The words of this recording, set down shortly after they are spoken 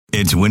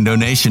It's Window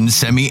Nation's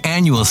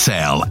semi-annual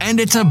sale, and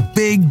it's a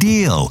big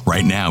deal.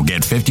 Right now,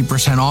 get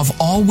 50% off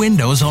all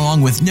windows along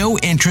with no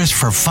interest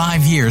for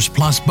 5 years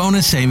plus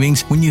bonus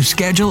savings when you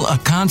schedule a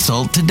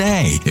consult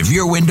today. If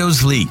your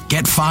windows leak,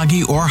 get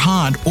foggy or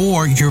hot,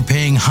 or you're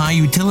paying high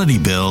utility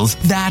bills,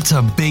 that's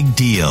a big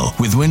deal.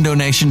 With Window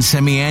Nation's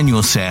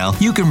semi-annual sale,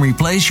 you can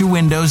replace your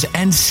windows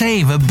and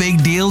save a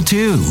big deal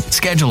too.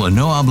 Schedule a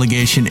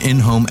no-obligation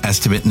in-home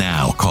estimate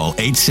now. Call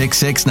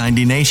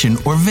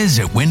 866-90-NATION or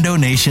visit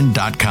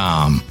windownation.com.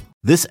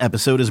 This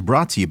episode is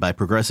brought to you by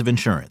Progressive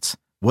Insurance.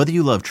 Whether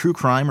you love true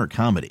crime or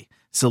comedy,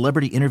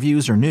 celebrity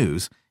interviews or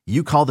news,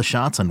 you call the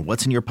shots on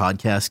what's in your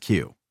podcast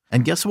queue.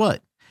 And guess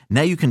what?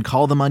 Now you can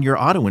call them on your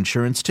auto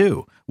insurance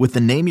too with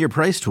the Name Your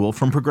Price tool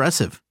from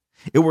Progressive.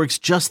 It works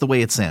just the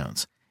way it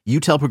sounds.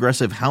 You tell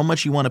Progressive how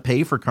much you want to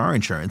pay for car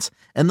insurance,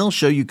 and they'll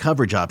show you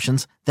coverage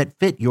options that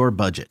fit your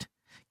budget.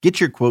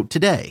 Get your quote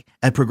today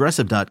at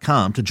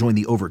Progressive.com to join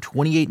the over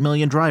 28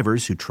 million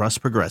drivers who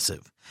trust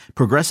Progressive.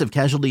 Progressive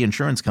Casualty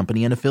Insurance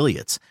Company and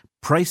Affiliates.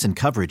 Price and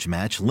coverage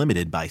match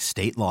limited by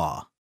state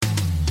law.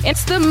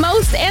 It's the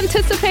most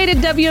anticipated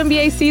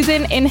WNBA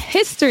season in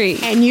history.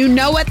 And you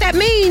know what that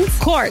means.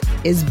 Court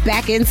is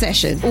back in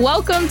session.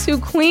 Welcome to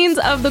Queens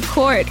of the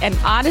Court, an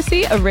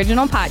Odyssey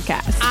original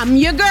podcast. I'm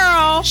your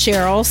girl,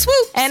 Cheryl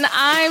Swoop. And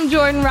I'm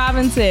Jordan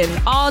Robinson.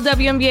 All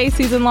WNBA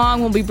season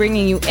long, we'll be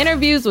bringing you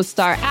interviews with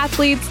star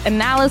athletes,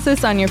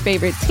 analysis on your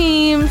favorite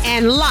teams,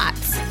 and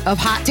lots of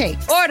hot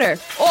takes. Order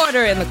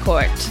in the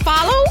court.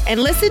 Follow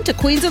and listen to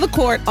Queens of the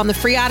Court on the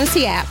free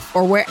Odyssey app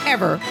or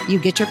wherever you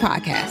get your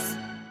podcasts.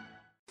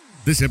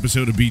 This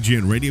episode of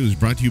BGN Radio is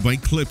brought to you by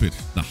Clip It,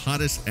 the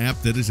hottest app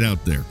that is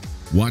out there.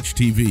 Watch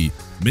TV,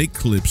 make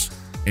clips,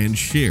 and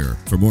share.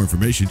 For more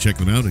information, check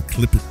them out at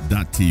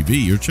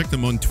clipit.tv or check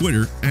them on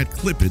Twitter at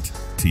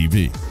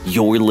clipittv.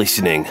 You're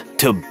listening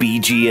to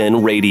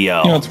BGN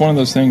Radio. It's one of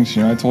those things,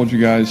 I told you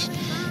guys,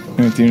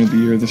 at the end of the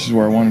year, this is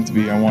where I wanted to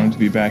be. I wanted to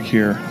be back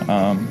here.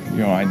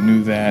 I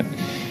knew that.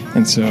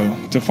 And so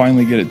to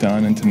finally get it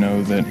done and to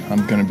know that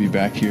I'm going to be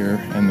back here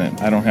and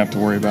that I don't have to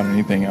worry about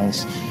anything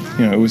else,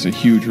 it was a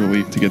huge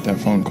relief to get that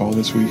phone call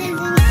this week.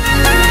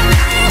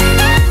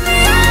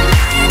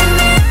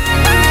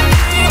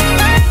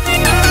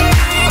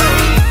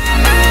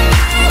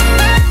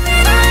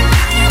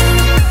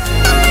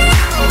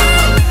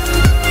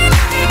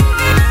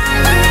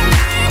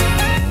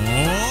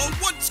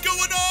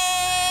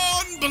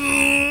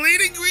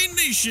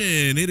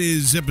 It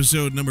is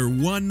episode number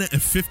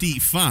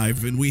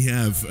 155, and we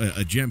have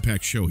a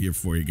jam-packed show here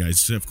for you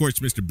guys. Of course,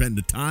 Mr. Ben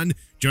Natan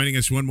joining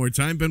us one more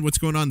time. Ben, what's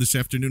going on this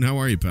afternoon? How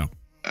are you, pal?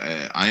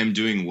 I am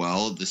doing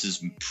well. This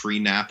is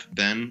pre-nap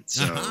Ben,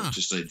 so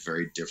just a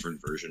very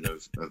different version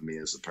of me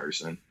as a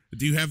person.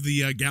 Do you have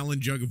the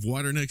gallon jug of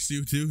water next to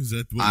you, too? Is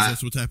that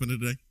what's happening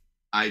today?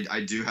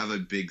 I do have a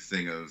big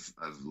thing of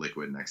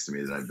liquid next to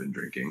me that I've been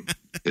drinking.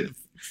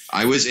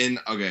 I was in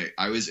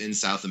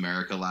South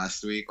America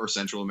last week or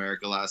Central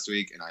America last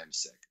week, and I am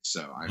sick.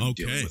 So I'm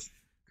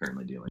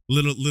currently dealing.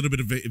 Little bit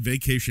of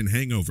vacation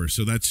hangover.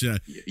 So that's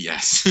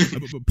yes.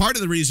 Part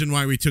of the reason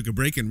why we took a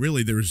break, and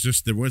really there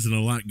wasn't a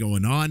lot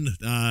going on,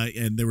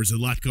 and there was a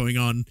lot going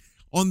on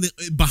the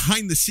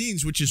behind the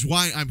scenes, which is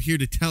why I'm here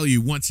to tell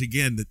you once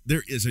again that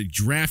there is a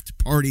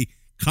draft party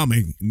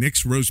coming.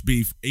 Nick's Roast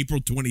Beef, April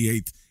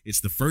 28th. It's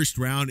the first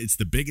round. It's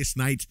the biggest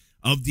night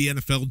of the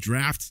NFL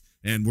draft.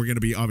 And we're going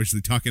to be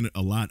obviously talking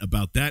a lot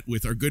about that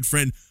with our good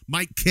friend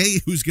Mike Kay,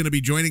 who's going to be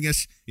joining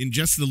us in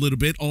just a little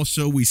bit.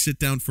 Also, we sit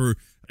down for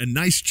a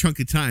nice chunk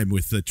of time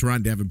with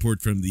Teron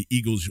Davenport from the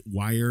Eagles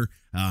Wire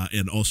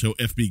and also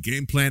FB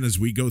Game Plan as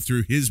we go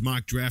through his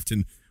mock draft.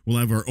 And we'll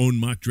have our own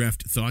mock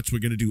draft thoughts. We're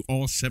going to do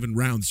all 7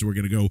 rounds, so we're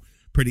going to go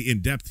pretty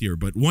in-depth here.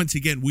 But once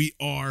again, we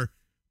are,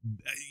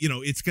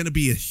 it's going to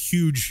be a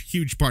huge,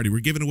 huge party. We're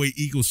giving away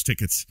Eagles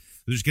tickets.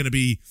 There's going to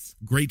be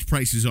great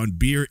prices on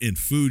beer and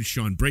food.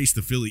 Sean Brace,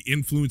 the Philly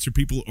influencer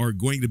people, are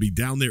going to be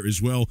down there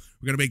as well.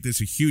 We're going to make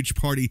this a huge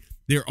party.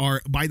 There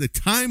are, by the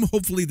time,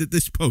 hopefully, that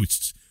this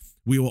posts,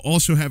 we will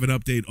also have an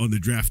update on the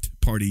Draft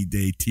Party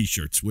Day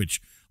t-shirts, which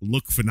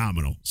look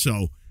phenomenal.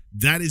 So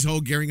that is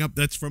all gearing up.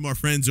 That's from our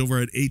friends over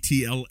at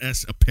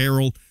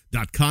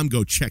atlsapparel.com.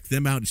 Go check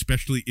them out,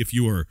 especially if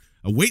you are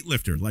a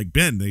weightlifter like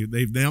Ben.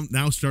 They've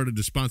now started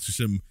to sponsor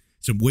some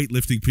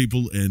weightlifting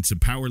people and some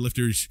power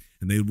lifters,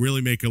 and they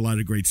really make a lot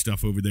of great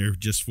stuff over there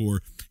just for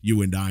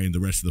you and I and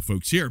the rest of the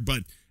folks here.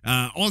 But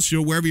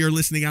also, wherever you're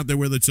listening out there,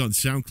 whether it's on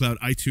SoundCloud,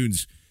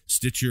 iTunes,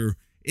 Stitcher,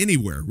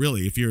 anywhere,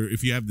 really, if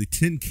you have the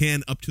tin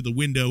can up to the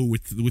window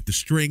with the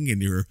string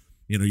and you're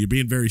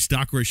being very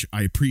stalkerish,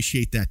 I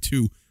appreciate that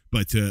too.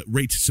 But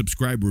rate,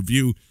 subscribe,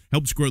 review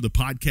helps grow the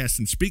podcast.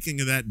 And speaking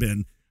of that,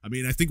 Ben,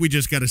 I think we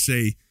just got to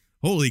say,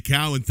 holy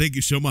cow, and thank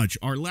you so much.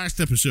 Our last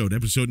episode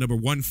number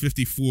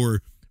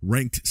 154,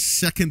 ranked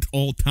second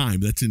all time.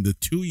 That's in the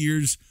 2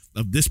 years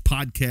of this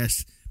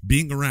podcast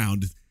being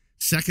around.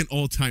 Second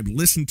all time.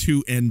 Listen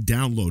to and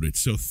download it.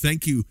 So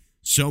thank you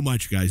so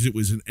much, guys.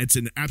 It's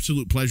an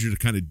absolute pleasure to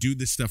kind of do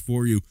this stuff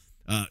for you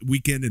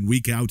week in and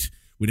week out.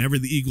 Whenever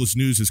the Eagles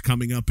news is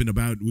coming up and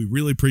about, we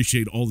really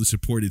appreciate all the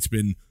support. It's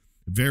been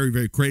Very,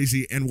 very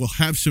crazy. And we'll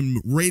have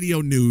some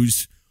radio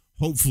news,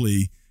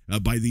 hopefully,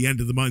 by the end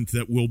of the month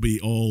that will be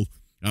all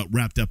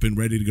wrapped up and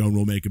ready to go. And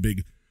we'll make a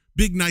big,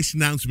 nice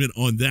announcement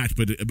on that.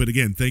 But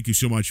again, thank you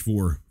so much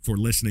for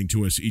listening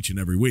to us each and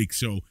every week.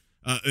 So,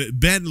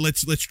 Ben,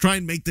 let's try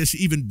and make this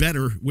even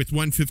better with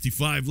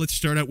 155. Let's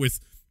start out with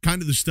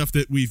kind of the stuff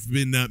that we've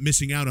been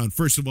missing out on.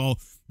 First of all,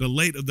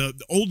 the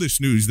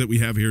oldest news that we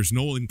have here is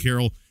Nolan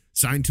Carroll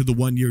signed to the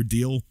 1-year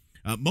deal.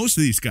 Most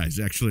of these guys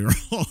actually are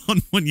all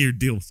on 1-year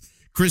deals.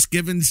 Chris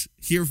Givens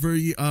here for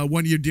a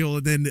 1-year deal,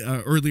 and then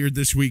earlier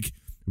this week,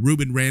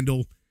 Ruben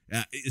Randle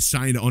is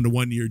signed on a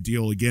 1-year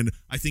deal again.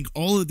 I think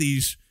all of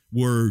these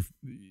were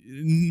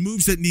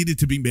moves that needed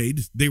to be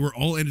made. They were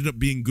all ended up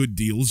being good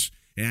deals,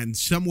 and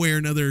some way or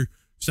another,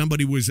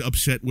 somebody was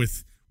upset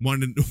with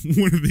one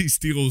of these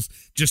deals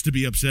just to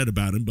be upset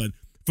about him. But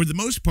for the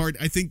most part,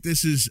 I think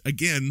this is,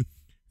 again,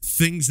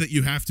 things that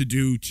you have to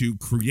do to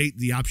create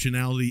the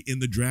optionality in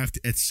the draft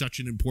at such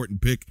an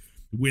important pick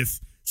with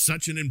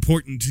such an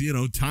important,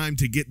 time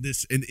to get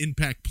an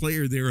impact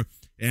player there,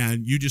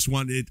 and you just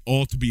want it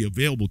all to be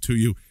available to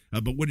you.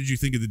 But what did you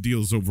think of the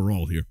deals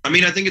overall here? I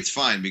mean, I think it's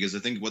fine because I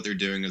think what they're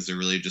doing is they're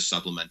really just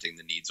supplementing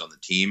the needs on the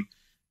team,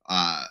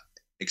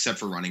 except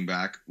for running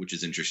back, which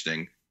is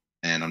interesting.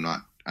 And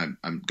I'm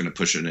going to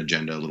push an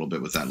agenda a little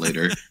bit with that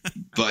later,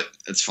 but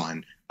it's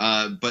fine.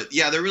 But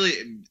yeah, they're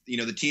really,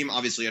 the team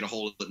obviously had a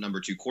hole at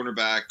number 2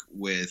 cornerback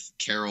with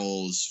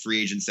Carroll's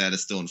free agent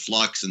status still in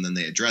flux. And then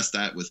they addressed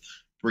that with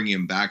bringing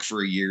him back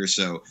for a year.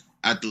 So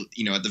at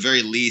the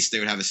very least, they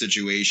would have a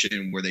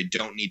situation where they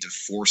don't need to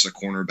force a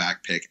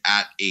cornerback pick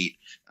at 8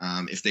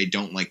 if they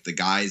don't like the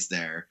guys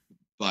there.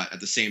 But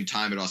at the same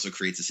time, it also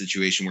creates a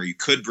situation where you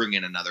could bring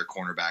in another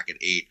cornerback at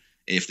 8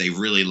 if they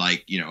really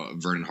like,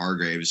 Vernon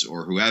Hargreaves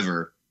or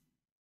whoever,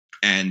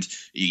 and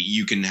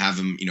you can have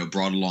him,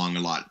 brought along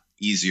a lot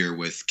easier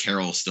with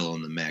Carroll still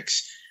in the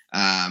mix.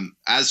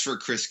 As for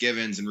Chris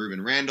Givens and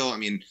Ruben Randle, I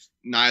mean,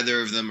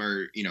 neither of them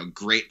are,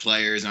 great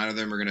players. Neither of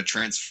them are going to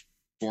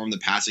transform the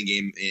passing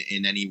game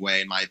in any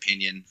way, in my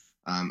opinion.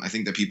 I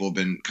think that people have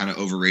been kind of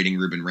overrating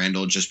Ruben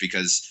Randle just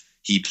because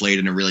he played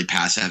in a really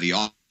pass-heavy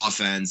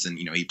offense, and,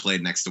 he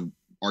played next to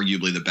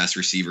arguably the best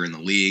receiver in the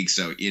league.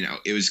 So,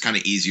 it was kind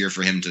of easier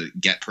for him to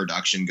get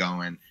production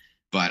going.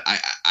 But I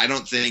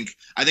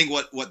think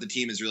what the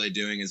team is really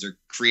doing is they're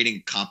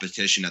creating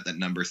competition at that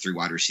number 3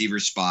 wide receiver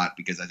spot,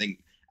 because I think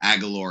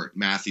Aguilar,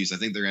 Matthews, I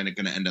think they're going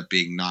to end up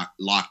being not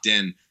locked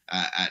in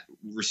at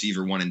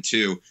receiver 1 and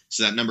 2.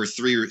 So that number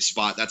 3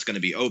 spot, that's going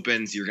to be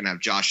open. So you're going to have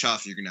Josh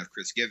Huff, you're going to have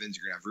Chris Givens,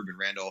 you're going to have Ruben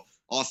Randle.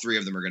 All 3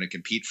 of them are going to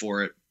compete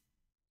for it.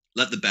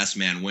 Let the best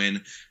man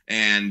win.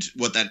 And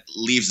what that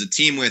leaves the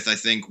team with, I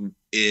think,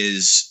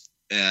 is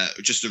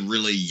just a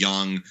really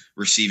young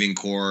receiving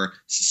core,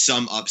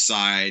 some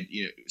upside,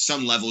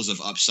 some levels of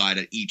upside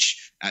at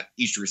each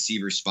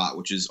receiver spot,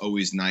 which is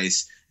always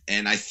nice.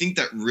 And I think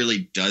that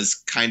really does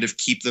kind of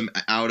keep them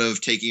out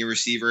of taking a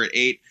receiver at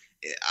 8.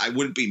 I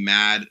wouldn't be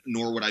mad,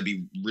 nor would I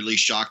be really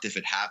shocked if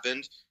it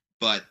happened.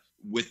 But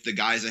with the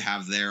guys they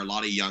have there, a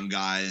lot of young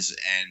guys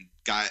and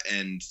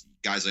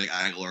guys like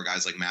Aguilar,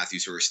 guys like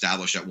Matthews who are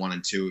established at 1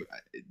 and 2,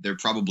 they're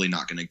probably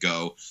not going to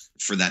go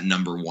for that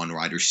number 1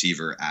 wide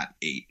receiver at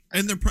 8.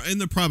 And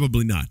they're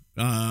probably not.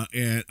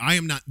 And I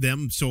am not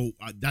them, so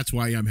that's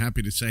why I'm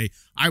happy to say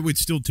I would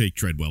still take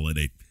Treadwell at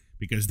 8,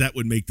 because that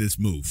would make this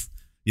move.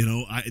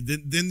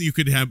 Then you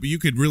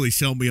could really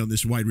sell me on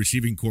this wide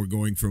receiving core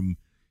going from,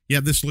 yeah,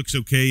 this looks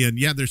okay, and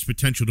yeah, there's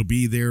potential to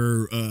be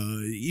there,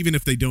 even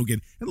if they don't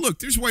get. And look,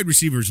 there's wide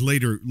receivers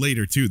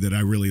later too that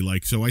I really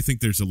like. So I think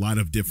there's a lot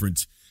of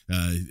different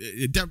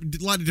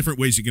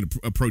ways you can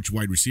approach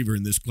wide receiver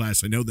in this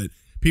class. I know that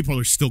people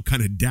are still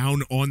kind of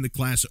down on the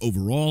class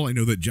overall. I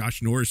know that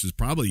Josh Norris is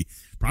probably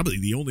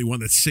the only one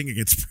that's singing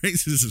its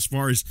praises as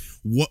far as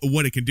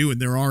what it can do,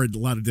 and there are a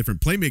lot of different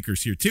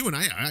playmakers here too. And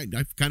I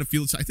kind of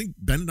feel, I think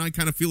Ben and I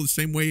kind of feel the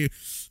same way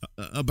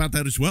about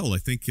that as well. I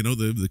think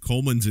the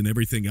Colemans and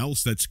everything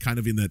else that's kind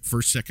of in that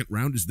first, second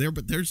round is there,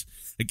 but there's,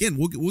 again,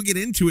 we'll get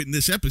into it in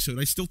this episode.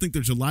 I still think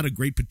there's a lot of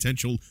great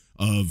potential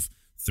of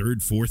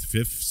 3rd, 4th,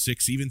 5th,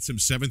 6th, even some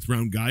 7th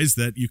round guys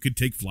that you could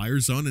take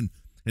flyers on and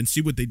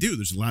see what they do.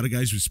 There's a lot of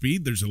guys with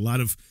speed. There's a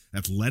lot of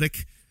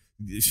athletic,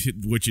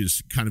 which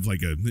is kind of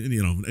like a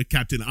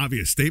Captain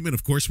Obvious statement.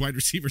 Of course, wide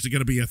receivers are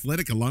going to be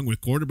athletic along with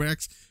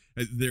quarterbacks.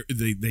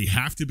 They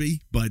have to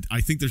be, but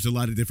I think there's a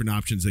lot of different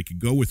options they could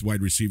go with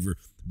wide receiver.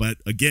 But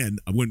again,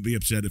 I wouldn't be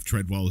upset if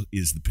Treadwell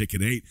is the pick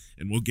at 8,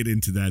 and we'll get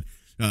into that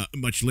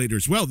much later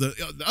as well. The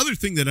other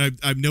thing that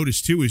I've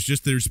noticed too is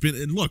just there's been,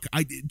 and look,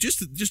 I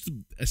just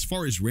as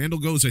far as Randle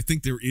goes, I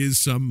think there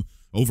is some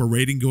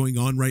overrating going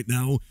on right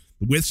now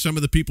with some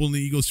of the people in the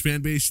Eagles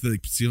fan base.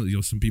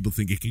 Some people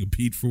think it can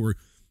compete for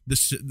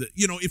this.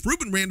 If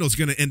Ruben Randle is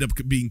going to end up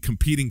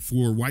competing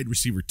for wide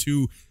receiver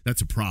 2,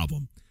 that's a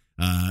problem.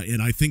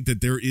 And I think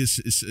that there is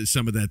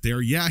some of that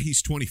there. Yeah,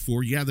 he's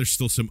 24. Yeah, there's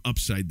still some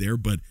upside there,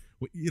 but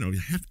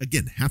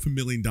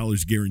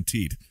 $500,000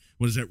 guaranteed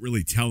what is that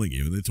really telling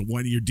you? It's a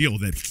 1-year deal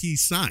that he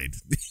signed.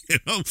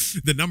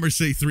 The numbers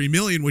say $3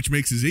 million, which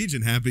makes his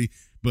agent happy,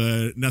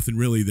 but nothing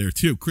really there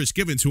too. Chris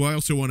Givens, who I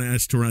also want to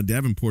ask Teron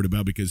Davenport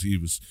about because he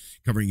was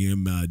covering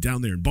him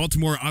down there in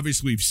Baltimore.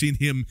 Obviously, we've seen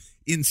him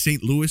in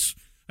St. Louis.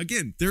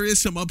 Again, there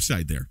is some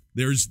upside there.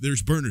 There's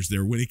burners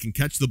there. When he can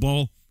catch the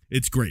ball,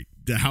 it's great.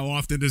 How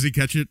often does he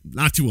catch it?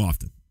 Not too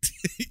often.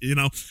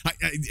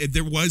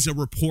 There was a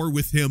rapport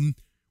with him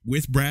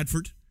with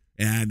Bradford.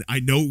 And I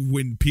know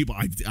when people,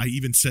 I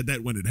even said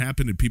that when it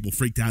happened and people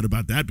freaked out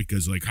about that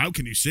because, like, how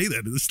can you say that?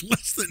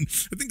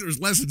 I think there was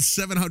less than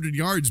 700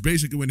 yards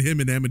basically when him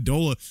and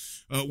Amendola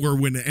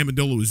when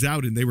Amendola was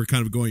out and they were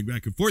kind of going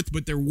back and forth.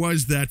 But there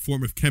was that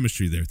form of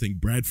chemistry there. I think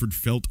Bradford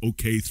felt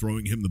okay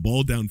throwing him the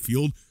ball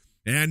downfield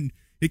and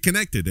it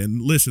connected.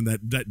 And listen,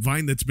 that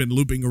vine that's been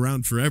looping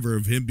around forever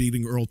of him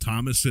beating Earl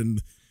Thomas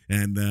and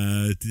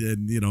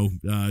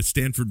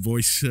Stanford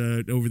voice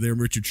over there,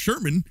 Richard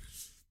Sherman.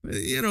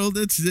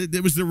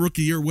 That was the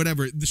rookie year,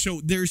 whatever.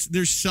 So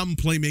there's some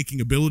playmaking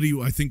ability.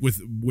 I think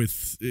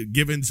with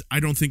Givens,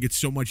 I don't think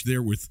it's so much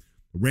there with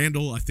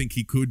Randall. I think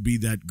he could be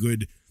that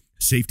good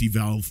safety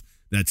valve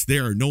that's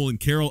there. Nolan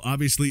Carroll,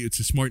 obviously, it's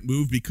a smart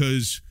move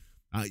because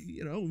I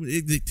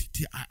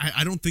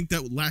don't think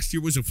that last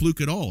year was a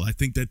fluke at all. I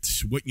think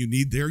that's what you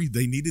need there.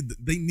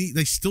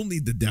 They still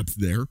need the depth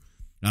there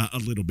a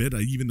little bit,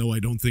 even though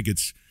I don't think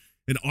it's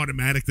an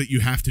automatic that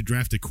you have to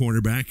draft a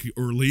cornerback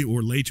early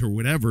or late or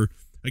whatever.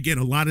 Again,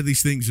 a lot of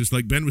these things, just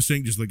like Ben was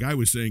saying, just like I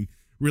was saying,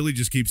 really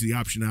just keeps the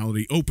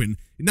optionality open,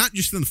 not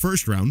just in the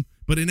first round,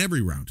 but in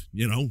every round.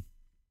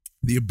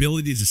 The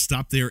ability to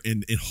stop there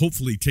and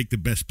hopefully take the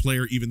best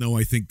player, even though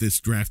I think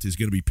this draft is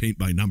going to be paint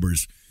by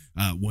numbers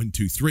 1,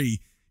 2, 3,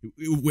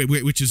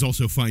 which is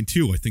also fine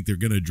too. I think they're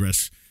going to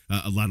address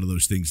a lot of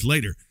those things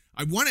later.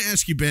 I want to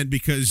ask you, Ben,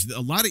 because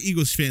a lot of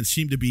Eagles fans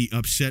seem to be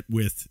upset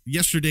with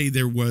yesterday.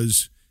 There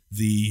was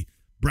the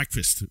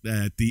breakfast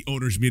at the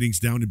owners'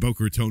 meetings down in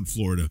Boca Raton,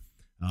 Florida.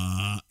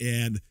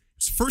 And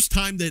it's the first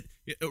time that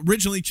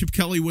originally Chip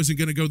Kelly wasn't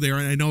going to go there.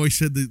 And I know I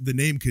said the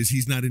name because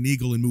he's not an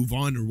Eagle and move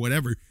on or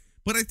whatever.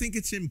 But I think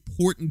it's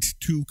important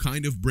to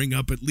kind of bring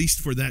up, at least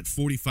for that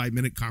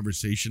 45-minute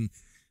conversation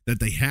that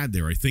they had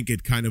there. I think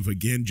it kind of,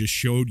 again, just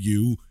showed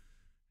you,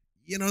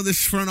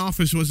 this front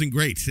office wasn't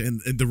great.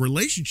 And the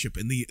relationship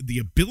and the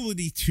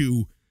ability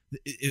to,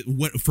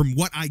 from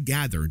what I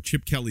gather, and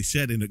Chip Kelly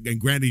said, and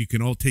granted, you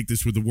can all take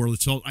this with a world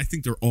of salt, I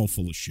think they're all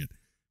full of shit.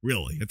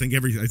 Really, I think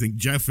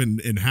Jeff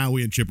and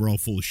Howie and Chip are all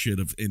full of shit,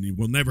 and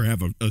we'll never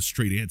have a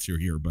straight answer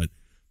here. But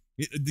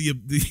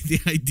the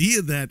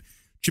idea that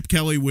Chip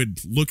Kelly would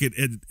look at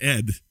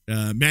Ed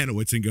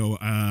Manowitz and go,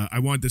 "I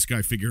want this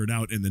guy to figure it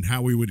out," and then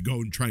Howie would go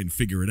and try and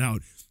figure it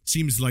out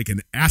seems like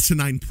an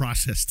asinine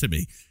process to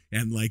me.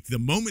 And like the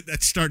moment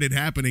that started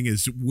happening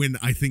is when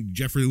I think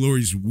Jeffrey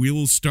Lurie's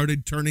wheels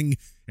started turning,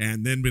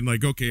 and then been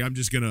like, "Okay, I'm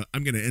gonna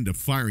end up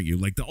firing you."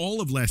 Like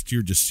all of last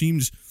year just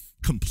seems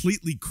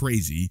completely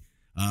crazy.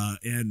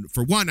 And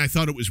for one, I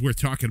thought it was worth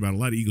talking about. A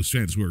lot of Eagles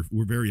fans were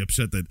very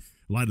upset that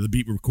a lot of the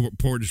beat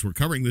reporters were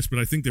covering this, but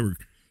I think there were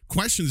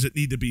questions that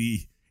need to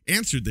be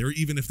answered there,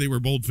 even if they were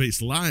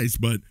bold-faced lies.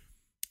 But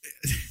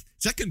does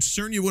that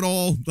concern you at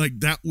all? Like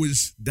that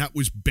was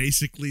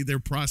basically their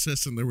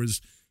process, and there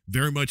was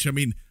very much. I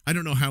mean, I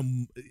don't know how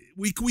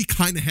we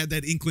kind of had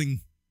that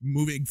inkling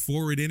moving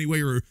forward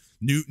anyway, or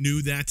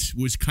knew that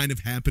was kind of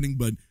happening,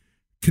 but.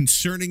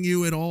 Concerning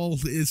you at all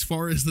as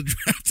far as the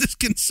draft is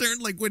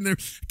concerned? Like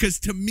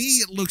because to me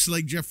it looks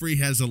like Jeffrey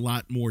has a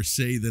lot more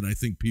say than I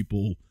think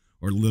people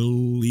are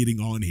leading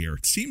on here.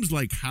 It seems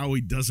like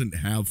Howie doesn't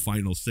have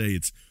final say.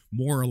 It's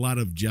more a lot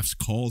of Jeff's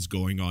calls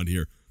going on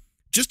here.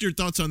 Just your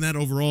thoughts on that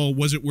overall.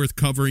 Was it worth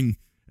covering?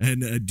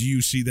 And do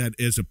you see that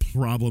as a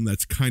problem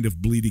that's kind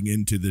of bleeding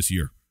into this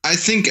year? I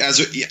think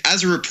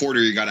as a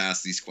reporter, you got to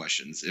ask these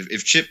questions.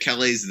 If Chip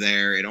Kelly's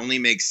there, it only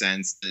makes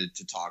sense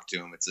to talk to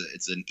him.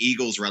 It's an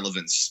Eagles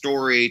relevant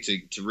story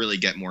to really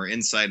get more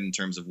insight in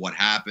terms of what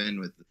happened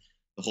with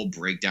the whole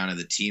breakdown of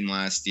the team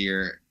last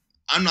year.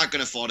 I'm not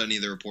going to fault any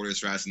of the reporters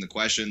for asking the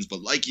questions,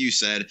 but like you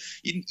said,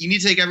 you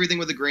need to take everything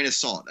with a grain of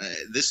salt.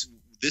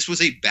 This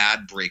was a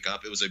bad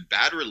breakup. It was a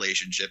bad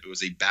relationship. It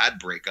was a bad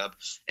breakup.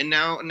 And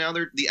now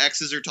the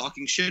exes are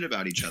talking shit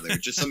about each other. It's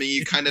just something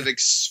you kind of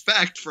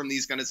expect from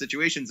these kind of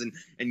situations.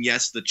 And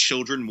yes, the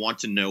children want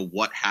to know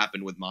what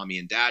happened with mommy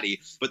and daddy.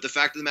 But the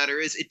fact of the matter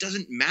is, it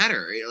doesn't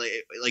matter.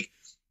 Like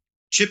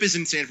Chip is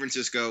in San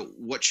Francisco.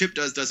 What Chip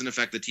does doesn't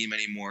affect the team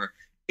anymore.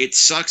 It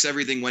sucks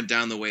everything went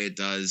down the way it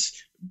does.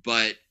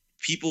 But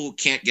people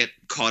can't get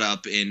caught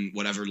up in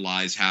whatever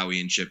lies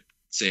Howie and Chip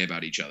say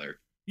about each other.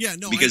 Yeah,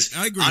 no, because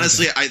I agree.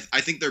 Honestly, I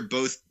think they're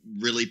both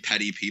really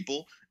petty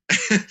people,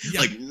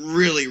 like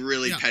really,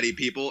 really petty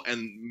people,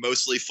 and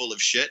mostly full of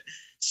shit.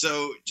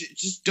 So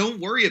just don't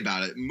worry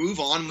about it. Move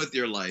on with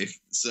your life.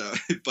 So,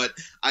 but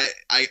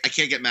I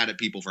can't get mad at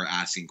people for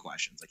asking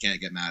questions. I can't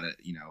get mad at,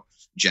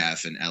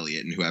 Jeff and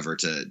Elliot and whoever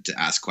to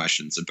ask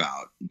questions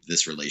about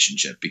this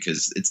relationship,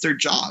 because it's their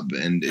job.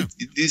 And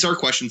these are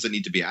questions that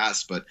need to be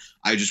asked, but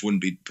I just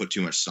wouldn't put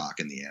too much stock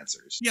in the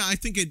answers. Yeah, I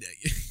think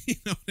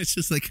it's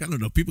just like, I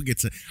don't know. People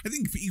I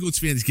think Eagles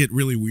fans get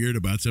really weird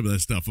about some of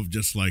that stuff of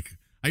just like,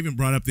 I even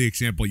brought up the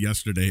example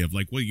yesterday of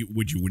like, well,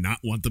 would you not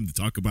want them to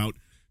talk about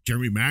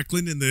Jeremy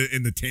Maclin and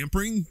the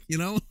tampering,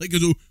 like,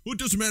 it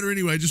doesn't matter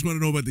anyway. I just want to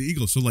know about the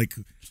Eagles. So like,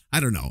 I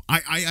don't know.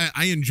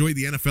 I enjoy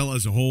the NFL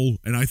as a whole.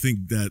 And I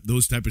think that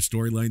those type of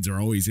storylines are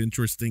always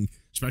interesting,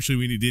 especially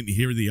when you didn't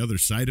hear the other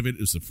side of it.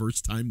 It was the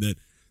first time that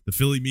the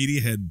Philly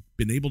media had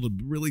been able to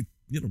really,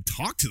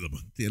 talk to them,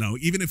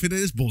 even if it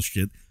is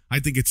bullshit. I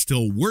think it's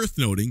still worth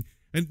noting.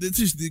 And this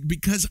is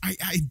because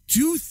I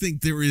do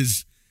think there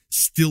is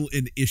still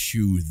an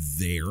issue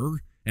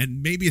there.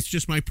 And maybe it's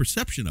just my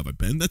perception of it,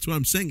 Ben. That's what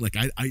I'm saying. Like,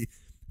 I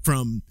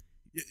from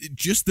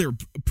just their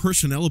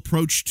personnel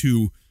approach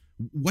to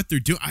what they're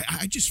doing,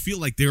 I just feel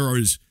like there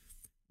is.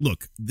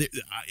 Look,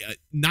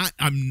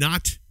 I'm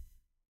not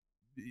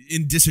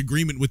in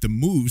disagreement with the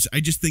moves. I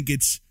just think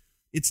it's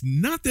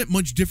not that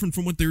much different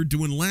from what they were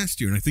doing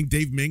last year. And I think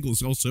Dave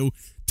Mangles also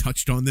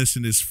touched on this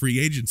in his free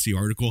agency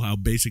article, how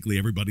basically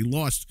everybody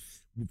lost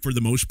for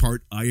the most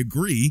part. I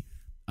agree.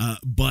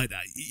 But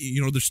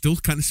they're still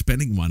kind of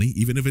spending money,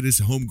 even if it is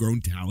homegrown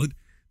talent.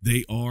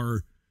 They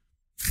are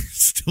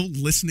still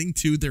listening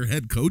to their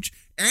head coach,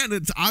 and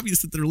it's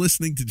obvious that they're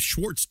listening to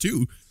Schwartz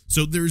too.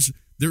 So there's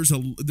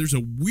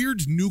a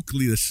weird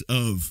nucleus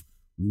of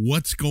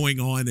what's going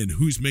on and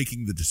who's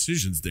making the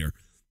decisions there.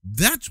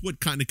 That's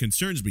what kind of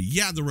concerns me.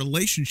 Yeah, the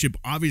relationship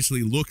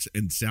obviously looks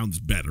and sounds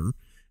better,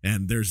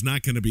 and there's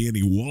not going to be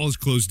any walls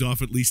closed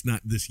off, at least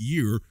not this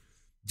year.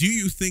 Do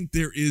you think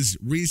there is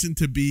reason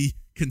to be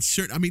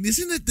concerned? I mean,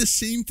 isn't it the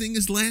same thing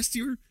as last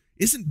year?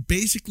 Isn't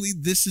basically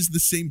this is the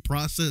same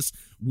process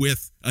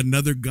with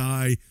another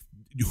guy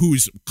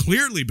who's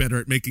clearly better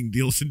at making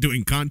deals and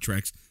doing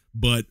contracts,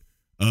 but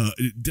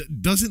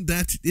isn't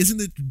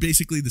it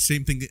basically the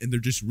same thing, and they're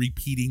just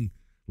repeating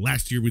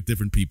last year with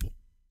different people?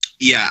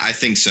 Yeah, I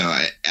think so.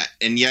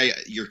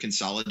 You're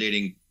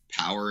consolidating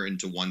power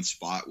into one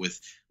spot with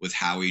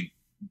Howie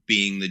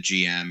being the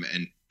GM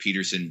and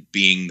Peterson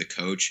being the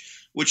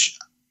coach, which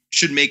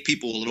should make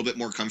people a little bit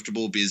more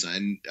comfortable, because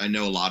I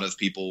know a lot of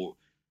people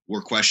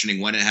were questioning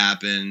when it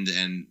happened,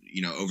 and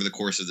over the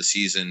course of the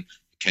season,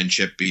 can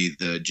Chip be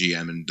the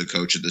GM and the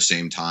coach at the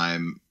same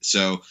time?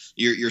 So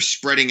you're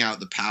spreading out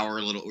the power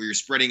a little, or you're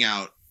spreading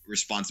out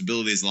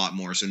responsibilities a lot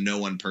more, so no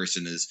one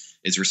person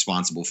is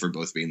responsible for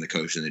both being the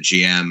coach and the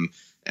GM.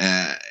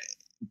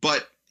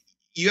 But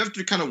you have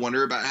to kind of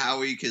wonder about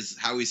Howie, because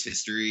Howie's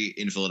history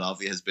in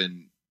Philadelphia has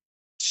been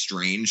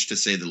strange, to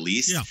say the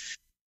least. Yeah.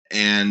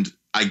 And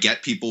I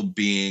get people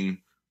being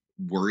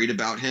worried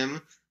about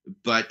him,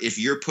 but if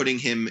you're putting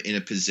him in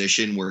a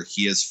position where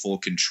he has full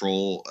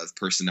control of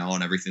personnel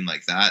and everything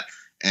like that,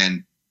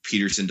 and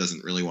Peterson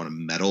doesn't really want to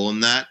meddle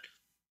in that,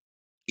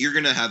 you're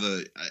going to have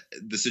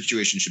the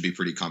situation should be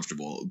pretty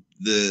comfortable.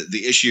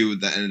 The issue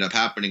that ended up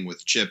happening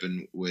with Chip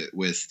and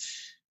with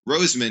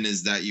Roseman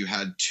is that you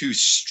had two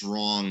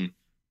strong,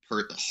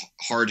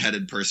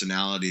 hard-headed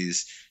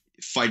personalities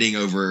fighting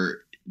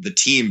over the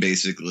team,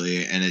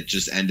 basically, and it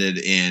just ended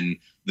in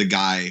the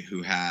guy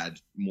who had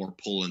more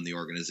pull in the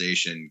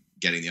organization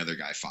getting the other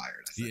guy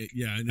fired, I think.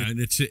 Yeah, and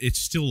it's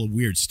still a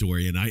weird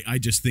story, and I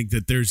just think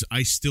that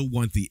I still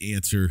want the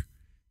answer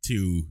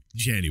to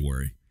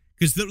January,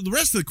 because the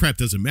rest of the crap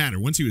doesn't matter.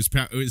 Once he was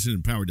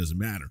in power, doesn't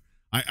matter.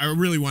 I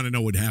really want to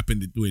know what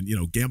happened when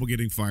Gamble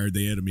getting fired.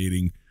 They had a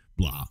meeting,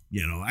 blah.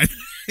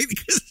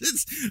 Because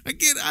it's,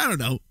 again, I don't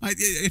know.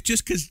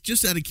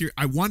 Just out of curiosity,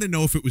 I want to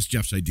know if it was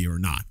Jeff's idea or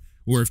not,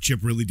 or if Chip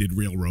really did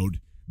railroad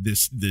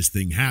this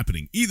thing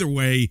happening. Either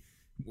way,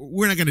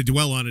 we're not going to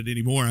dwell on it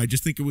anymore. I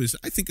think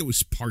it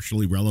was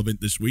partially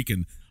relevant this week,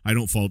 and I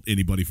don't fault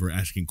anybody for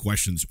asking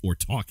questions or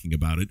talking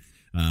about it.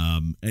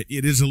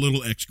 It is a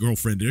little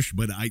ex-girlfriend-ish,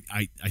 but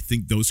I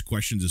think those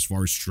questions as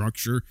far as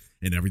structure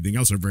and everything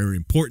else are very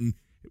important.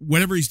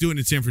 Whatever he's doing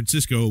in San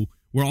Francisco,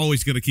 we're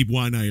always going to keep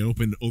one eye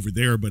open over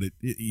there, but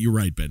you're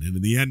right, Ben. And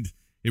in the end,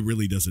 it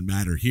really doesn't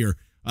matter here.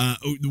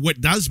 What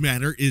does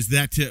matter is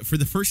that for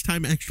the first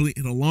time actually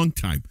in a long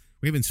time,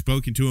 we haven't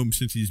spoken to him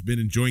since he's been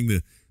enjoying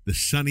the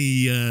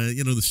sunny,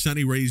 the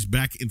sunny rays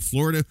back in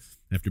Florida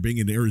after being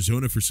in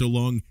Arizona for so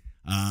long.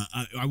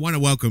 I want to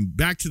welcome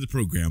back to the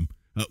program.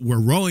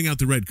 We're rolling out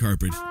the red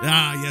carpet.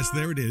 Yes,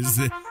 there it is.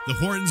 The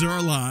horns are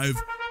alive.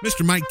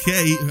 Mr. Mike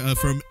Kay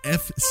from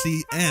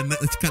FCN.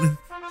 That kind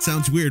of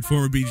sounds weird,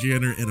 former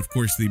BGNer, and of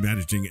course the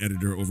managing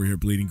editor over here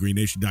at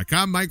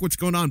BleedingGreenNation.com. Mike, what's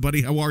going on,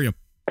 buddy? How are you?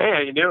 Hey,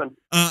 how you doing?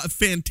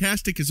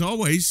 Fantastic as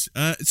always.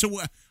 So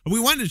we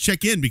wanted to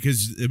check in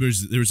because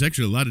there was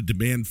actually a lot of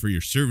demand for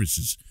your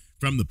services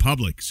from the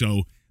public.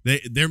 So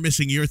they're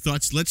missing your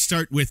thoughts. Let's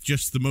start with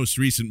just the most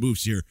recent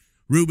moves here.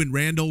 Ruben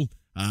Randall,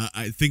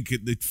 I think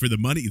that for the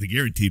money, the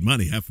guaranteed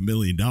money,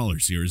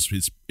 $500,000 here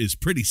is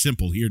pretty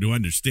simple here to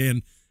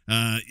understand.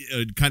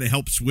 It kind of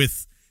helps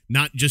with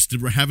not just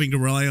having to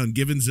rely on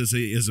Givens as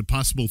a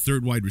possible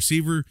third wide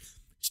receiver.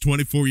 He's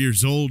 24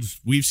 years old.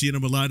 We've seen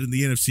him a lot in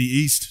the NFC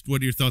East.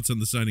 What are your thoughts on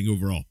the signing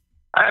overall?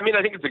 I mean,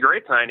 I think it's a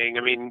great signing.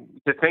 I mean,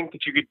 to think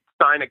that you could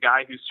sign a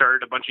guy who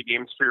started a bunch of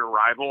games for your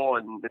rival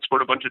and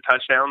scored a bunch of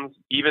touchdowns,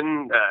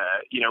 even,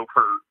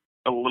 for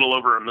a little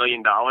over $1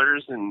 million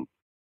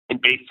in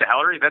base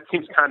salary, that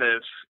seems kind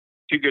of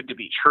too good to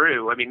be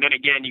true. I mean, then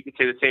again, you could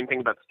say the same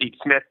thing about Steve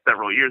Smith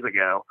several years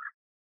ago,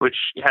 which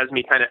has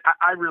me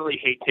I really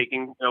hate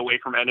taking away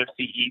from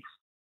NFC East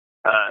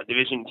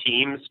division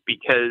teams,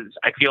 because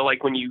I feel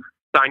like when you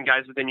sign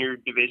guys within your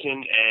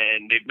division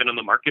and they've been on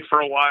the market for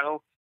a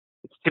while,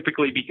 it's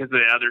typically because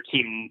the other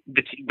team,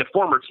 the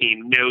former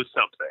team, knows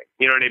something.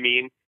 You know what I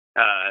mean?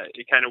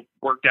 It kind of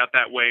worked out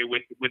that way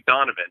with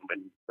Donovan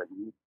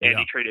when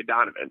Andy traded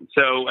Donovan.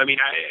 So, I mean,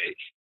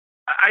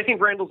 I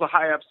think Randall's a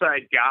high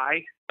upside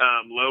guy,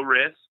 low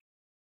risk.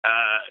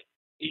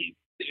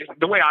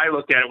 The way I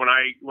looked at it when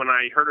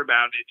I heard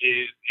about it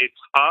is it's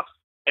Huff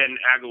and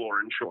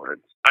Aguilar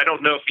insurance. I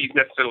don't know if he's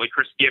necessarily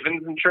Chris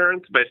Givens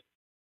insurance, but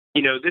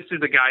this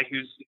is a guy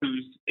who's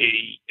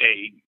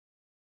a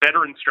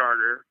veteran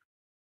starter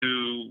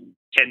who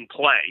can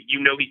play. He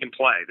can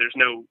play. There's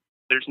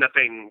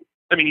nothing.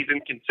 I mean, he's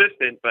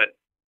inconsistent, but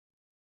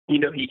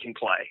he can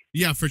play.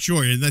 Yeah, for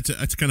sure, and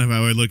that's kind of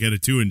how I look at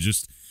it too. And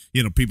just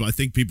I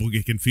think people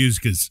get confused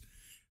because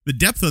the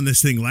depth on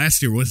this thing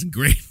last year wasn't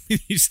great.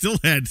 you still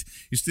had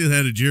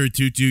a Jared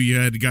Tutu. You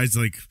had guys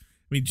like,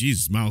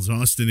 Miles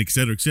Austin, et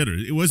cetera, et cetera.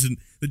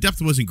 The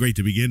depth wasn't great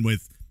to begin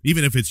with.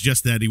 Even if it's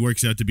just that he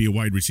works out to be a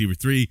wide receiver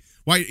 3,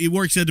 he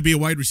works out to be a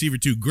wide receiver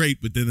 2,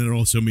 great. But then it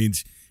also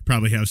means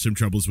probably have some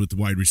troubles with the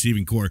wide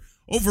receiving core.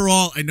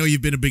 Overall, I know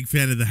you've been a big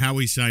fan of the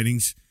Howie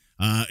signings,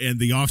 and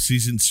the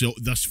offseason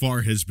thus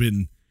far has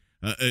been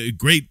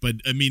great. But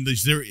I mean,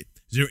 is there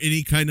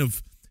any kind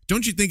of?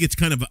 Don't you think it's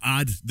kind of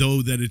odd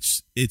though that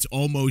it's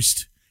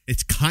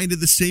kind of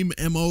the same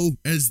MO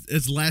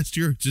as last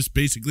year, just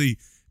basically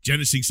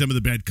jettisoning some of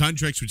the bad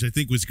contracts, which I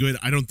think was good.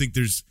 I don't think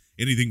there's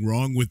anything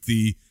wrong with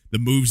the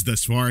moves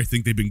thus far. I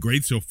think they've been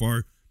great so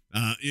far.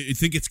 I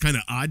think it's kind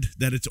of odd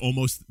that it's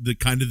almost the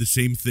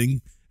same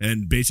thing,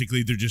 and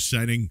basically they're just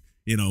signing,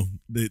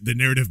 the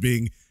narrative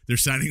being they're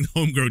signing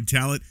homegrown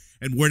talent,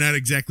 and we're not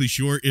exactly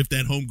sure if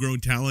that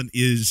homegrown talent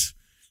is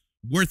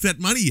worth that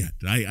money yet.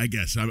 I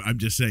guess I'm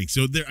just saying.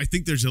 So I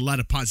think there's a lot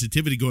of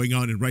positivity going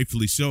on, and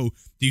rightfully so.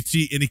 Do you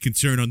see any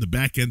concern on the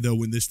back end though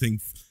when this thing,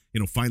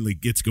 finally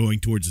gets going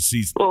towards the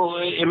season? Well,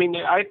 I mean,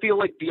 I feel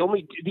like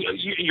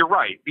you're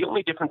right. The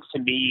only difference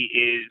to me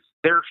is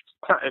they're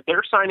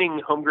signing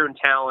homegrown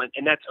talent,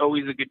 and that's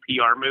always a good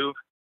PR move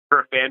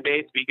for a fan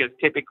base, because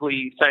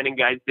typically signing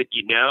guys that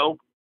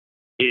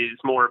is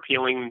more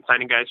appealing than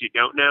signing guys you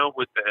don't know,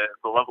 with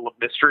the level of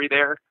mystery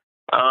there.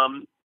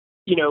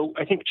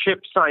 I think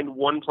Chip signed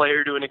one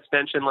player to an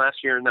extension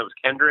last year, and that was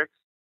Kendricks.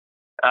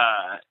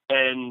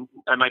 And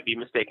I might be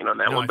mistaken on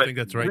that one. I think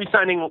that's right.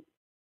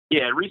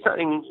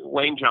 Re-signing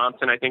Lane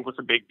Johnson, I think, was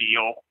a big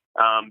deal,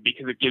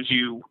 because it gives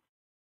you,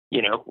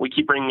 we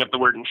keep bringing up the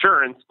word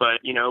insurance,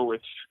 but,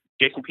 if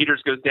Jason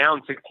Peters goes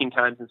down 16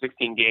 times in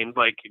 16 games,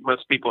 like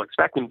most people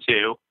expect him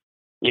to,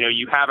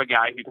 you have a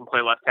guy who can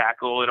play left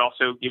tackle. It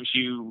also gives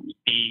you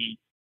the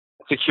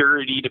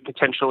security to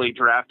potentially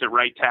draft a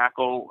right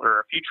tackle or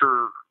a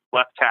future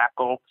left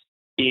tackle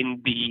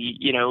in the,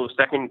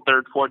 second,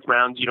 third, fourth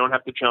rounds. You don't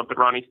have to jump at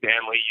Ronnie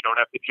Stanley. You don't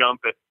have to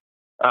jump at,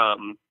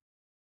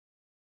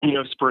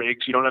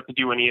 Spriggs. You don't have to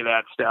do any of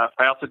that stuff.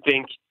 I also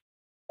think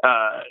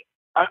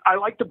I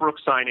like the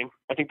Brooks signing.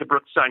 I think the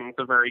Brooks signing is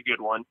a very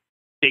good one.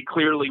 They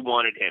clearly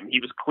wanted him. He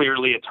was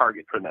clearly a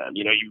target for them.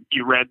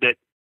 You read that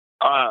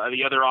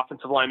the other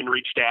offensive lineman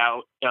reached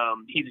out.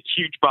 He's a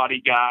huge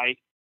body guy.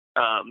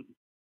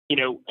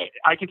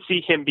 I could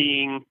see him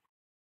being,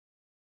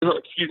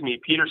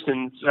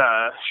 Peterson's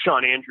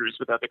Sean Andrews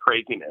without the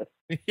craziness.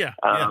 Yeah.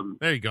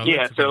 There you go.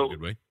 That's a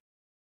good way.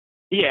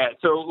 Yeah,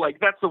 so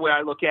that's the way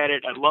I look at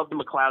it. I love the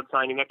McLeod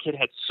signing. That kid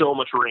had so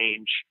much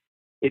range.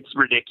 It's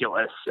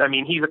ridiculous. I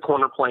mean, he's a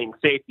corner playing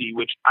safety,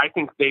 which I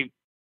think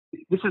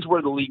this is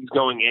where the league's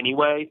going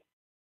anyway.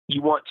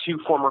 You want two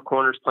former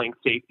corners playing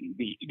safety.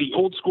 The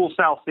old school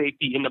style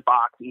safety in the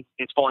box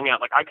is falling out.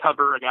 Like, I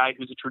cover a guy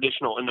who's a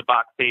traditional in the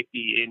box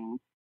safety in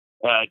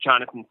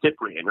Jonathan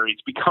Cyprien, or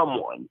he's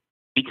become one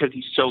because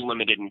he's so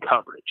limited in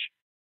coverage.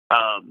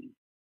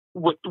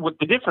 What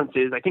the difference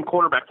is, I think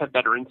cornerbacks have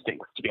better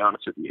instincts, to be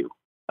honest with you,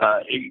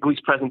 at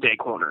least present day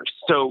corners.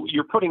 So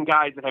you're putting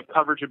guys that have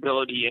coverage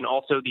ability and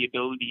also the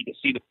ability to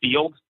see the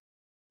field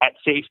at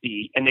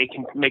safety, and they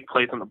can make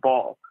plays on the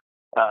ball.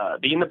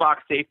 The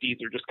in-the-box safeties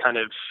are just kind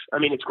of,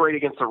 it's great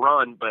against the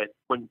run, but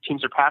when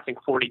teams are passing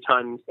 40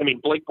 times,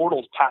 Blake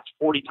Bortles passed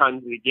 40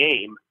 times a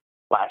game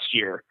last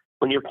year.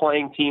 When you're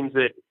playing teams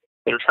that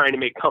are trying to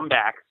make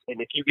comebacks,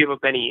 and if you give up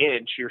any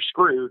inch, you're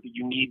screwed.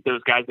 You need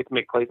those guys that can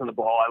make plays on the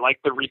ball. I like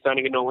the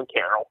re-signing of Nolan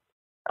Carroll.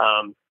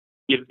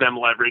 Gives them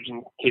leverage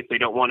in case they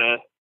don't want to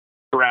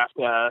draft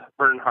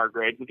Vernon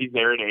Hargreaves if he's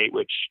there at 8,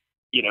 which,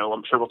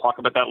 I'm sure we'll talk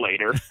about that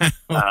later.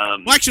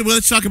 Well, actually,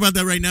 let's talk about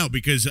that right now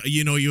because,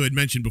 you had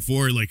mentioned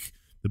before, like,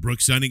 the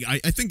Brooks signing. I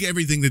think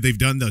everything that they've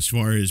done thus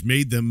far has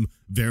made them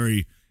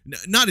very,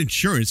 not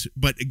insurance,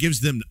 but it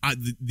gives them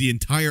the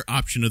entire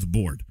option of the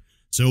board.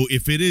 So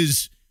if it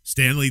is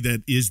Stanley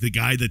that is the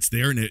guy that's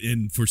there,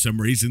 and for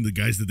some reason the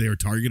guys that they are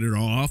targeted are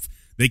off,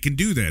 they can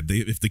do that.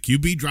 If the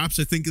QB drops,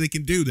 I think they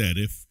can do that.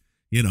 If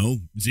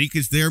Zeke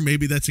is there,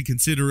 maybe that's a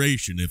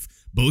consideration. If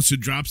Bosa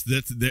drops,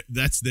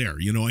 that's there.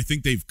 I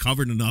think they've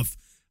covered enough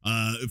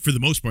for the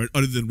most part,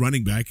 other than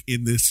running back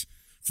in this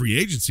free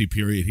agency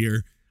period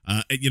here.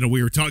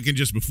 We were talking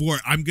just before.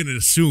 I'm going to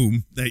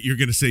assume that you're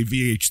going to say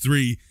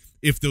VH3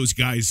 if those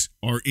guys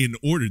are in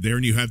order there,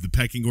 and you have the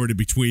pecking order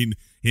between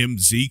him,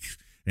 Zeke,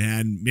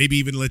 and maybe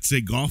even, let's say,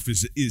 Goff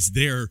is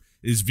there.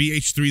 Is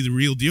VH3 the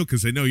real deal?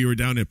 Because I know you were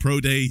down at Pro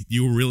Day.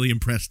 You were really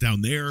impressed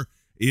down there.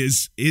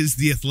 Is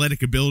the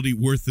athletic ability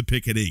worth the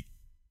pick at 8?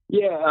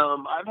 Yeah,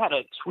 I've had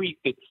a tweet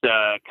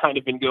that's kind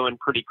of been going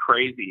pretty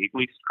crazy, at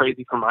least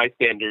crazy for my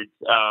standards.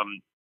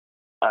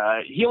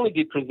 He only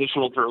did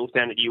positional drills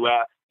down at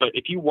UF, but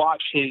if you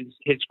watch his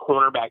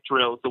cornerback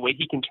drills, the way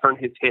he can turn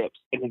his hips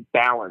and his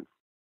balance,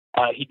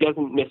 he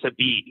doesn't miss a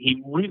beat.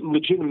 He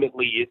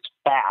legitimately is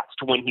fast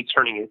when he's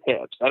turning his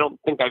hips. I don't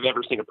think I've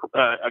ever seen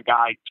a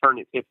guy turn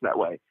his hips that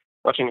way.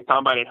 Watching a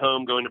combine at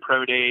home, going to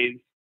pro days,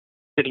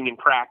 sitting in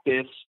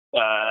practice,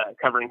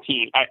 covering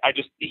team.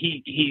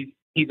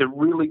 He's a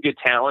really good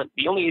talent.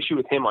 The only issue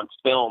with him on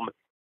film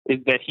is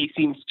that he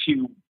seems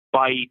to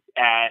bite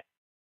at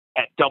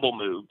double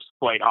moves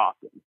quite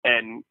often,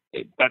 and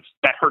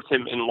that hurts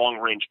him in long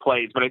range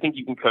plays. But I think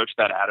you can coach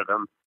that out of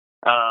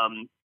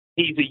him.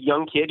 He's a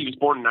young kid. He was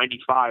born in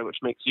 '95, which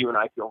makes you and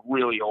I feel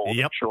really old,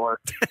 yep. I'm sure.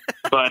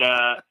 But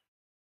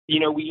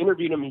we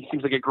interviewed him. He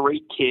seems like a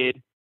great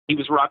kid. He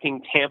was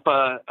rocking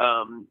Tampa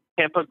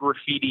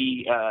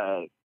graffiti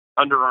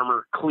Under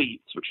Armour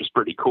cleats, which was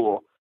pretty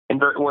cool,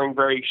 and wearing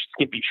very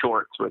skimpy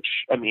shorts, which,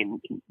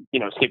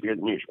 skimpier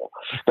than usual.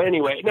 But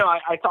anyway, no,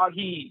 I thought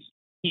he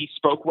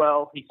spoke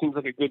well. He seems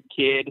like a good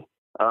kid.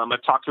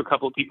 I've talked to a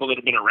couple of people that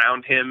have been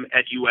around him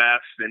at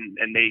UF,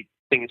 and they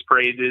sing his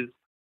praises.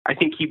 I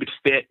think he would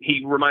fit.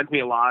 He reminds me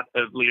a lot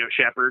of Leo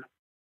Shepard.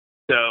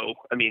 So,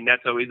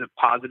 that's always a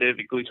positive,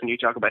 at least when you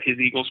talk about his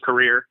Eagles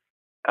career.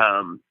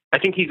 I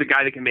think he's a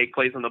guy that can make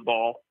plays on the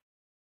ball.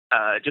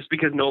 Just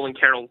because Nolan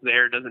Carroll's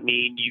there doesn't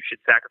mean you should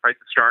sacrifice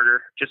a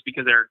starter. Just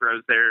because Eric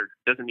Rowe's there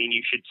doesn't mean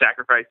you should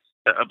sacrifice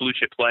a blue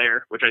chip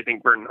player, which I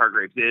think Vernon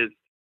Hargreaves is.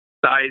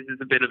 Size is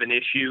a bit of an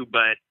issue,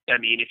 but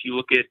if you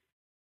look at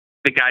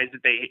the guys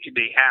that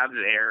they have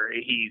there,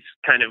 he's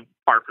kind of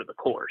par for the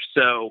course.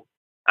 So,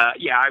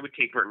 I would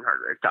take Vernon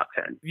Hargreaves top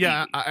 10.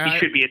 Yeah, he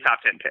should be a top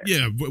 10 pick.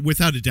 Yeah,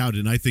 without a doubt.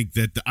 And I think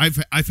that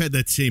I've had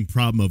that same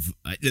problem of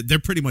they're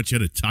pretty much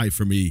at a tie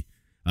for me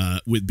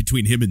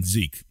between him and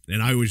Zeke.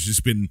 And I've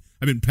been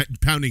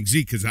pounding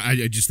Zeke because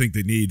I just think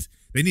they need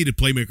a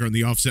playmaker on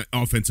the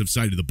offensive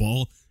side of the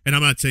ball. And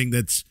I'm not saying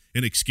that's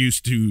an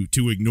excuse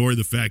to ignore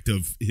the fact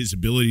of his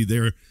ability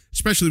there,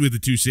 especially with the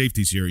two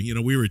safeties here.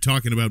 We were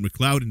talking about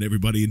McLeod and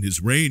everybody in his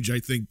range. I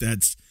think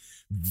that's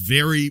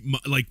very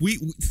like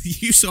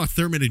you saw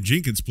Thurman and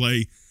Jenkins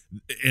play,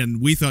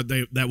 and we thought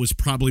that was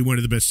probably one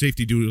of the best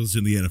safety duos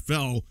in the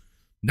NFL.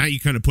 Now you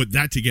kind of put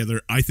that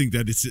together. I think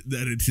that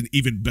it's an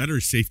even better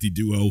safety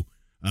duo.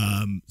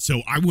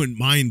 So I wouldn't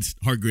mind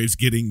Hargreaves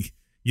getting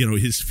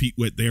his feet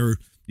wet there,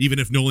 even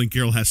if Nolan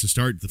Carroll has to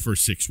start the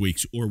first 6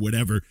 weeks or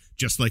whatever,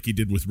 just like he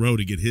did with Rowe,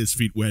 to get his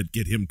feet wet,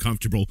 get him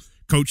comfortable,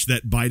 coach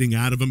that biting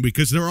out of him,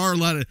 because there are a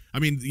lot of,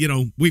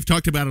 we've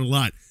talked about it a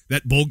lot.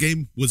 That bowl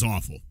game was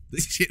awful.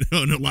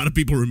 And a lot of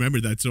people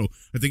remember that. So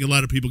I think a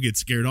lot of people get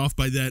scared off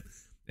by that.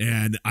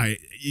 And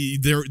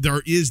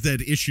there is that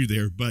issue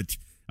there. But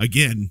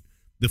again,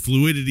 the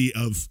fluidity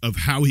of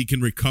how he can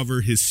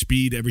recover, his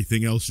speed,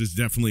 everything else is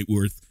definitely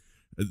worth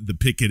the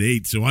pick at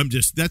 8. So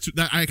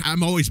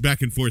I'm always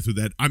back and forth with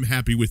that. I'm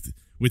happy with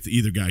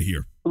either guy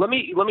here. Let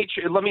me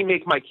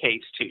make my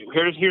case too.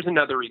 Here's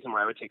another reason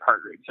why I would take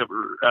Hargreaves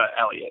over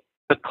Elliott.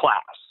 The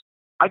class.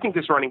 I think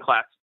this running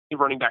back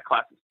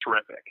class is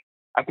terrific.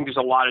 I think there's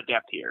a lot of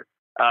depth here.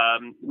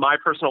 My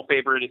personal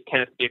favorite is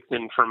Kenneth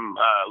Dixon from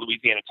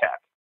Louisiana Tech.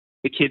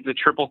 The kid's a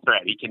triple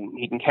threat. He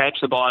can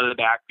catch the ball out of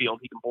the backfield.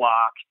 He can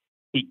block.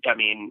 He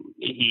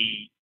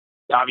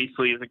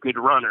obviously is a good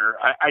runner.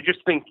 I just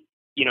think,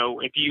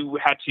 if you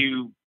had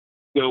to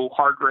go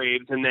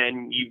Hargreaves and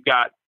then you've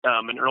got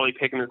an early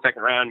pick in the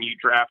second round and you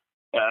draft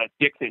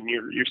Dixon,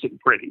 you're sitting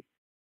pretty.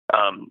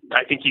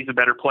 I think he's a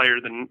better player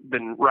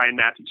than Ryan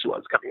Matthews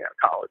was coming out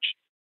of college.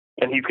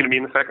 And he's going to be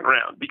in the second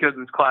round because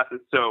his class is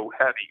so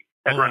heavy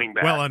at running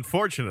back. Well,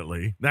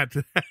 unfortunately, that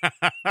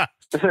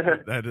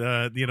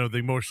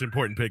the most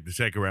important pick, the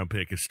second round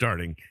pick, is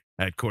starting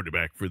at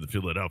quarterback for the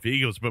Philadelphia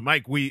Eagles. But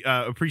Mike, we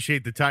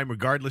appreciate the time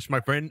regardless, my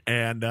friend,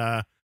 and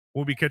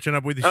we'll be catching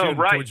up with you soon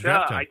towards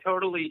draft time.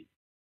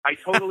 I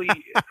totally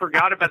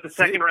forgot about the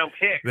second round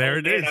pick. There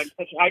it is.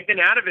 I've been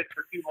out of it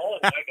for too long.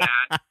 My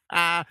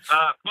bad.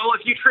 Well,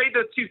 if you trade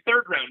those 2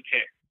 third round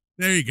picks,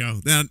 There you go.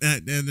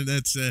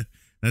 That's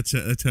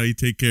how you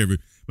take care of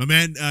it. My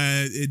man,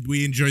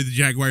 we enjoy the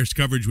Jaguars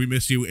coverage. We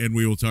miss you, and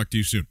we will talk to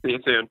you soon. See you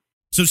soon.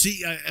 So,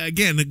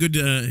 again, good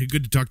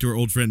to talk to our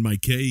old friend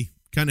Mike Kay.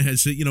 Kind of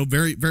has,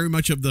 very, very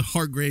much of the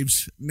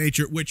Hargraves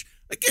nature, which,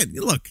 again,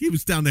 look, he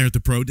was down there at the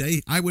pro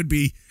day. I would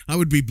be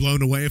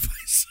blown away if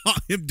I saw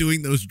him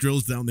doing those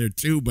drills down there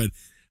too. But,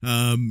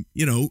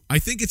 I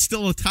think it's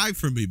still a tie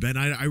for me, Ben.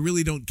 I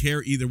really don't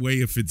care either way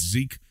if it's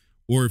Zeke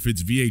or if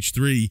it's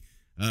VH3.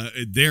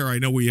 I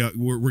know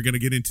we're going to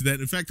get into that.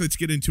 In fact, let's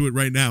get into it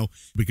right now,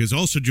 because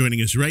also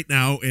joining us right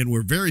now, and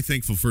we're very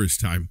thankful for his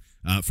time,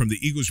 from the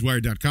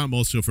EaglesWire.com,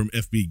 also from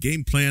FB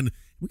Game Plan.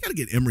 We got to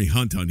get Emory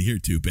Hunt on here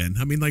too, Ben.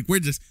 I mean,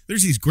 there's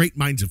these great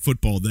minds of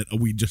football that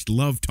we just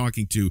love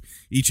talking to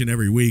each and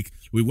every week.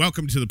 We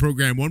welcome to the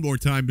program one more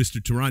time, Mr.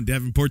 Teron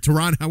Davenport.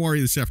 Teron, how are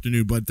you this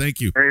afternoon, bud? Thank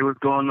you. Hey, what's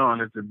going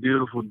on? It's a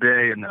beautiful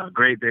day and a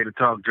great day to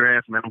talk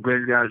draft, man. I'm glad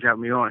you guys have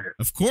me on here.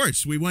 Of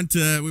course. We want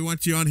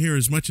you on here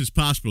as much as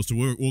possible, so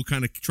we'll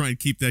kind of try and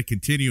keep that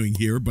continuing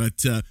here.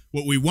 But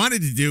what we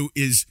wanted to do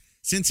is,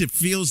 since it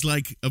feels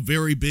like a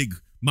very big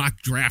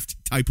mock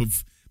draft type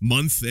of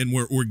month, and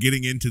we're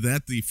getting into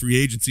that, the free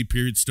agency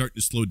period's starting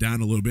to slow down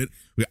a little bit.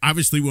 We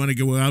obviously want to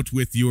go out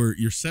with your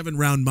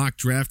 7-round mock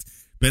draft.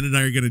 Ben and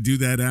I are going to do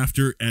that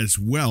after as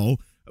well.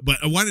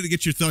 But I wanted to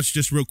get your thoughts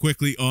just real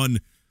quickly on,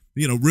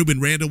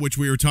 Rueben Randle, which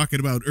we were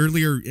talking about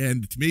earlier,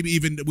 and maybe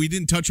even we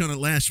didn't touch on it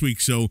last week.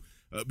 So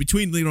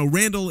between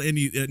Randle and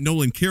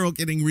Nolan Carroll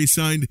getting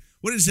re-signed,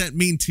 what does that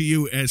mean to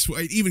you? As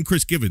even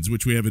Chris Givens,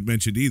 which we haven't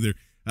mentioned either.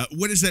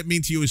 What does that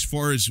mean to you as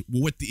far as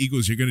what the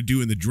Eagles are going to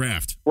do in the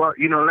draft? Well,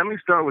 let me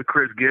start with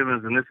Chris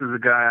Givens, and this is a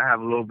guy I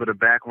have a little bit of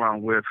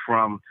background with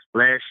from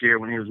last year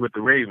when he was with the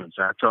Ravens.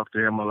 I talked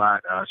to him a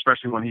lot,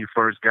 especially when he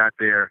first got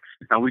there,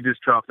 and we just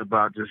talked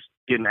about just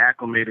getting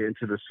acclimated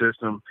into the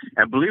system.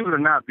 And believe it or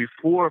not,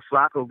 before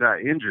Flacco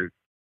got injured,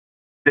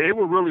 they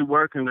were really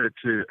working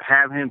to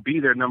have him be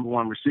their number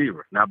one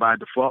receiver. Now, by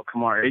default,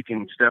 Kamar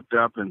Aiken stepped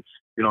up, and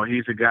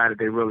he's a guy that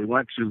they really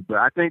went to. But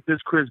I think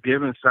this Chris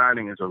Givens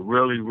signing is a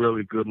really,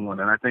 really good one.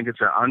 And I think it's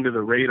an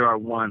under-the-radar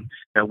one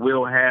that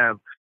will have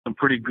some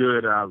pretty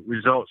good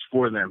results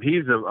for them.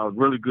 He's a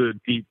really good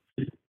deep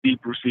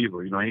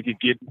receiver. He could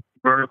get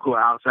vertical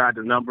outside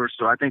the numbers.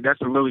 So I think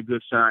that's a really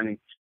good signing.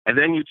 And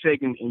then you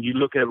take and you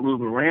look at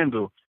Rueben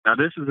Randle. Now,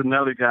 this is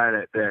another guy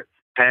that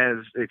has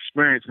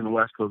experience in the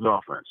West Coast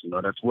offense.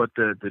 That's what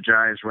the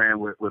Giants ran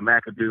with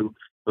McAdoo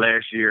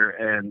last year.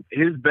 And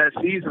his best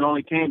season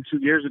only came 2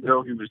 years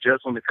ago. He was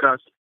just on the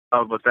cusp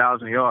of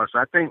 1,000 yards. So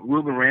I think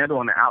Rueben Randle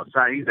on the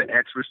outside, he's an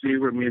X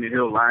receiver, meaning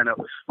he'll line up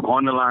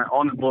on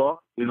the ball,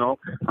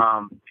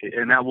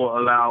 and that will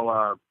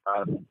allow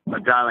a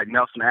guy like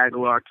Nelson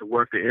Aguilar to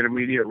work the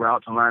intermediate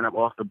route to line up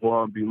off the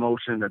ball and be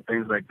motioned and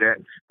things like that.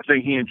 I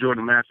think he and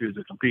Jordan Matthews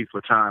will compete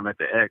for time at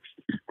the X.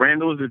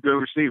 Randle is a good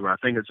receiver. I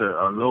think it's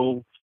a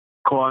low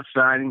cost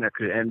signing that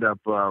could end up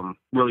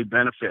really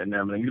benefiting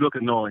them. And you look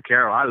at Nolan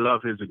Carroll, I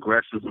love his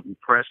aggressive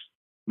press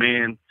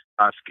man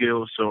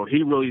skills. So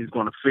he really is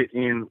going to fit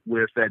in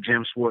with that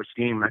Jim Schwartz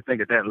scheme. And I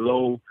think at that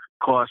low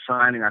cost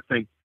signing, I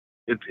think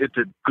it's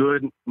a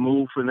good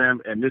move for them.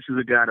 And this is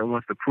a guy that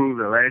wants to prove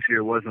that last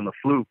year wasn't a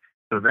fluke.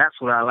 So that's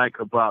what I like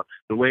about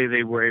the way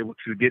they were able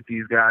to get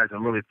these guys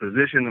and really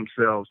position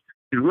themselves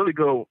to really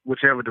go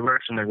whichever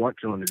direction they want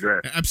to in the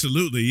draft.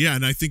 Absolutely, yeah.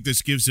 And I think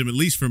this gives them, at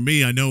least for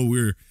me, I know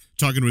we were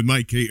talking with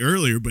Mike Kay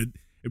earlier, but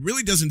it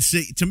really doesn't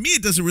say, to me,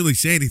 it doesn't really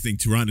say anything,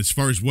 Teron, as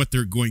far as what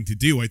they're going to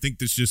do. I think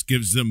this just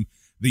gives them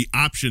the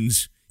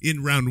options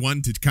in round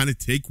one to kind of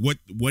take what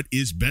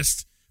is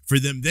best for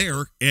them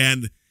there.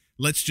 And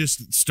let's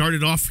just start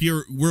it off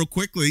here real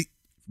quickly.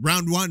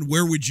 Round one,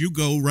 where would you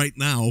go right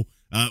now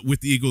with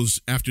the Eagles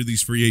after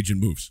ththese free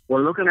agent moves?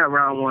 Well, looking at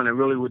round one, it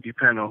really would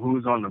depend on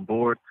who's on the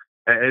board.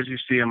 As you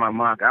see in my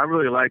mock, I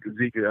really like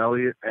Ezekiel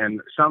Elliott. And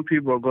some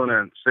people are going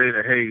to say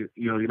that, hey,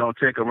 you don't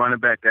take a running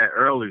back that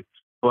early.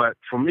 But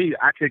for me,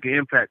 I take an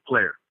impact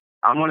player.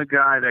 I want a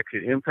guy that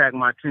could impact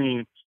my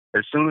team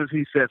as soon as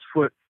he sets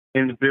foot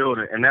in the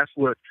building, and that's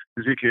what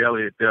Ezekiel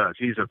Elliott does.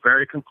 He's a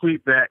very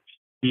complete back.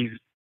 He's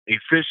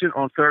efficient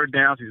on third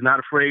downs. He's not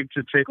afraid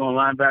to take on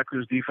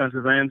linebackers,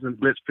 defensive ends, and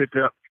blitz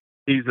pickup.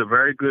 He's a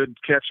very good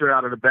catcher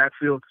out of the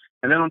backfield.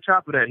 And then on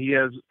top of that, he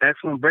has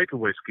excellent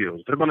breakaway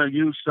skills. They're going to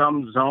use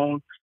some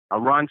zone,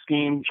 run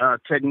scheme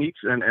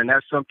techniques, and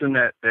that's something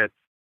that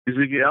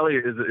Ezekiel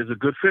Elliott is a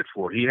good fit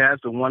for. He has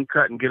the one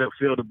cut and get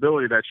upfield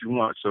ability that you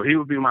want. So he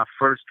would be my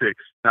first pick.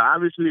 Now,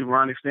 obviously, if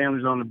Ronnie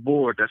Stanley's on the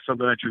board, that's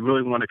something that you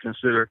really want to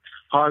consider.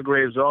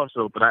 Hargraves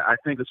also. But I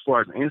think as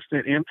far as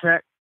instant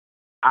impact,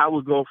 I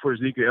would go for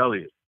Ezekiel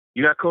Elliott.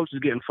 You got coaches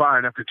getting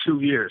fired after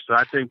 2 years. So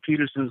I think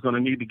Peterson's going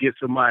to need to get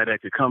somebody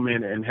that could come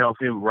in and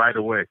help him right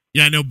away.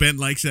 Yeah, I know Ben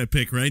likes that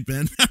pick, right,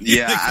 Ben?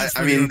 Yeah,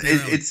 I mean,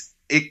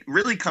 it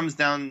really comes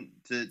down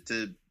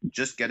to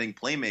just getting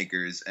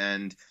playmakers.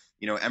 And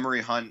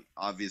Emory Hunt,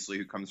 obviously,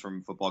 who comes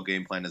from Football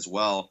Game Plan as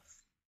well,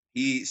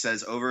 he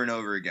says over and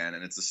over again,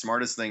 and it's the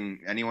smartest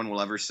thing anyone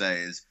will ever say,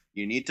 is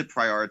you need to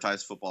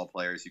prioritize football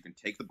players who can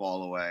take the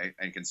ball away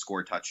and can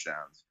score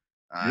touchdowns.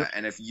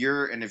 And if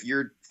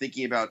you're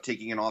thinking about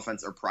taking an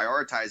offense or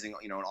prioritizing,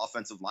 an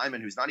offensive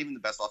lineman who's not even the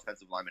best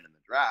offensive lineman in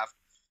the draft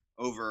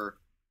over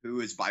who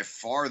is by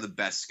far the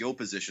best skill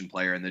position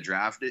player in the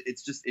draft,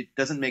 it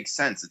doesn't make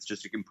sense. It's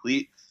just a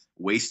complete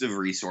waste of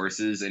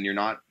resources, and you're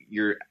not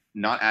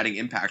adding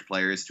impact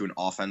players to an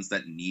offense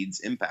that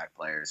needs impact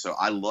players. So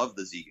I love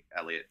the Zeke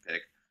Elliott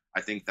pick. I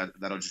think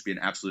that'll just be an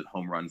absolute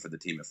home run for the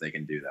team if they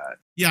can do that.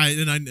 Yeah,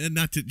 and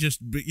not to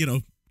just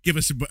give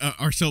us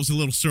ourselves a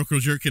little circle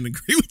jerk and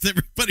agree with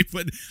everybody,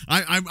 but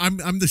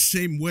I'm the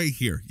same way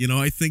here.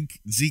 I think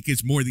Zeke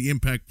is more the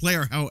impact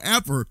player.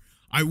 However,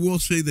 I will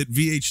say that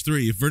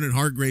VH3, if Vernon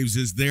Hargreaves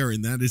is there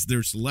and that is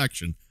their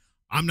selection,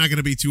 I'm not going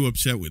to be too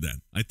upset with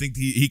that. I think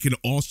he can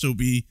also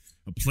be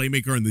a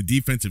playmaker on the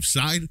defensive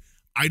side.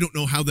 I don't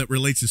know how that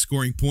relates to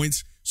scoring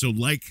points. So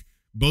like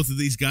both of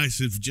these guys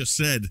have just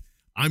said,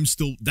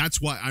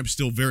 that's why I'm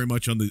still very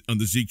much on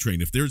the Zeke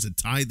train. If there's a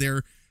tie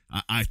there,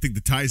 I think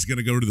the tie is going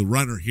to go to the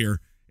runner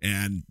here,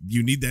 and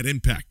you need that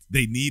impact.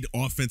 They need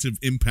offensive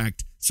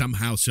impact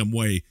somehow, some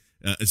way.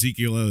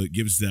 Ezekiel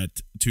gives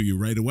that to you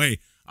right away.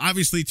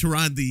 Obviously,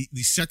 Teron, the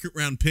second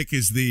round pick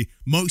is the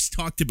most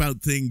talked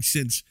about thing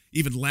since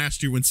even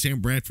last year when Sam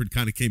Bradford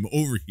kind of came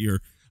over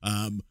here.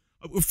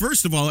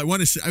 First of all, I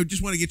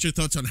just want to get your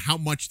thoughts on how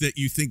much that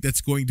you think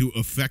that's going to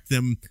affect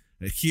them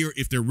here,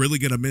 if they're really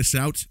going to miss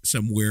out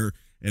somewhere,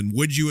 and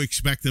would you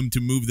expect them to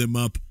move them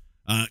up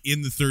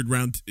in the third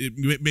round?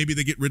 Maybe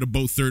they get rid of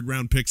both third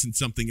round picks and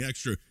something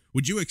extra.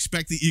 Would you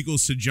expect the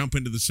Eagles to jump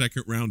into the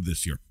second round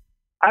this year?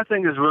 I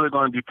think it's really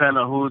going to depend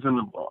on who's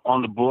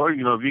on the board.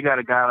 If you got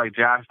a guy like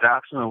Josh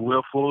Doctson and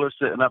Will Fuller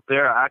sitting up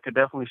there, I could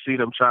definitely see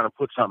them trying to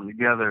put something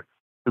together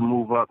to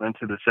move up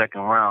into the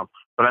second round.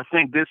 But I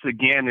think this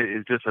again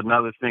is just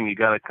another thing you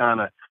got to kind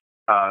of,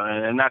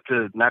 and not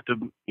to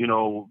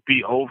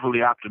be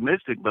overly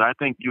optimistic, but I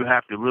think you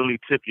have to really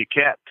tip your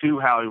cap to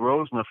Howie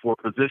Roseman for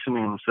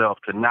positioning himself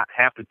to not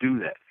have to do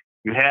that.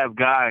 You have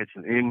guys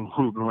in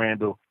Ruben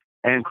Randall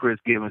and Chris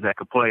Givens that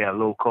could play at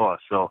low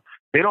cost, so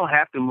they don't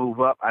have to move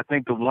up. I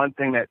think the one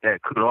thing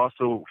that could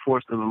also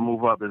force them to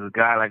move up is a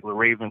guy like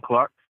LaRaven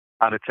Clark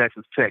out of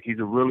Texas Tech. He's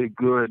a really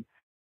good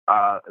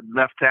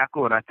left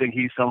tackle, and I think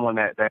he's someone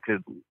that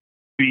could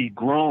be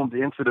groomed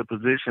into the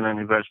position and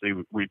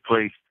eventually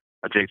replace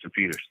Jason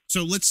Peters.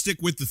 So let's stick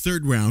with the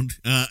third round.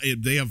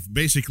 They have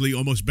basically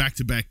almost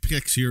back-to-back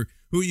picks here.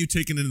 Who are you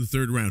taking in the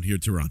third round here,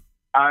 Teron?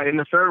 In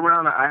the third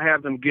round, I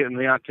have them getting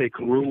Leonte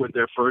Carew with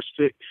their first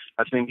pick.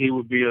 I think he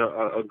would be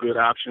a good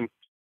option.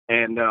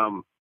 And,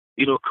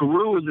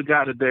 Carew is a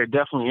guy that they're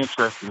definitely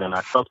interested in.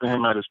 I talked to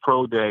him at his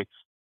pro day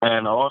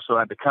and also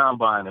at the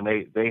combine, and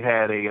they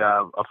had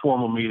a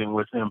formal meeting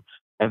with him.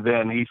 And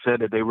then he said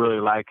that they really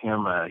like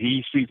him.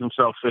 He sees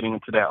himself fitting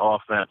into that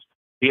offense.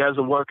 He has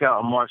a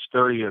workout on March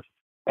 30th,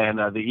 and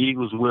the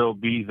Eagles will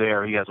be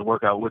there. He has a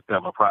workout with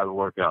them, a private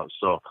workout.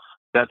 So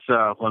that's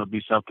going to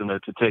be something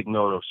to take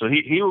note of. So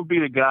he will be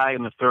the guy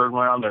in the third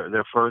round,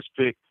 their first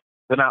pick.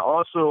 Then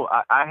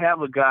I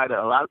have a guy that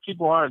a lot of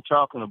people aren't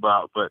talking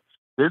about, but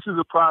this is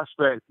a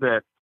prospect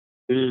that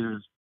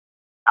is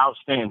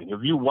outstanding.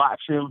 If you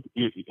watch him,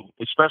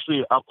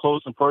 especially up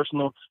close and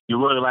personal, you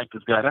really like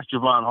this guy. That's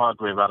Javon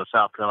Hargrave out of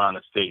South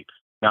Carolina State.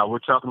 Now, we're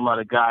talking about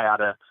a guy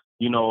out of,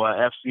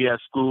 FCS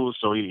school,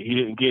 so he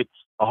didn't get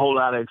a whole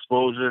lot of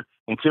exposure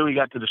until he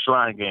got to the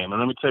Shrine game. And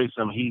let me tell you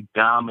something, he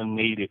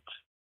dominated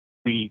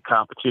the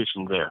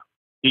competition there.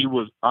 He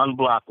was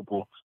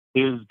unblockable.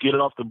 His get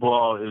off the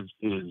ball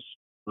is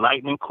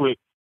lightning quick.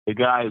 The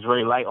guy is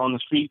very light on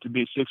his feet to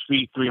be 6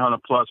 feet,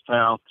 300-plus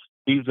pounds.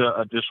 He's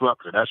a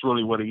disruptor. That's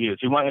really what he is.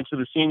 He went into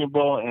the Senior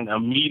Bowl and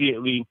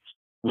immediately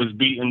was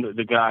beating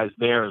the guys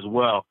there as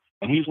well.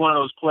 And he's one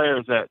of those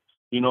players that,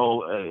 in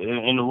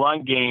the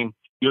run game,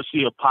 you'll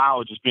see a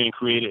pile just being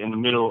created in the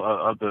middle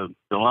of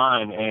the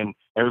line, and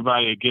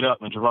everybody would get up,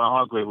 and Javon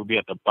Hargrave will be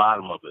at the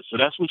bottom of it. So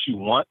that's what you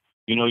want.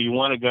 You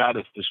want a guy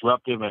that's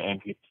disruptive and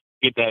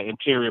get that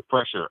interior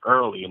pressure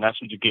early, and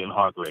that's what you get in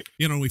Hargrave.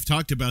 We've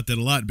talked about that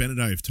a lot. Ben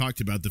and I have talked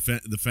about the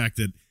fact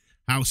that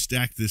how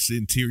stacked this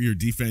interior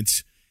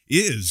defense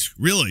is,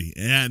 really,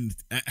 and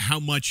how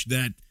much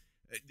that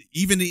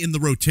even in the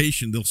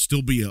rotation, they'll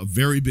still be a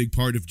very big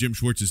part of Jim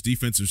Schwartz's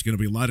defense. There's going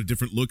to be a lot of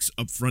different looks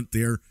up front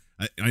there.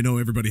 I know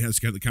everybody has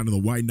kind of the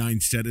wide 9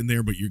 set in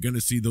there, but you're going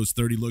to see those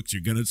 30 looks.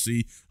 You're going to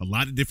see a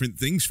lot of different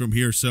things from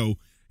here. So,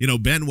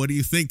 Ben, what do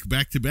you think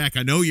back to back?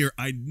 I know you're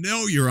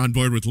on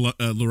board with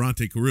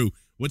Leonte Carew.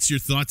 What's your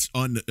thoughts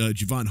on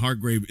Javon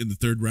Hargrave in the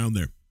third round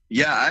there?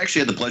 Yeah, I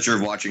actually had the pleasure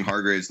of watching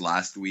Hargraves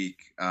last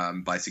week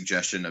by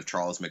suggestion of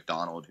Charles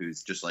McDonald,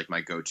 who's just like my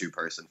go-to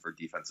person for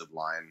defensive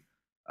line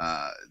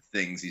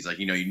things. He's like,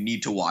 you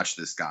need to watch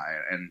this guy.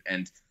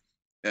 And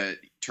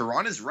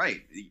Teron is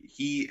right.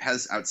 He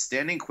has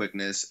outstanding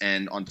quickness,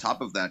 and on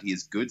top of that, he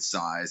has good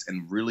size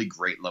and really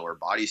great lower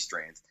body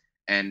strength.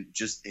 And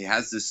just he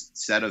has this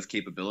set of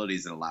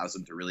capabilities that allows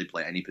him to really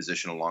play any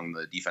position along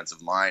the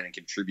defensive line and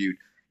contribute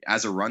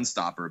as a run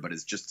stopper, but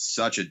is just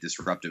such a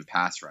disruptive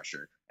pass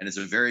rusher. And is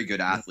a very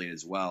good athlete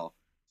as well.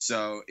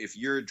 So if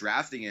you're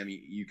drafting him,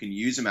 you can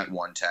use him at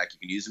 1 tech. You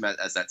can use him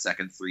as that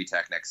second 3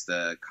 tech next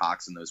to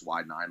Cox in those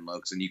wide 9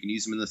 looks, and you can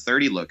use him in the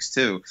 30 looks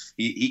too.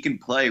 He can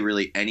play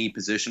really any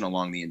position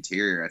along the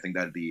interior. I think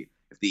that'd be,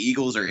 if the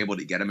Eagles are able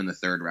to get him in the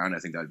 3rd round, I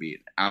think that'd be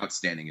an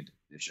outstanding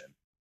addition.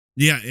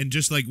 Yeah, and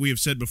just like we have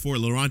said before,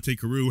 Laurent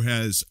Carew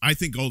has, I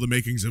think, all the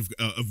makings of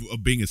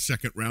being a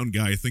 2nd round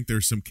guy. I think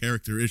there's some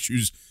character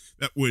issues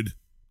that would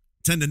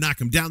tend to knock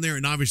him down there,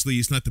 and obviously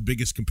he's not the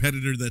biggest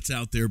competitor that's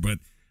out there, but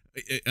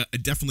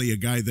definitely a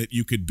guy that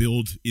you could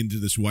build into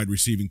this wide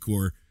receiving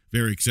core.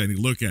 Very exciting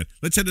to look at.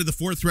 Let's head to the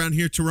 4th round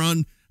here,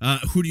 Teron.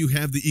 Who do you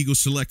have the Eagles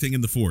selecting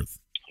in the 4th?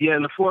 Yeah,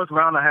 in the 4th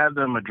round, I have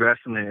them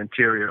addressing the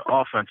interior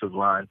offensive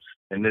line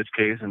in this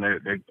case, and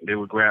they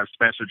would grab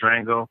Spencer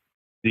Drango,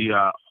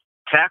 the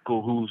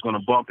tackle who's going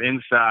to bump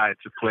inside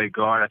to play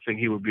guard. I think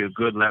he would be a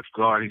good left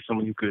guard. He's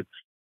someone you could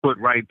put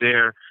right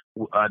there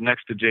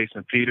next to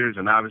Jason Peters,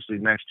 and obviously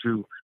next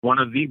to one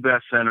of the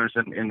best centers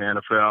in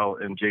the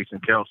NFL, in Jason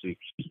Kelce.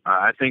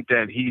 I think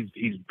that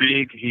he's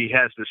big. He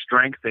has the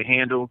strength to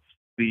handle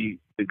the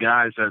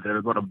guys that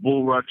are going to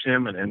bull rush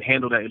him and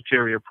handle that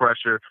interior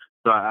pressure.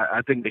 So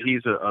I think that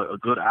he's a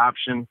good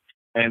option.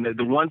 And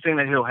the one thing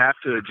that he'll have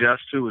to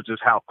adjust to is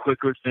just how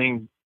quicker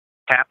things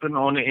happen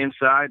on the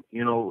inside.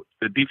 You know,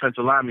 the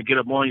defensive linemen get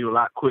up on you a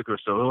lot quicker,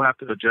 so he'll have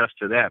to adjust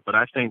to that. But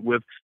I think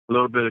with a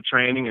little bit of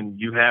training, and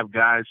you have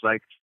guys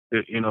like,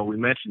 you know, we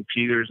mentioned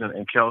Peters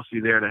and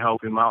Kelce there to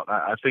help him out,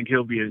 I think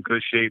he'll be in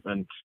good shape.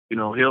 And, you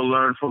know, he'll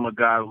learn from a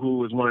guy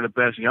who is one of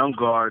the best young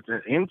guards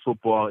in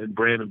football, in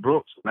Brandon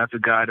Brooks. And that's a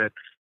guy that,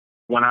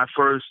 when I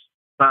first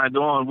signed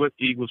on with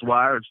Eagles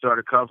Wire and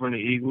started covering the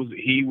Eagles,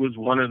 he was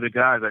one of the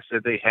guys I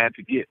said they had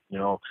to get, you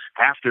know,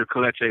 after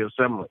Kelechi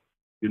Osemele.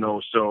 You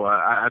know, so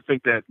I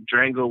think that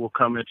Drango will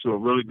come into a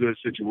really good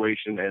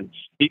situation, and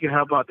he can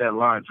help out that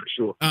line for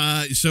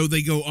sure. So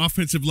they go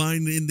offensive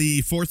line in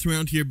the 4th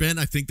round here, Ben.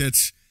 I think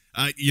that's,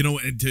 you know,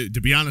 and to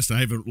be honest,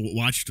 I haven't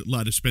watched a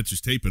lot of Spencer's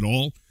tape at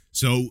all.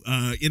 So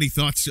any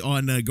thoughts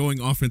on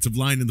going offensive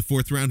line in the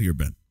 4th round here,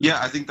 Ben? Yeah,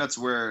 I think that's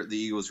where the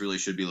Eagles really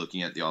should be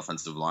looking at the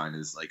offensive line,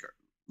 is like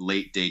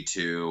late day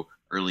 2,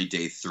 early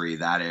day 3,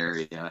 that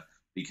area,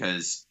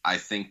 because I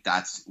think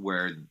that's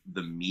where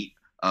the meat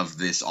of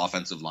this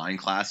offensive line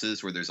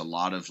classes, where there's a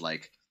lot of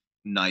like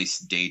nice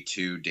day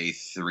 2, day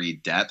 3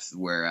 depth,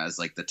 whereas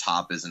like the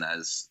top isn't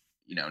as,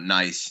 you know,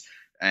 nice.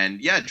 And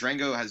yeah,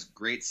 Drango has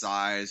great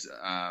size,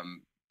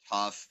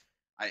 tough.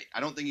 I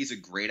don't think he's a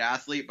great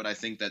athlete, but I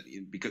think that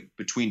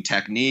between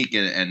technique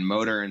and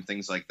motor and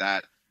things like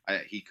that,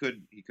 he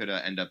could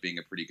end up being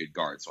a pretty good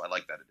guard. So I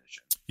like that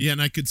addition. Yeah,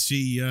 and I could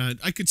see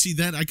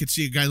that. I could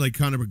see a guy like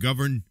Connor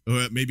McGovern,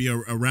 maybe a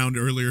round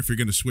earlier if you're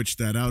going to switch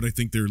that out. I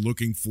think they're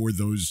looking for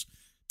those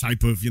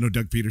type of, you know,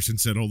 Doug Peterson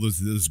said, all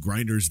those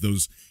grinders,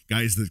 those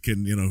guys that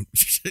can, you know,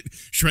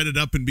 shred it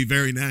up and be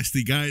very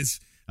nasty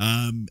guys.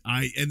 And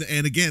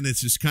again,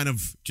 it's just kind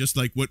of just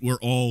like what we're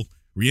all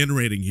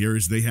reiterating here,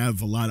 is they have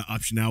a lot of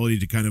optionality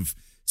to kind of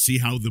see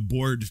how the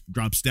board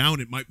drops down.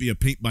 It might be a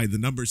paint by the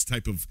numbers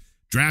type of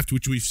draft,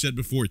 which we've said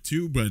before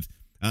too, but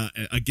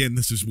again,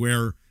 this is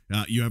where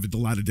you have a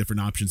lot of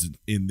different options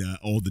in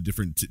all the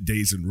different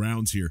days and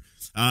rounds here.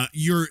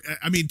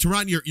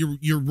 Teron,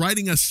 you're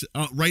writing us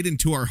right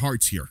into our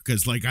hearts here,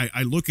 because like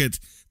I look at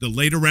the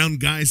later round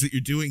guys that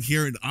you're doing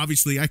here, and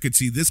obviously I could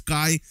see this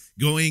guy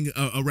going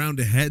around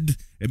ahead,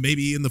 and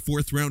maybe in the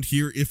 4th round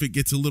here if it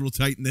gets a little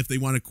tight and if they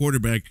want a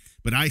quarterback.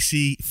 But I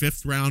see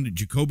 5th round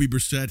Jacoby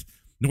Brissett,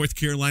 North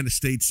Carolina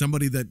State,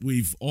 somebody that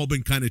we've all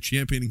been kind of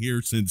championing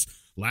here since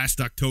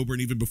last October,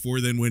 and even before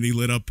then when he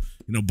lit up,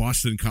 you know,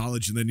 Boston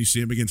College, and then you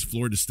see him against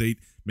Florida State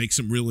make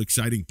some real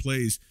exciting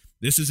plays.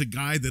 This is a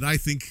guy that I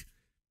think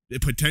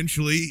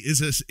potentially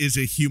is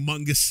a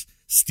humongous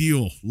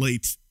steal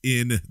late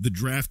in the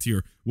draft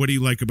here. What do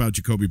you like about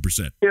Jacoby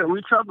Brissett? Yeah,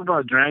 we talked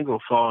about Drango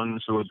falling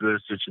into a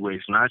good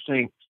situation. I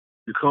think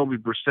Jacoby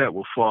Brissett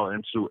will fall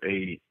into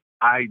a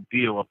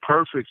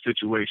perfect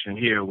situation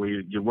here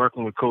where you're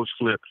working with Coach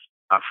Flip,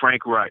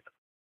 Frank Wright.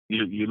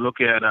 You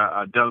look at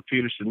Doug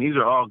Peterson. These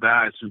are all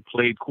guys who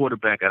played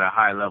quarterback at a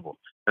high level.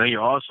 And then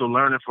you're also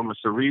learning from a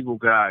cerebral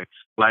guy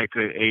like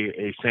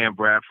a Sam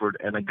Bradford,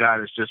 and a guy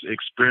that's just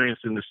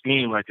experienced in the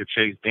scheme like a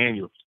Chase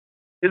Daniels.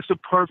 It's a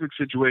perfect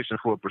situation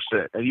for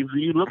Brissett. And if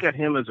you look at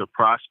him as a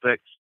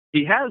prospect,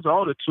 he has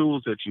all the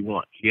tools that you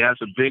want. He has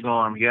a big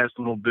arm. He has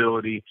the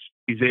mobility.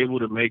 He's able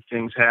to make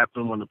things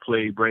happen when the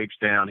play breaks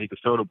down. He can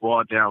throw the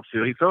ball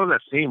downfield. He throws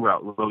that seam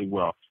route really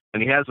well.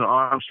 And he has an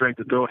arm strength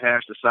to throw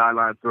the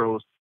sideline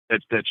throws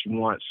that you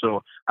want.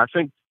 So I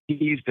think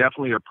he's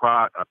definitely a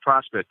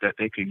prospect that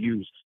they could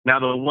use.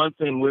 Now, the one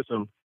thing with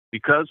him,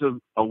 because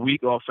of a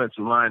weak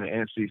offensive line at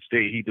NC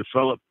State, he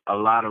developed a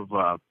lot of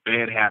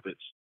bad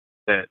habits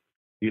that,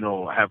 you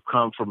know, have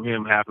come from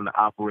him having to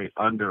operate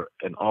under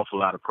an awful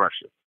lot of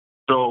pressure.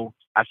 So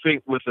I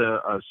think with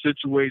a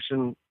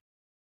situation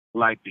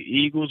like the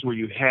Eagles, where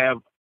you have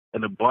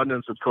an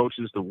abundance of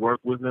coaches to work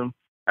with him,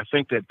 I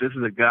think that this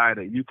is a guy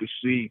that you could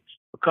see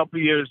a couple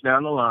of years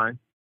down the line.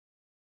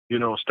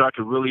 start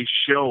to really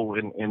show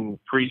in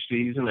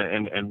preseason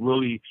and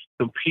really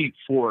compete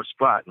for a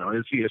spot. Now,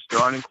 is he a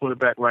starting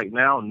quarterback right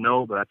now?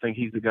 No, but I think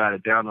he's the guy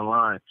that down the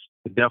line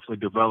could definitely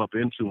develop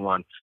into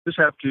one. Just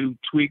have to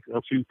tweak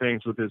a few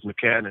things with his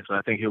mechanics, and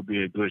I think he'll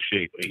be in good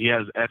shape. He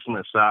has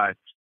excellent size.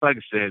 Like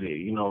I said,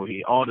 he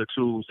all the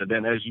tools, and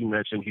then as you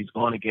mentioned, he's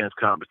gone against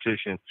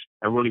competition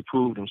and really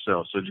proved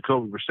himself. So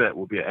Jacoby Brissett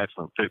will be an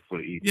excellent pick for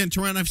the Eagles. Yeah, and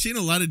Teron, I've seen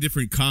a lot of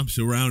different comps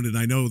around, and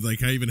I know,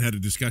 I even had a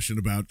discussion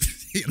about,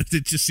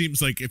 it just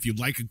seems like if you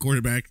like a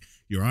quarterback,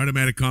 your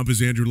automatic comp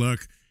is Andrew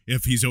Luck.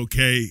 If he's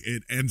okay,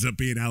 it ends up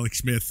being Alex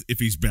Smith. If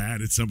he's bad,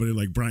 it's somebody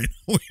like Brian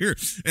Hoyer.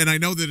 And I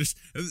know that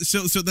it's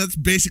so that's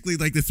basically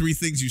like the three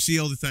things you see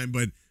all the time.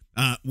 But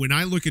when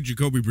I look at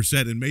Jacoby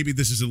Brissett, and maybe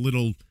this is a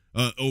little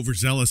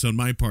overzealous on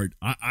my part,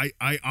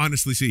 I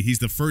honestly see he's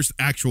the first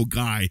actual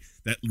guy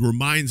that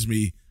reminds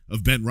me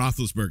of Ben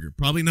Roethlisberger.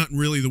 Probably not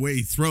really the way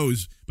he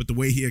throws, but the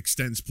way he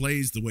extends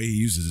plays, the way he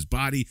uses his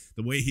body,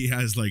 the way he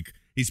has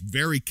he's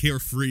very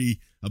carefree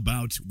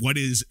about what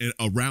is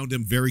around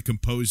him, very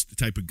composed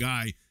type of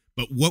guy.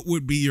 But what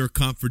would be your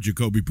comp for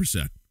Jacoby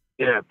Brissett?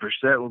 Yeah,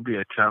 Brissett would be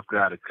a tough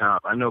guy to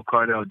comp. I know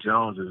Cardale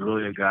Jones is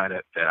really a guy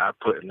that I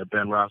put in the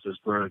Ben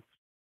Roethlisberger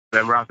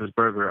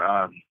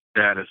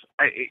status.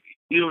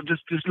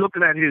 Just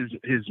looking at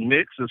his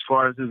mix as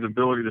far as his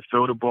ability to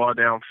throw the ball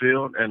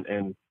downfield,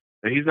 and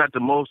he's not the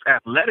most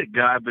athletic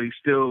guy, but he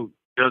still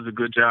does a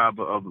good job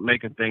of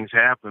making things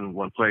happen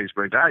when plays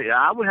break.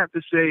 I would have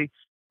to say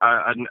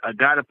a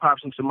guy that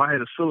pops into my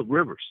head is Phillip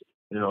Rivers.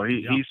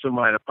 He's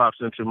somebody that pops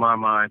into my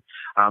mind.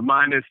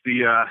 Minus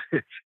the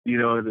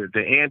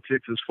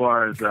antics as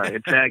far as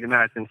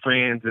antagonizing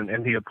fans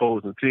and the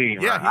opposing team.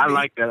 Yeah, I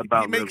like that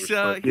about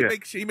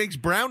Rivers. He makes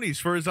brownies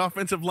for his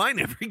offensive line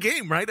every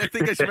game, right? I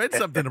think I read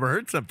something or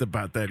heard something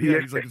about that.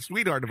 Yeah, he's like a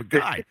sweetheart of a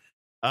guy.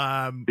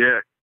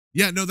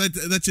 Yeah, no,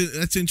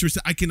 that's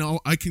interesting. I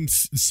can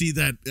see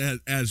that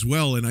as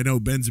well, and I know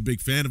Ben's a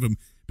big fan of him.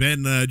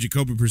 Ben,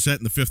 Jacoby Brissett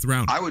in the 5th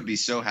round. I would be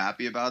so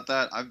happy about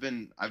that. I've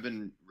been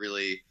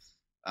really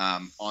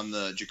on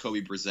the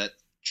Jacoby Brissett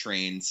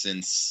train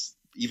since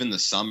even the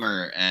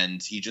summer,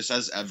 and he just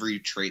has every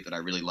trait that I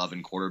really love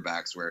in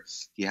quarterbacks, where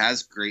he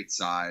has great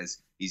size,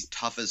 he's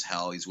tough as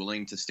hell, he's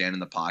willing to stand in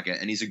the pocket,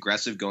 and he's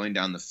aggressive going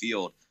down the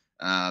field.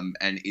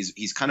 And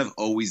he's kind of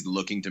always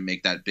looking to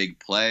make that big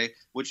play,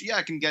 which,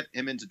 can get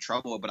him into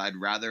trouble, but I'd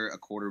rather a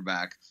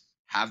quarterback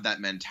have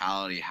that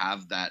mentality,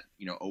 have that,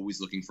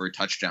 always looking for a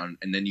touchdown.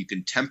 And then you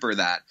can temper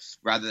that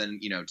rather than,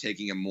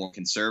 taking a more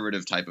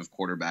conservative type of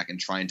quarterback and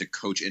trying to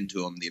coach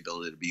into him the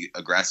ability to be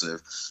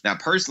aggressive. Now,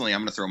 personally,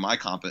 I'm going to throw my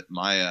comp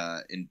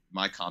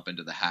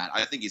into the hat.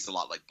 I think he's a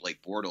lot like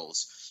Blake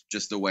Bortles,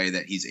 just the way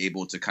that he's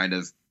able to kind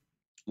of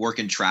work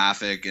in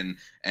traffic and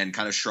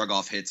kind of shrug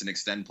off hits and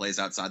extend plays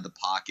outside the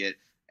pocket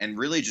and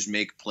really just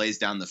make plays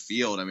down the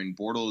field. I mean,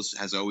 Bortles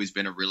has always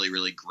been a really,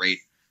 really great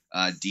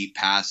deep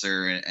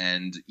passer,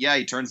 and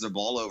he turns the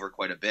ball over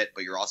quite a bit,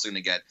 but you're also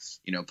going to get,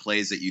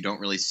 plays that you don't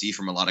really see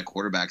from a lot of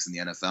quarterbacks in the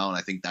NFL. And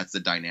I think that's the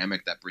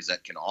dynamic that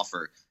Brissett can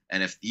offer.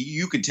 And if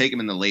you could take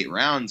him in the late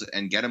rounds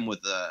and get him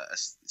with a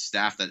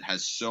staff that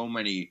has so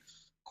many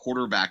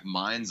quarterback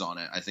minds on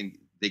it, I think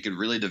they could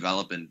really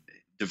develop him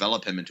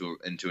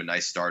into a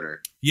nice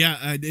starter.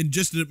 Yeah, and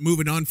just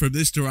moving on from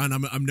this, Teron,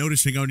 I'm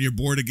noticing on your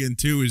board again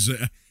too is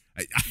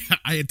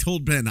I had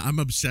told Ben I'm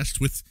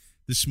obsessed with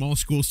the small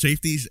school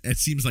safeties. It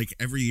seems like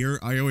every year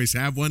I always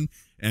have one,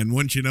 and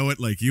once you know it,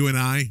 like you and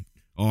I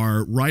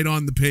are right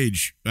on the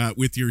page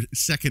with your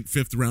 2nd,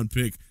 5th round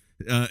pick.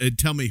 And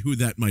tell me who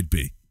that might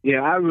be.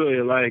 Yeah, I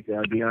really like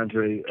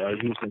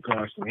DeAndre Houston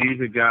Carson. He's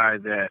a guy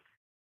that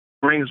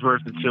brings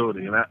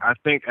versatility, and I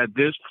think at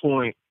this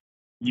point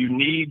you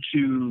need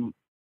to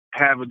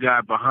have a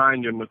guy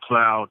behind your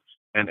McLeod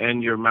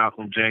and your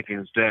Malcolm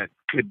Jenkins that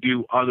could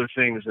do other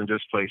things than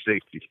just play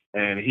safety.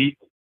 And he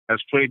has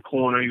played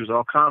corner. He was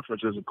all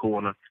conference as a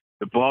corner.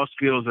 The ball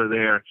skills are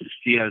there.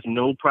 He has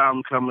no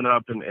problem coming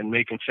up and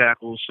making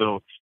tackles.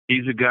 So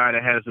he's a guy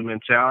that has a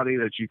mentality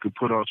that you could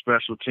put on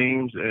special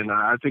teams, and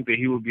I think that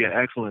he would be an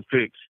excellent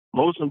pick.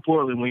 Most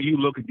importantly, when you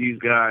look at these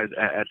guys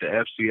at the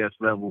FCS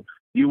level,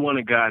 you want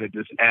a guy that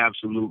just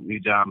absolutely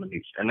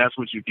dominates, and that's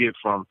what you get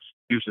from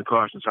Houston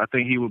Carson. So I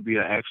think he would be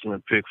an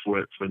excellent pick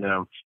for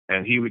them,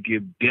 and he would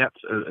give depth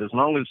as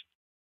well as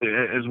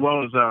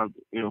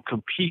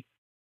compete.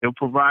 He'll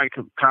provide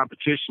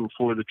competition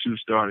for the 2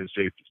 starting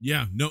safeties.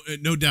 Yeah,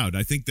 no doubt.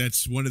 I think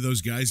that's one of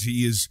those guys.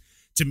 He is,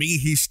 to me,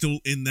 he's still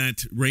in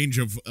that range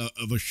of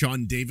a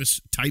Sean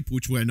Davis type,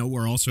 which I know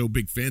we're also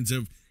big fans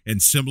of,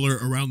 and similar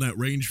around that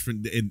range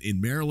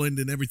in Maryland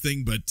and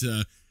everything. But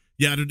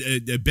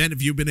Ben,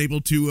 have you been able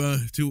to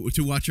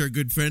watch our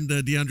good friend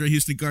DeAndre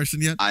Houston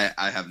Carson yet?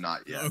 I have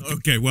not yet.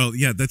 Okay, well,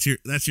 yeah, that's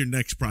your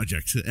next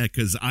project,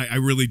 because I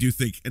really do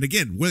think, and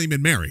again, William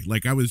and Mary,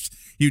 like I was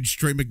huge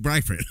Trey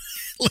McBride fan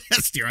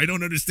last year. I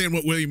don't understand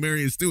what William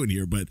Mary is doing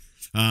here, but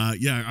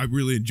I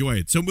really enjoy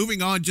it. So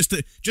moving on, just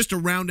to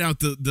round out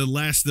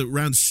the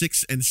round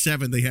 6 and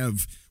 7, they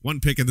have 1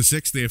 pick in the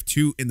 6th, they have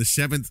 2 in the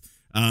 7th.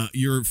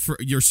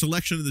 Your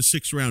selection of the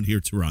 6th round here,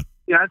 Teron.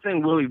 Yeah, I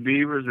think Willie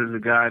Beavers is a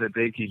guy that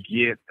they could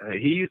get.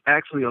 He's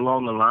actually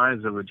along the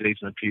lines of a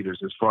Jason Peters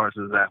as far as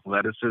his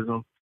athleticism.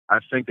 I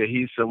think that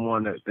he's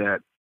someone that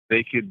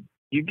they could.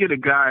 You get a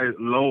guy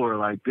lower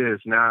like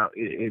this, now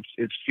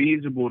it's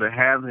feasible to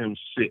have him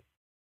sit,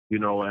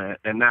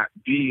 and not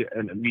be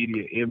an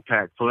immediate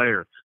impact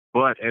player.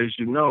 But as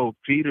you know,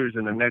 Peters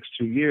in the next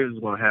 2 years is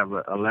going to have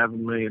an $11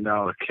 million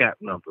cap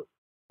number,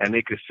 and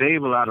they could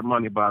save a lot of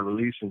money by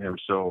releasing him.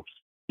 So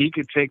he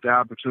could take the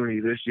opportunity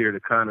this year to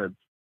kind of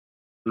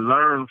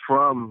learn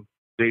from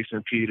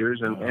Jason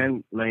Peters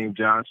and Lane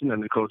Johnson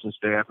and the coaching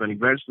staff, and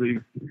eventually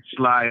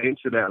slide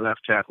into that left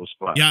tackle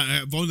spot.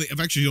 Yeah, I've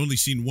actually only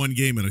seen one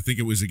game, and I think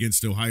it was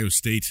against Ohio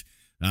State.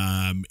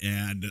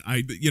 And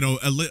I,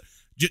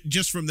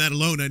 just from that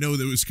alone, I know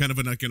that it was kind of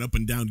an up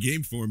and down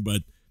game for him.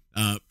 But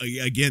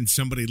again,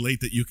 somebody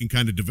late that you can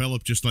kind of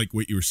develop, just like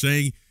what you were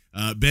saying.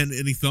 Ben,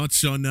 any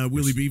thoughts on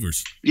Willie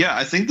Beavers? Yeah,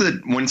 I think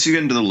that once you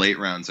get into the late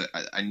rounds,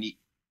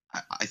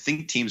 I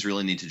think teams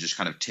really need to just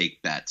kind of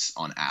take bets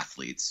on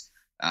athletes.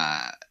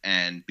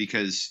 And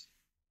because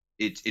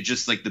it's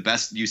just like the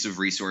best use of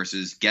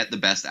resources, get the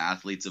best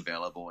athletes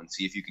available and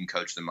see if you can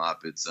coach them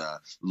up. It's a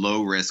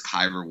low risk,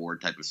 high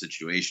reward type of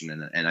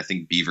situation. And I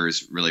think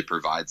Beavers really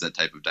provides that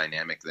type of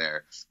dynamic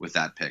there with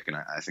that pick. And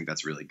I think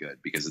that's really good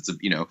because it's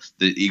the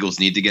Eagles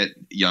need to get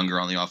younger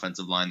on the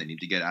offensive line. They need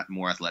to get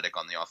more athletic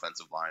on the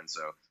offensive line.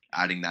 So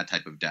adding that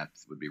type of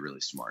depth would be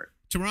really smart.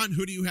 Teron,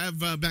 who do you have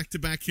back to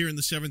back here in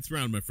the 7th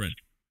round, my friend?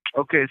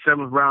 Okay,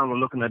 7th round, we're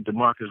looking at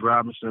Demarcus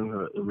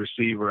Robinson, a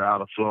receiver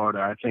out of Florida.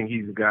 I think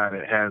he's a guy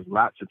that has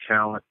lots of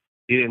talent.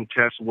 He didn't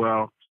test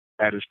well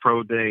at his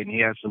pro day, and he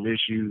had some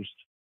issues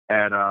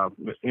at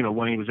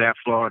when he was at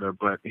Florida.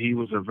 But he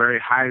was a very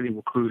highly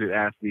recruited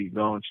athlete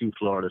going to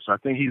Florida. So I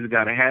think he's a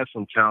guy that has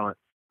some talent,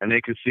 and they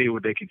could see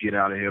what they could get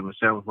out of him. A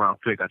 7th round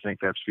pick, I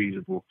think that's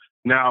feasible.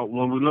 Now,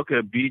 when we look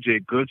at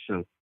B.J.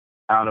 Goodson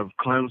out of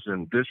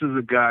Clemson, this is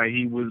a guy.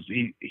 He was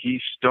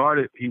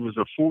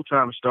a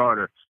full-time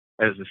starter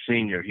as a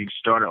senior. He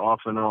started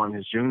off and on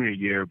his junior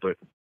year, but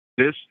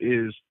this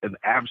is an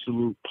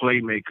absolute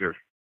playmaker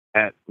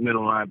at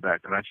middle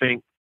linebacker. And I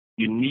think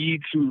you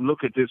need to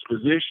look at this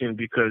position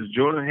because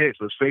Jordan Hicks,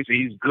 let's face it,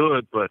 he's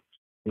good, but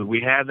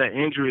we have that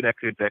injury that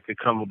could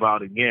come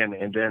about again.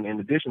 And then in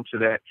addition to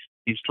that,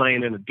 he's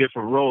playing in a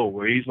different role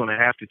where he's going to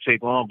have to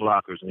take on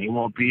blockers, and he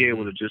won't be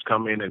able to just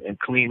come in and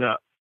clean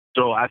up.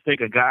 So I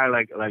think a guy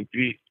like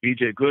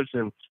B.J.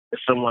 Goodson is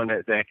someone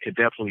that could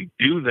definitely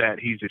do that.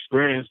 He's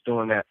experienced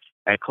doing that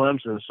at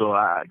Clemson, so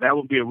that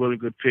would be a really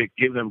good pick.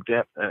 Give them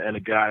depth and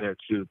a guy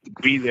to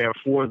be there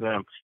for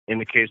them in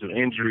the case of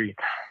injury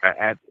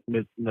at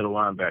middle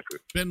linebacker.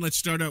 Ben, let's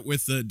start out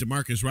with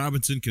Demarcus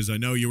Robinson because I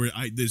know you were.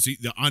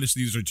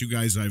 Honestly, these are two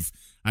guys I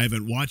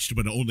haven't watched,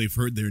 but only have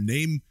heard their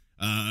name.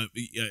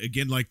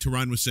 Again, like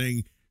Teron was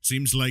saying,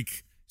 seems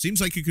like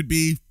it could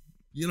be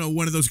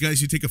one of those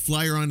guys you take a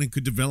flyer on and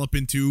could develop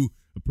into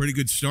a pretty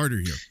good starter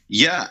here.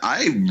 Yeah,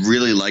 I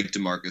really like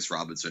Demarcus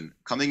Robinson.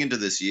 Coming into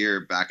this year,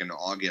 back in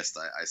August,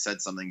 I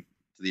said something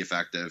to the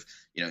effect of,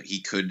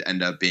 he could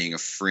end up being a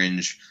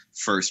fringe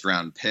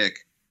first-round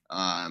pick.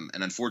 And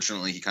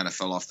unfortunately, he kind of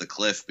fell off the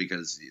cliff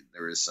because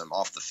there was some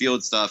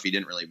off-the-field stuff. He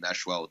didn't really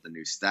mesh well with the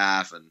new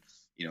staff and,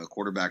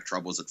 quarterback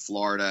troubles at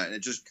Florida.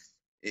 And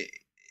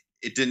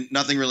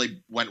nothing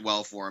really went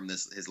well for him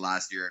his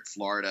last year at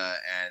Florida,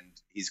 and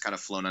he's kind of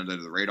flown under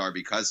the radar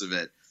because of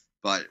it.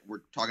 But we're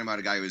talking about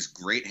a guy who has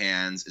great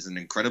hands, is an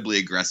incredibly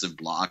aggressive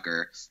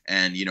blocker,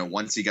 and,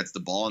 once he gets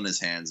the ball in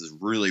his hands, is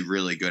really,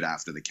 really good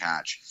after the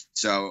catch.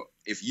 So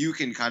if you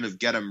can kind of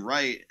get him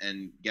right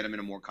and get him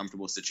in a more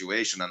comfortable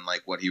situation,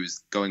 unlike whatever he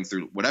was going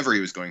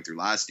through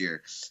last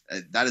year,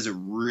 that is a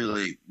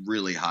really,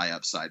 really high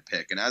upside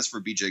pick. And as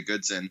for B.J.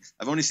 Goodson,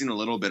 I've only seen a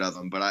little bit of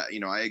him, but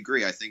I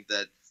agree. I think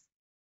that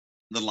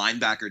the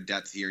linebacker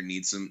depth here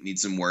needs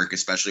some work,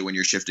 especially when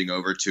you're shifting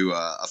over to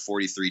a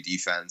 43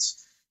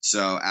 defense.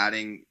 So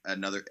adding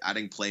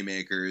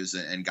playmakers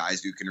and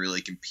guys who can really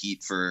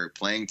compete for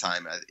playing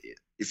time.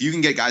 If you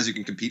can get guys who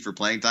can compete for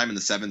playing time in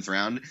the 7th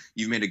round,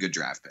 you've made a good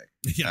draft pick.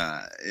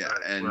 Yeah,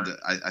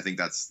 I think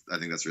that's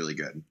really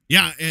good.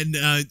 Yeah, and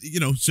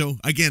so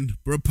again,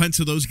 we'll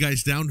pencil those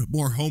guys down.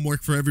 More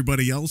homework for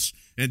everybody else.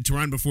 And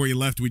Teron, before you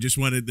left,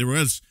 there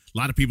was a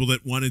lot of people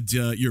that wanted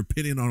your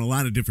opinion on a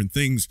lot of different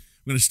things.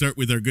 I'm going to start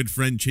with our good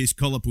friend Chase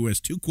Cullop, who has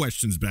 2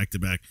 questions back to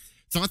back.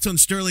 Thoughts on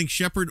Sterling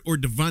Shepard or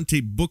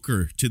Devontae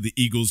Booker to the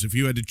Eagles if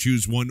you had to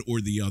choose one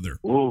or the other?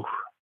 Ooh,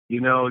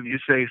 you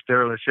say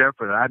Sterling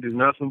Shepard, I do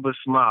nothing but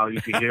smile. You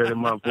can hear it in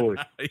my voice.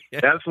 Yeah.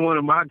 That's one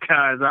of my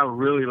guys. I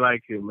really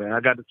like him, man. I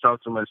got to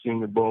talk to him at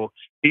Senior Bowl.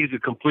 He's a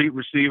complete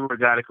receiver, a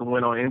guy that can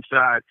win on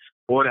inside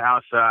or the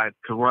outside,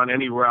 can run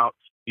any route.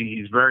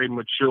 He's very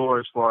mature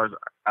as far as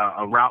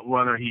a route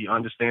runner. He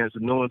understands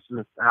the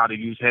nuances, how to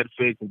use head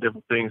fakes and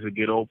different things to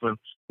get open.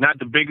 Not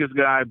the biggest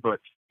guy,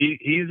 but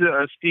he's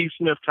a Steve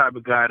Smith type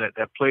of guy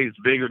that plays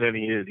bigger than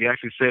he is. He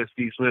actually said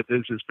Steve Smith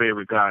is his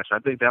favorite guy. So I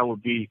think that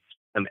would be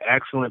an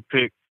excellent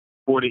pick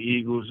for the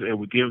Eagles. It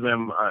would give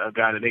them a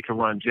guy that they can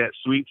run jet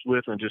sweeps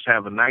with and just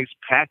have a nice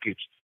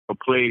package for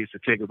plays to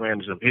take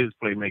advantage of his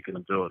playmaking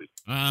ability.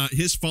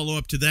 His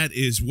follow-up to that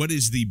is, what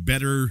is the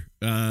better,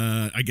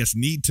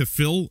 need to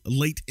fill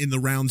late in the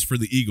rounds for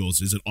the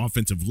Eagles? Is it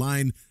offensive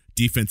line,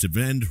 defensive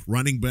end,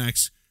 running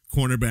backs,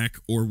 cornerback,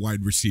 or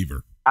wide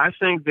receiver? I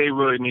think they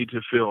really need to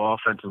fill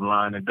offensive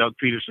line, and Doug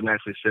Peterson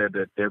actually said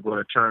that they're going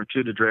to turn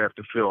to the draft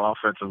to fill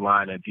offensive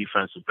line and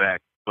defensive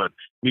back. But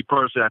me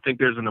personally, I think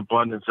there's an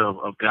abundance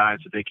of guys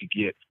that they could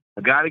get.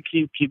 A guy to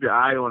keep your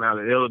eye on out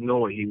of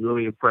Illinois, he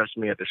really impressed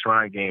me at the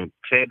Shrine game,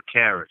 Ted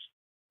Karras.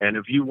 And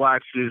if you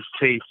watch his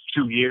tape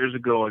 2 years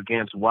ago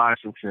against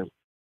Washington,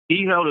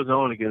 he held his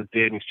own against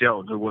Danny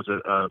Shelton, who was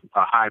a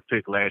high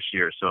pick last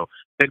year. So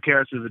Ted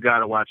Karras is a guy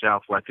to watch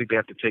out for. I think they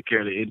have to take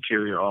care of the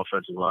interior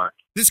offensive line.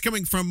 This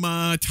coming from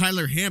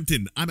Tyler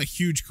Hampton. I'm a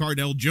huge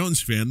Cardale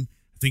Jones fan.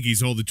 I think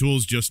he's all the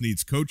tools, just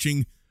needs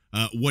coaching.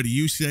 What do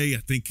you say? I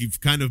think you've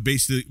kind of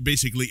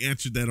basically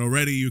answered that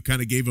already. You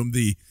kind of gave him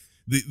the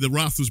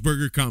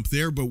Roethlisberger comp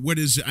there. But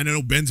I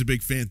know Ben's a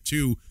big fan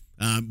too,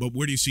 but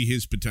where do you see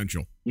his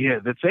potential? Yeah,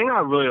 the thing I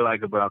really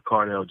like about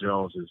Cardale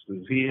Jones is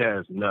he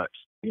has nuts.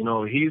 You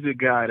know, he's a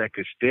guy that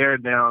could stare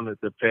down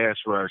at the pass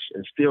rush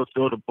and still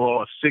throw the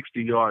ball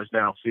 60 yards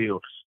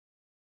downfield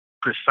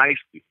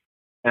precisely.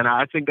 And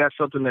I think that's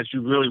something that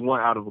you really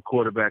want out of a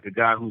quarterback, a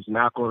guy who's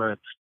not going to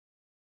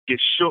get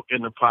shook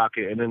in the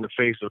pocket and in the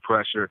face of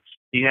pressure.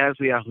 He has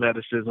the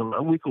athleticism,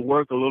 and we could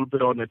work a little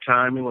bit on the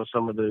timing on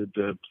some of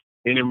the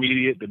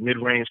intermediate, the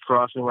mid-range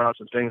crossing routes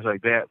and things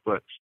like that.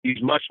 But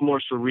he's much more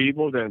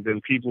cerebral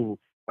than people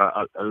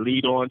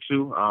lead on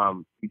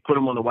to. You put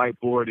him on the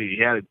whiteboard. He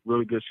had a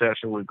really good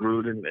session with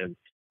Gruden, and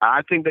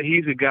I think that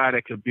he's a guy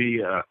that could be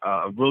a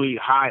really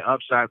high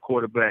upside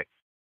quarterback.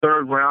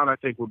 Third round, I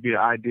think, would be an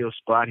ideal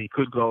spot. He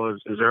could go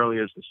as early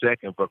as the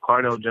second, but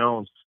Cardale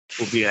Jones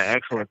will be an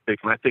excellent pick,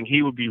 and I think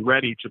he would be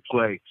ready to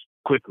play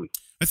quickly.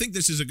 I think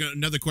this is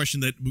another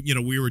question that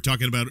we were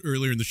talking about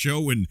earlier in the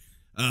show, and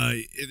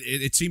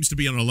it seems to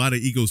be on a lot of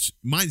Eagles'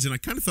 minds, and I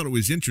kind of thought it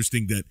was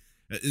interesting that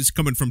it's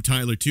coming from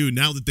Tyler, too.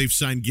 Now that they've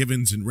signed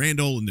Givens and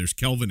Randall, and there's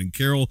Kelvin and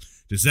Carroll,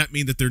 does that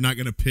mean that they're not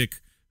going to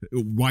pick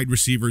wide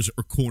receivers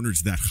or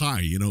corners that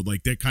high?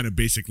 They're kind of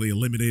basically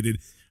eliminated,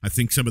 I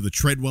think, some of the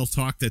Treadwell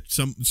talk that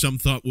some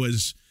thought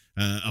was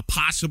a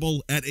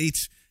possible at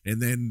 8,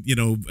 and then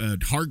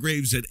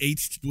Hargraves at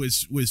 8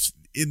 was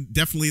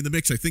definitely in the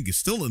mix. I think is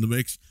still in the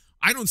mix.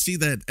 I don't see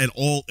that at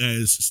all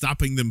as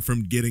stopping them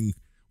from getting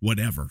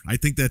whatever. I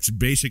think that's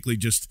basically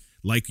just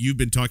like you've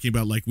been talking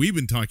about, like we've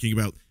been talking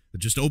about. It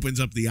just opens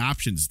up the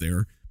options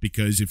there,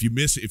 because if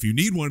you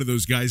need one of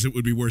those guys, it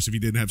would be worse if you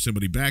didn't have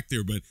somebody back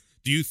there. But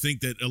do you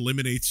think that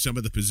eliminates some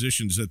of the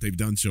positions that they've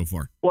done so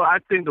far? Well, I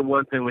think the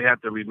one thing we have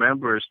to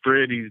remember is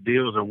 3 of these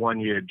deals are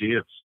one-year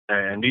deals.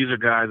 And these are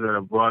guys that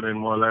are brought in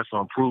more or less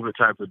on prove-it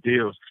type of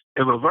deals.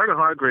 If Vernon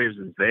Hargraves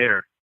is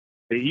there,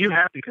 you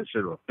have to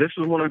consider him. This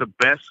is one of the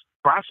best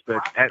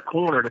prospects at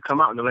corner to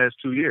come out in the last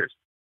 2 years.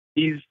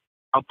 He's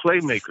a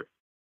playmaker.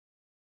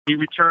 He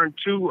returned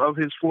 2 of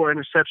his 4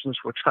 interceptions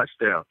for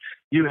touchdown.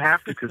 You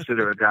have to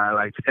consider a guy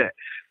like that.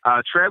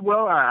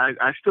 Treadwell, I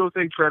still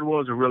think Treadwell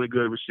is a really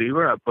good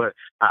receiver, but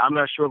I'm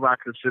not sure if I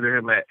consider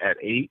him at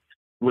 8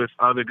 with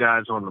other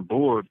guys on the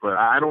board. But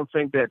I don't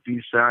think that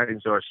these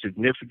signings are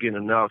significant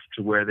enough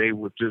to where they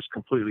would just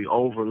completely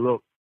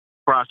overlook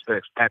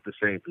prospects at the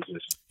same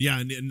position. Yeah,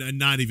 and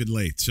not even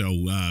late. So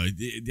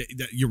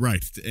you're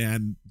right.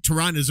 And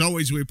Teron, as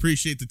always, we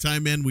appreciate the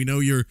time, man. We know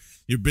you're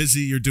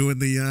busy. You're doing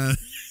the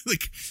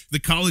the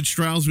college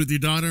trials with your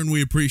daughter, and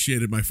we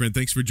appreciate it, my friend.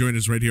 Thanks for joining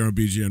us right here on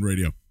BGN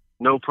Radio.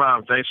 No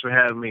problem. Thanks for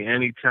having me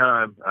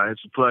anytime.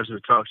 It's a pleasure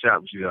to talk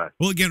shop with you guys.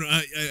 Well, again,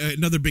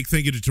 another big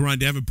thank you to Teron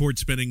Davenport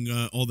spending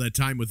all that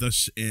time with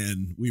us,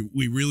 and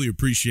we really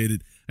appreciate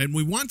it. And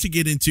we want to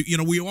get into,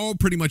 we all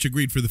pretty much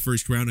agreed for the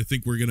first round. I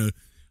think we're going to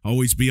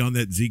always be on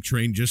that Zeke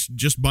train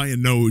just by a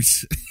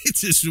nose.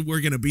 It's just we're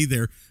going to be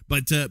there.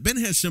 But Ben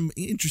has some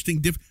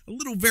interesting, a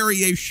little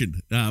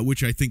variation,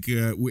 which I think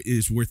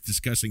is worth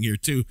discussing here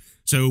too.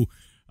 So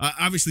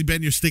obviously,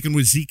 Ben, you're sticking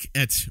with Zeke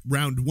at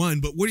round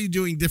 1. But what are you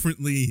doing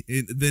differently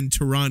than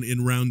Teron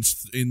in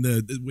rounds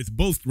with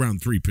both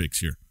round 3 picks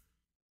here?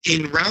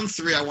 In round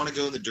 3, I want to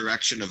go in the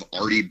direction of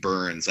Artie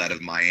Burns out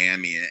of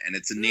Miami, and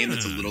it's a name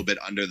that's a little bit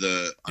under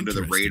the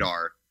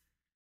radar.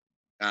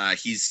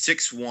 He's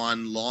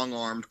 6'1",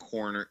 long-armed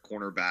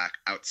cornerback,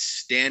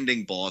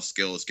 outstanding ball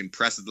skills, can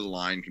press at the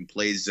line, can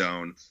play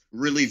zone,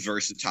 really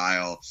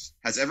versatile,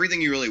 has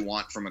everything you really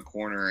want from a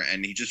corner,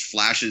 and he just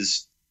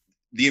flashes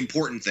the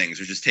important things,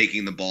 are just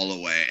taking the ball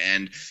away.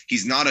 And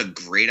he's not a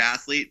great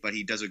athlete, but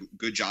he does a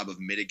good job of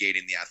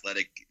mitigating the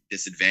athletic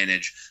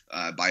disadvantage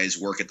by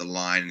his work at the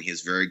line, and he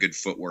has very good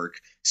footwork.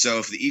 So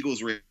if the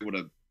Eagles were able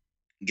to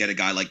get a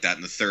guy like that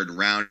in the 3rd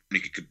round, he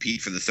could compete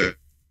for the 3rd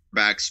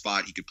back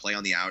spot. He could play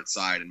on the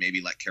outside and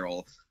maybe let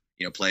Carroll,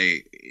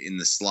 play in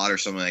the slot or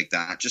something like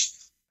that.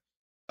 Just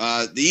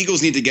the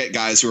Eagles need to get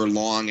guys who are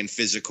long and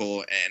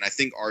physical, and I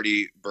think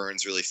Artie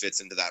Burns really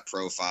fits into that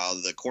profile.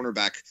 The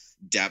cornerback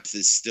depth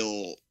is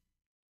still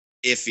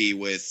iffy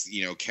with,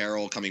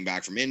 Carroll coming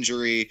back from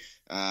injury,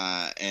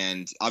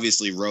 and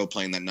obviously Rowe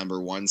playing that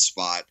number 1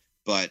 spot.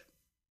 But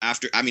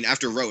after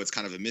Rowe, it's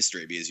kind of a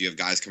mystery because you have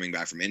guys coming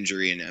back from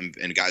injury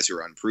and guys who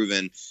are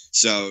unproven.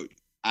 So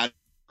add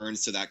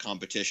Burns to that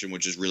competition,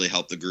 which has really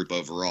helped the group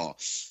overall.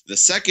 The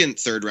second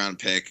third-round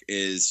pick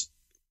is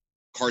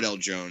Cardale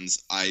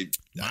Jones. I'm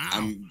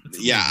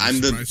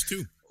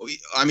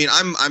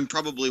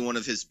probably one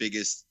of his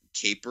biggest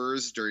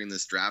capers during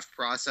this draft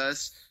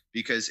process,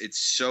 because it's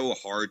so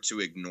hard to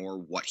ignore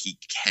what he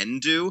can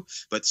do,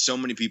 but so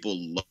many people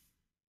love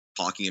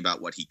talking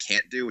about what he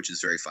can't do, which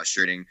is very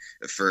frustrating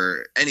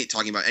for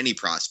talking about any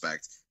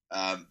prospect.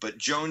 But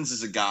Jones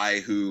is a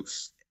guy who,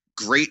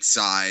 great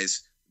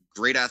size,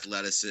 great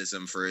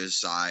athleticism for his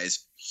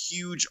size,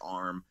 huge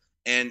arm,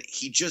 and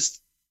he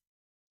just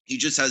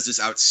has this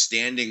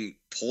outstanding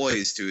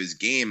poise to his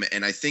game.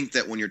 And I think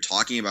that when you're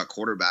talking about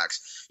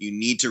quarterbacks, you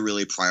need to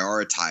really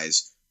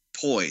prioritize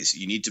poise.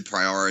 You need to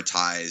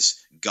prioritize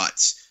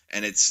guts.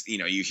 And it's,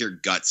 you hear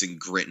guts and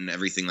grit and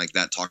everything like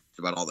that talked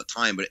about all the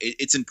time, but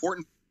it's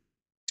important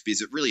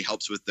because it really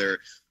helps with their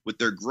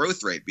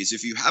growth rate. Because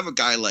if you have a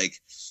guy like,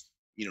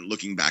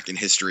 looking back in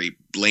history,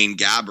 Blaine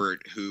Gabbert,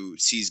 who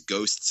sees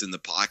ghosts in the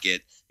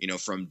pocket,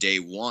 from day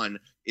one,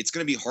 it's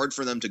going to be hard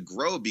for them to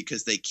grow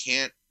because they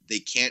can't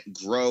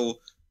grow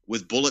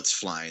with bullets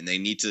flying. They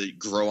need to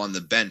grow on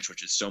the bench,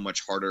 which is so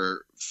much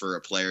harder for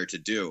a player to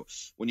do.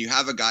 When you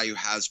have a guy who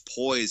has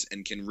poise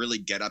and can really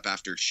get up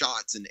after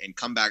shots and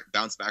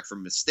bounce back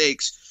from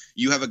mistakes,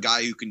 you have a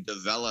guy who can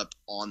develop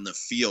on the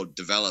field,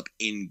 develop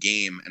in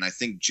game. And I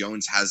think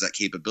Jones has that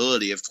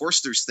capability. Of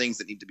course, there's things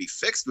that need to be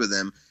fixed with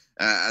him,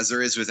 as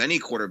there is with any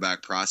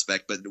quarterback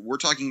prospect, but we're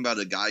talking about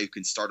a guy who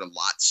can start a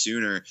lot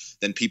sooner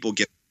than people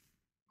give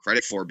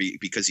credit for,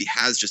 because he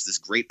has just this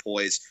great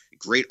poise,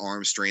 great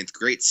arm strength,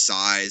 great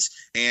size,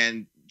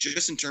 and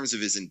just in terms of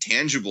his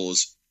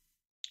intangibles,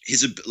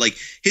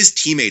 his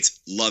teammates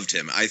loved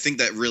him. I think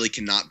that really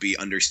cannot be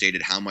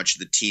understated how much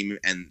the team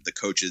and the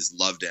coaches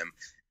loved him.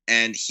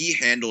 And he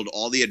handled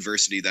all the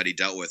adversity that he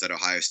dealt with at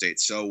Ohio State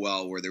so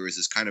well, where there was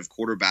this kind of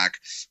quarterback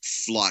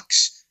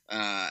flux,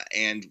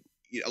 and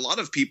a lot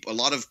of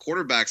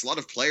quarterbacks, a lot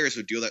of players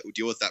would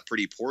deal with that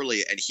pretty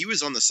poorly. And he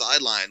was on the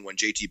sideline when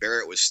JT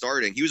Barrett was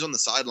starting. He was on the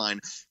sideline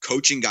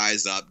coaching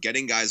guys up,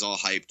 getting guys all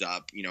hyped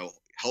up,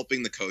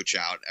 helping the coach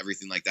out,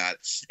 everything like that.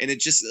 And it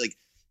just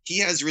he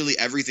has really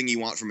everything you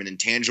want from an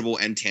intangible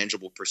and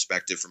tangible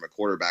perspective from a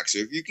quarterback. So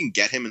if you can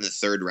get him in the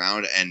 3rd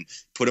round and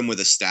put him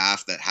with a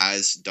staff that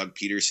has Doug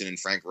Peterson and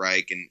Frank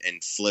Reich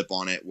and flip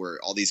on it, where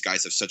all these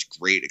guys have such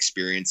great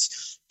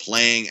experience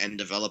playing and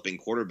developing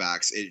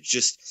quarterbacks,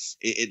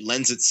 it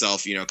lends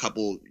itself, a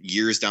couple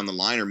years down the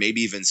line, or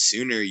maybe even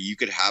sooner, you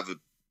could have a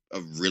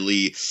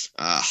really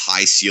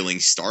high ceiling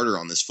starter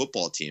on this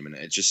football team. And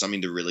it's just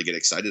something to really get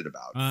excited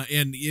about. I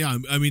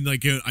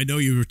know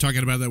you were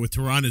talking about that with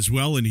Tehran as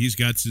well, and he's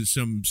got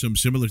some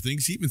similar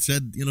things. He even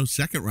said,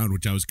 2nd round,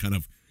 which I was kind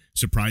of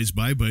surprised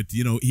by, but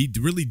he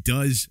really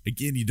does.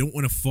 Again, you don't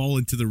want to fall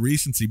into the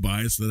recency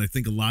bias that I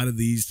think a lot of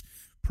these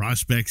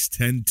prospects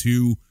tend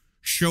to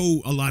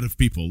show a lot of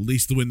people, at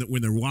least when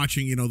they're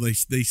watching,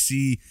 they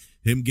see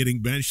him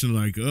getting benched and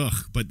they're like,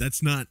 ugh, but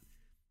that's not.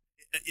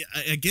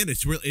 Again,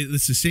 it's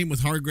the same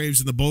with Hargraves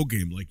in the bowl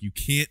game. Like, you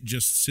can't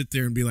just sit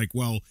there and be like,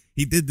 well,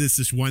 he did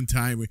this one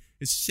time.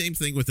 It's the same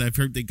thing with, I've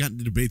heard they got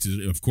into debates,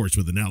 of course,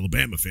 with an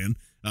Alabama fan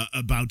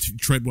about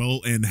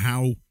Treadwell and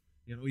how,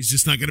 he's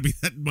just not going to be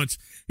that much.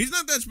 He's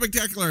not that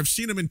spectacular. I've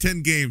seen him in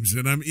 10 games,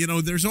 and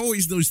there's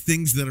always those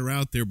things that are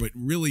out there, but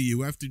really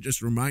you have to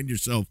just remind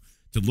yourself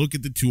to look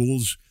at the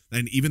tools.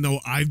 And even though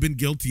I've been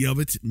guilty of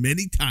it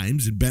many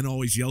times, and Ben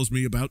always yells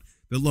me about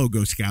the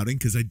logo scouting,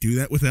 because I do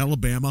that with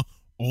Alabama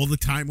all the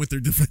time with their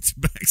defensive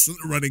backs and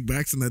the running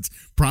backs, and that's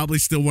probably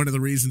still one of the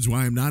reasons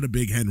why I'm not a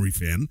big Henry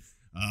fan.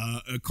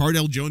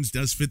 Cardale Jones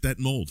does fit that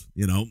mold.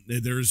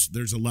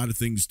 There's a lot of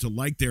things to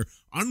like there.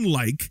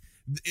 Unlike,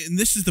 and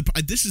this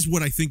is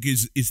what I think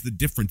is the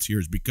difference here,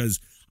 is because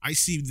I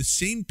see the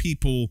same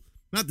people,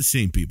 not the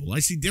same people. I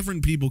see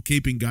different people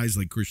caping guys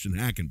like Christian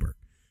Hackenberg,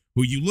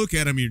 who you look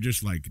at him, you're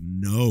just like,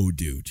 no,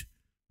 dude,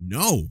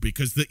 no,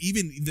 because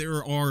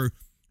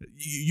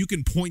you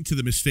can point to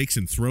the mistakes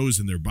and throws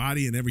in their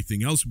body and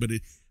everything else, but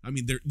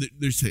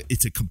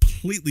it's a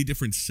completely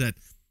different set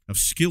of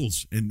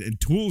skills and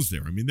tools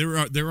there. I mean,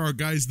 there are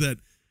guys that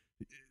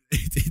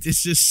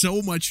it's just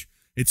so much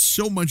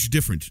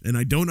different, and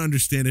I don't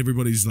understand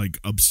everybody's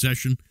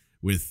obsession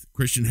with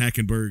Christian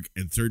Hackenberg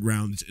and 3rd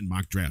rounds and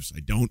mock drafts. I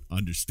don't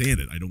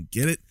understand it. I don't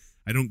get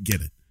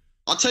it.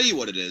 I'll tell you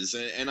what it is,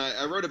 and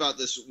I wrote about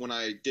this when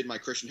I did my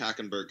Christian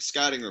Hackenberg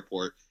scouting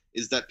report,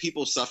 is that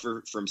people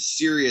suffer from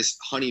serious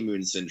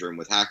honeymoon syndrome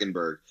with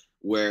Hackenberg,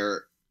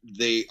 where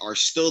they are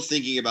still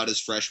thinking about his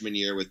freshman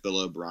year with Bill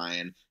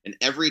O'Brien, and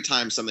every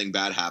time something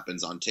bad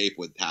happens on tape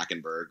with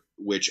Hackenberg,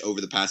 which over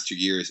the past 2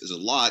 years is a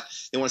lot,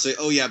 they want to say,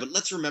 oh yeah, but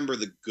let's remember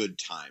the good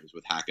times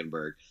with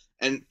Hackenberg.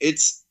 And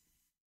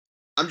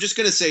I'm just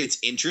going to say it's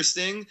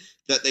interesting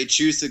that they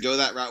choose to go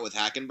that route with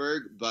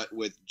Hackenberg, but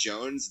with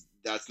Jones,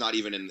 that's not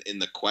even in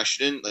the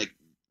question.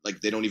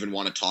 like they don't even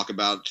want to talk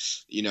about,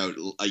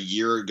 a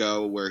year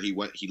ago where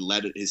he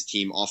led his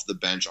team off the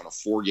bench on a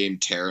 4-game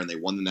tear and they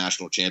won the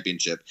national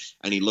championship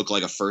and he looked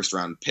like a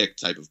first-round pick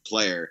type of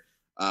player.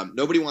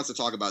 Nobody wants to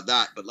talk about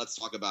that, but let's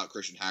talk about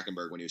Christian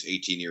Hackenberg when he was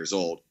 18 years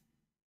old.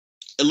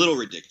 A little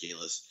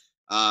ridiculous.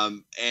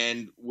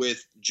 And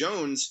with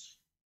Jones,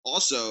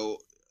 also,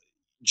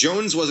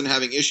 Jones wasn't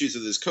having issues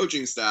with his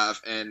coaching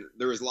staff, and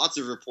there was lots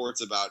of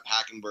reports about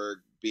Hackenberg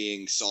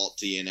being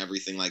salty and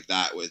everything like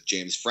that with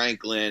James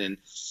Franklin. And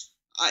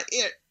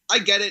I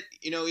get it.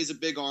 He's a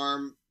big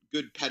arm,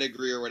 good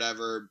pedigree or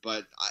whatever,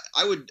 but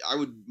I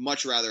would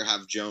much rather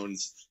have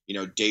Jones,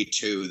 day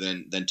 2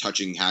 than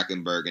touching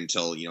Hackenberg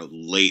until,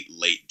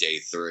 late day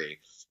 3.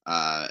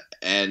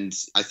 And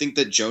I think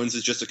that Jones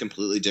is just a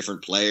completely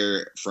different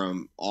player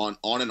from on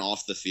and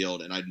off the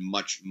field, and I'd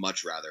much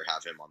rather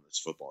have him on this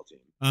football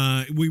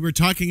team. We were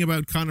talking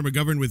about Connor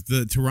McGovern with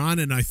the Tehran,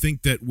 and I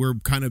think that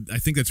I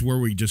think that's where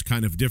we just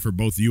kind of differ,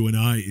 both you and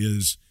I,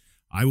 is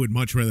I would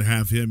much rather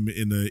have him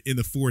in the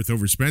 4th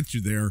over Spencer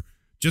there,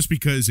 just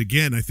because,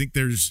 again, I think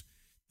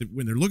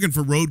when they're looking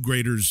for road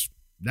graders,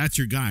 that's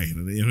your guy.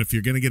 And if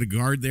you're going to get a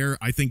guard there,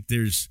 I think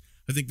there's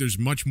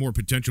much more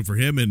potential for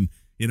him. And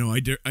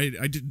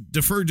I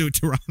defer to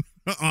Tehran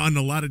on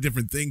a lot of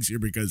different things here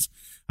because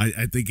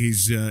I think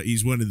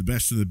he's one of the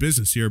best in the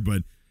business here.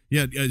 But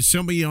yeah,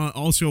 somebody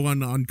also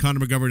on Connor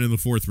McGovern in the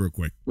 4th real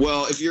quick.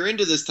 Well, if you're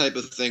into this type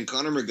of thing,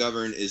 Connor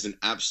McGovern is an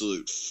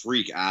absolute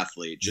freak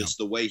athlete. Just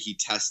the way he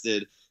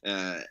tested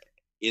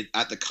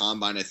at the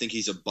combine, I think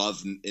he's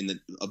above the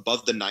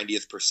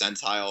 90th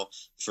percentile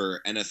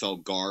for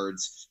NFL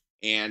guards.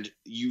 And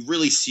you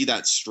really see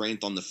that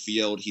strength on the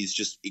field. He's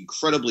just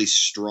incredibly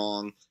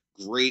strong,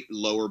 great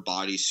lower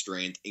body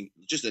strength,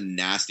 just a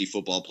nasty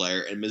football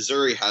player. And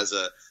Missouri has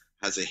a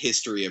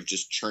history of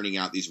just churning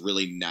out these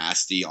really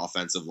nasty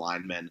offensive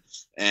linemen.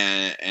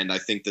 And I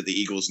think that the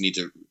Eagles need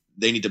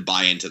to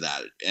buy into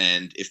that.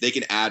 And if they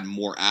can add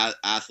more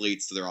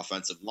athletes to their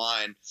offensive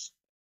line,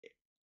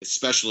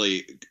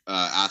 especially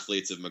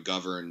athletes of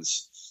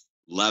McGovern's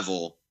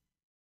level,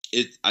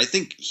 I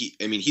think he's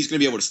going to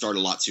be able to start a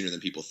lot sooner than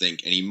people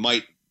think, and he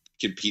might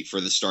compete for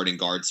the starting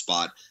guard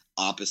spot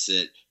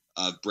opposite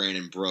of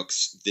Brandon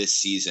Brooks this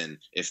season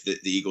if the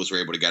Eagles were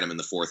able to get him in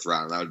the 4th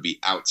round. That would be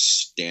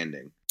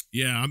outstanding.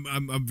 Yeah,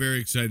 I'm very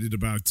excited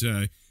about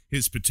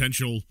his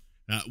potential,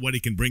 what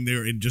he can bring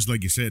there, and just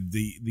like you said,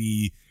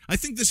 I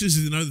think this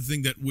is another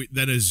thing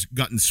that has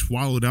gotten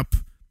swallowed up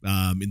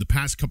in the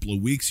past couple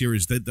of weeks here,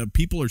 is that the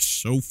people are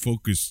so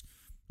focused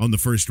on the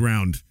 1st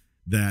round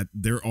that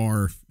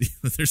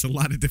there's a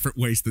lot of different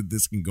ways that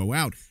this can go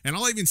out. And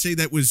I'll even say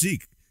that with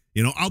Zeke.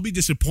 I'll be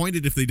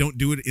disappointed if they don't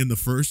do it in the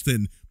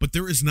 1st, but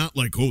there is not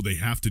like, oh, they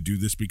have to do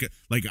this because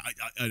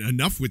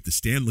enough with the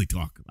Stanley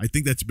talk. I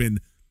think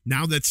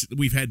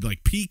we've had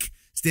like peak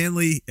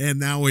Stanley, and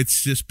now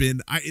it's just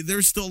been,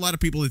 there's still a lot of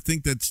people that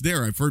think that's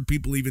there. I've heard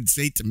people even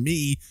say to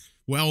me,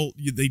 well,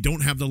 they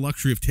don't have the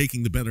luxury of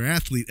taking the better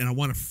athlete, and I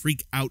want to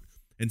freak out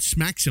and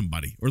smack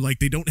somebody, or like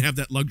they don't have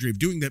that luxury of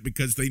doing that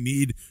because they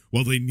need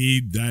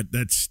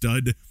that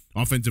stud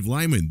offensive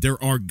lineman.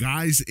 There are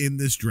guys in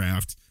this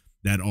draft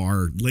that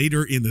are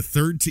later in the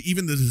 3rd to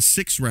even the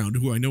 6th round,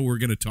 who I know we're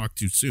going to talk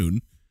to soon.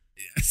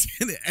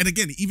 And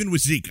again, even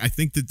with Zeke, I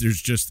think that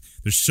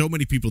there's so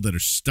many people that are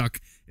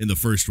stuck in the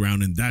 1st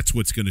round, and that's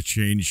what's going to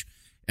change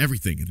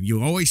everything. And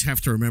you always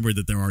have to remember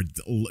that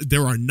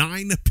there are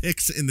 9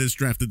 picks in this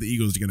draft that the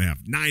Eagles are going to have,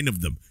 9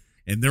 of them,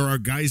 and there are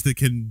guys that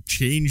can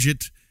change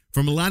it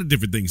from a lot of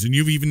different things. And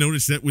you've even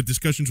noticed that with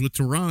discussions with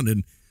Tehran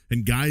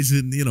and guys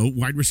in,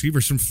 wide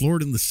receivers from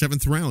Florida in the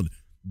 7th round.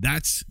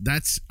 That's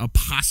a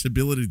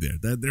possibility there.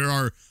 That there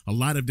are a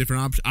lot of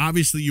different options.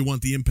 Obviously, you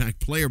want the impact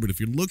player, but if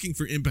you're looking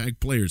for impact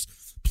players,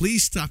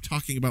 please stop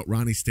talking about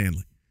Ronnie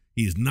Stanley.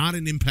 He is not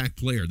an impact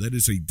player. That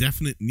is a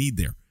definite need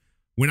there.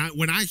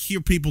 When I hear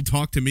people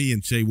talk to me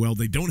and say, well,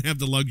 they don't have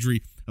the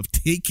luxury of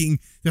taking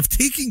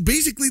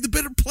basically the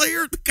better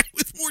player, the guy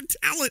with more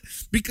talent,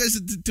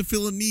 because to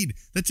fill a need,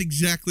 that's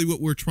exactly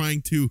what we're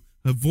trying to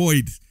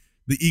avoid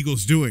the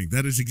Eagles doing.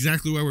 That is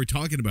exactly why we're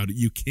talking about it.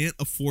 You can't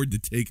afford to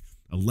take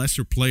a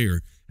lesser player,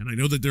 and I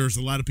know that there's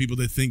a lot of people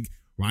that think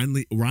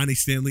Ronnie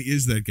Stanley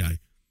is that guy.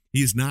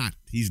 He is not.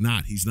 He's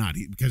not.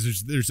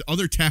 Because there's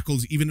other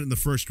tackles even in the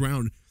 1st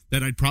round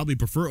that I'd probably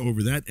prefer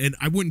over that, and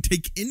I wouldn't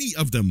take any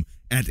of them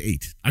at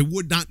 8. I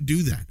would not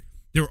do that.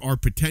 There are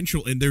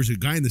potential, and there's a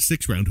guy in the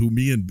 6th round who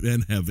me and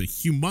Ben have a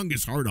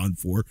humongous hard-on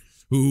for,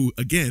 who,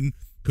 again,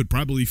 could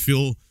probably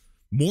fill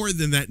more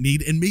than that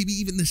need, and maybe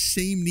even the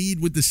same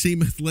need with the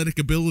same athletic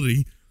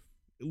ability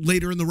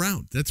later in the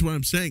round. That's what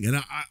I'm saying.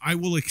 And I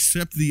will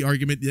accept the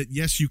argument that,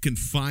 yes, you can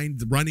find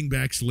the running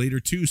backs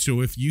later, too.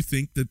 So if you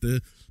think that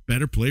the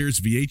better player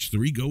is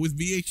VH3, go with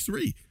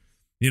VH3.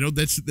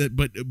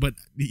 But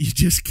you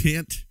just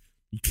can't.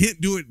 You can't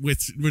do it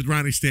with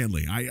Ronnie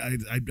Stanley.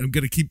 I'm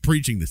going to keep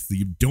preaching this.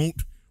 You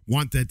don't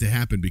want that to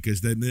happen,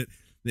 because then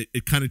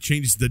it kind of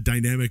changes the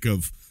dynamic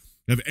of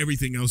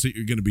everything else that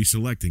you're going to be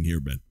selecting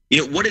here, Ben.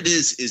 What it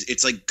is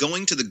it's like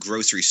going to the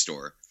grocery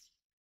store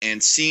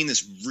and seeing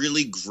this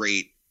really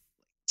great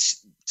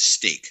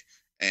steak,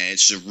 and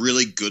it's a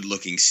really good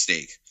looking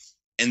steak.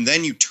 And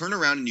then you turn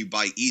around and you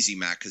buy Easy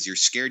Mac because you're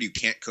scared you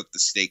can't cook the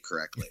steak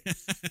correctly.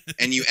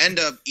 And you end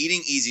up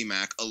eating Easy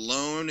Mac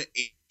alone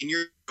in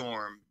your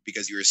dorm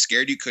because you were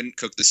scared you couldn't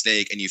cook the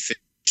steak, and you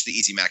finish the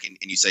Easy Mac and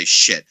you say,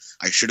 shit,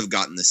 I should have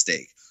gotten the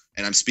steak.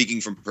 And I'm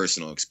speaking from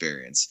personal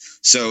experience.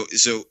 So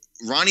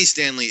Ronnie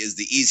Stanley is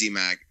the Easy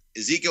Mac.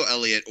 Ezekiel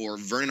Elliott or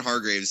Vernon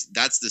Hargreaves,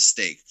 that's the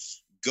steak.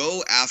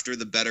 Go after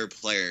the better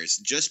players.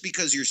 Just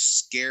because you're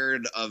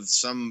scared of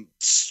some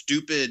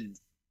stupid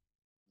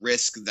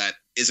risk that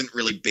isn't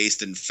really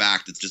based in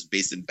fact, it's just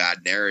based in bad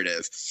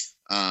narrative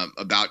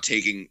about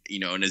taking,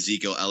 an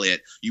Ezekiel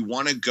Elliott. You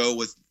want to go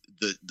with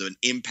the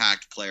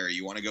impact player.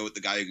 You want to go with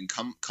the guy who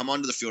can come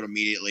onto the field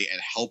immediately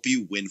and help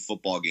you win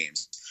football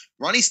games.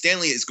 Ronnie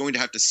Stanley is going to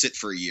have to sit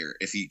for a year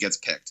if he gets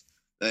picked.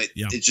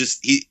 It's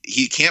just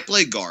he can't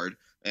play guard.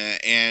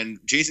 And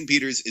Jason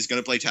Peters is going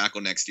to play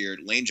tackle next year.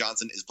 Lane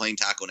Johnson is playing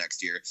tackle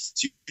next year.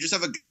 So you just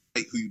have a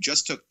guy who you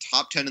just took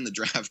top 10 in the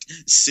draft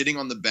sitting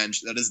on the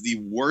bench. That is the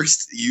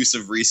worst use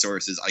of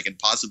resources I can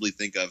possibly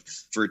think of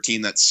for a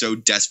team that so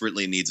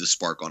desperately needs a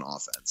spark on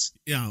offense.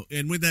 Yeah,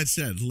 and with that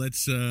said,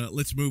 let's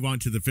move on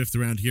to the fifth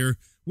round here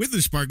with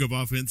the spark of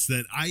offense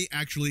that I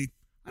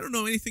don't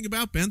know anything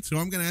about, Ben. So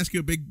I'm going to ask you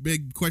a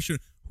big question.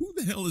 Who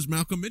the hell is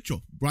Malcolm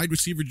Mitchell, wide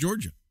receiver,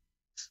 Georgia?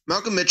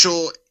 Malcolm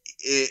Mitchell,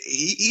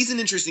 he's an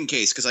interesting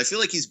case because I feel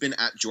like he's been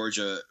at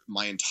Georgia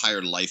my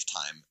entire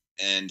lifetime,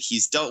 and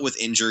he's dealt with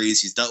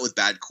injuries. He's dealt with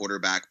bad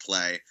quarterback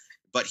play,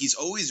 but he's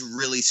always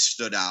really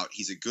stood out.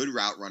 He's a good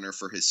route runner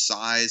for his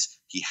size.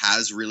 He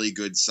has really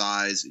good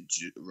size,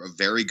 a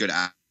very good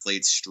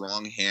athlete,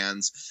 strong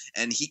hands,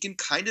 and he can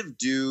kind of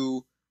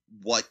do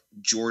what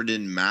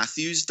Jordan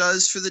Matthews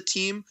does for the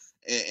team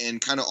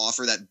and kind of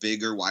offer that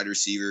bigger wide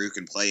receiver who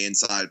can play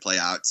inside, play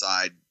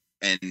outside,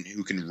 and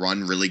who can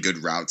run really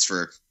good routes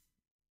for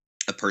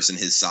a person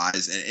his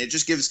size. And it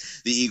just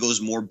gives the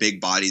Eagles more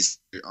big bodies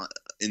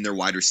in their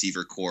wide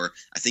receiver core.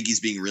 I think he's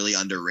being really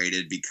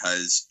underrated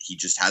because he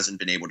just hasn't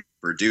been able to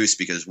produce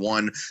because,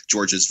 one,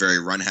 Georgia's very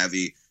run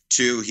heavy.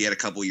 Two, he had a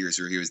couple years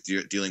where he was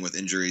dealing with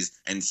injuries.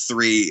 And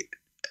three,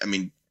 I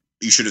mean,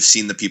 you should have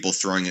seen the people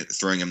throwing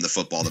him the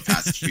football the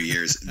past few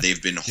years.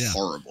 They've been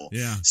horrible.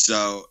 Yeah.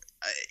 So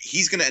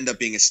he's going to end up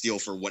being a steal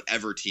for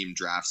whatever team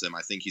drafts him.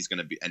 I think he's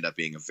going to end up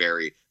being a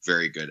very,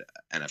 very good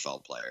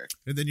NFL player.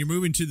 And then you're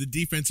moving to the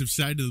defensive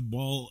side of the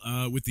ball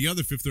with the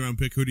other fifth-round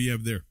pick. Who do you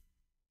have there?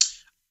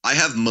 I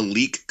have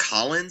Malik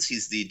Collins.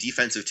 He's the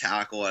defensive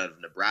tackle out of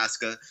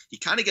Nebraska. He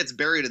kind of gets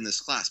buried in this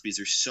class because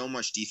there's so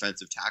much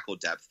defensive tackle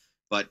depth.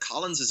 But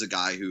Collins is a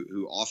guy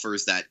who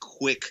offers that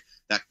quick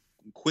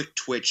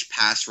twitch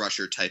pass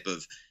rusher type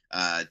of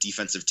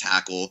defensive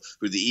tackle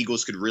who the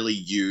Eagles could really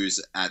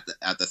use at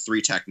the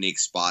three technique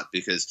spot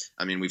because,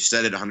 I mean, we've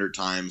said it 100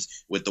 times,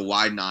 with the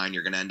wide nine,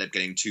 you're going to end up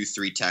getting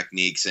 2-3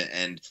 techniques.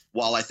 And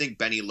while I think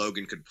Benny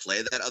Logan could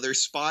play that other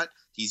spot,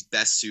 he's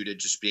best suited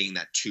just being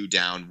that 2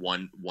 down,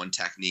 one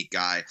technique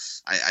guy.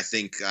 I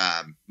think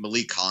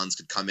Malik Collins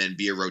could come in,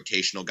 be a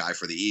rotational guy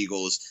for the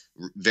Eagles.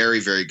 Very,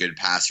 very good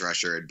pass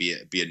rusher. It'd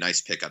be a nice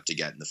pickup to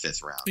get in the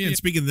fifth round. Yeah, and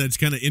speaking of that, it's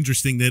kind of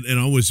interesting that, and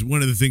always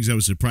one of the things I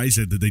was surprised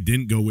at that they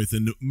didn't go with,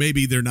 and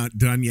maybe they're not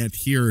done yet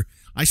here.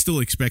 I still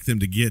expect them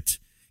to get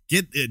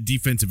a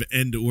defensive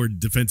end or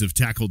defensive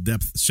tackle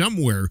depth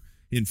somewhere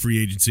in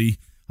free agency.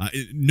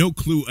 No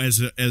clue as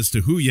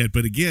to who yet,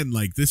 but again,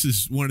 like, this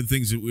is one of the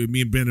things that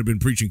me and Ben have been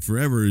preaching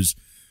forever is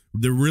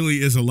there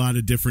really is a lot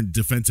of different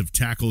defensive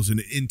tackles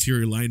and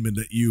interior linemen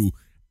that you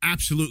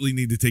absolutely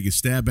need to take a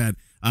stab at.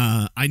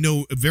 I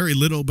know very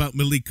little about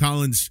Malik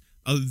Collins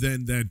other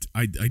than that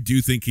I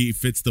do think he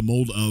fits the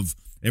mold of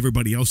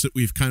everybody else that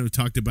we've kind of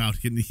talked about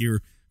in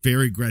here.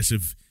 Very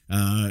aggressive,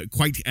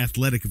 quite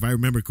athletic, if I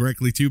remember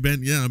correctly too,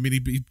 Ben. Yeah, I mean,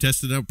 he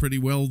tested out pretty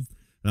well.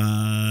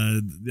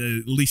 At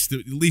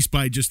least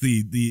by just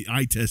the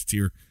eye test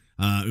here,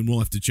 and we'll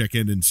have to check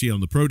in and see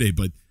on the pro day.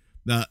 But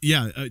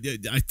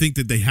I think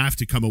that they have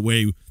to come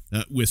away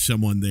with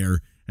someone there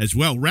as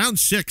well. Round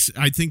 6,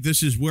 I think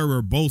this is where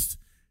we're both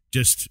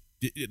just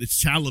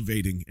it's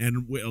salivating,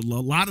 and a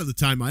lot of the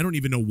time I don't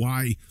even know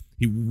why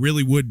he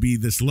really would be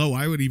this low.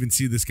 I would even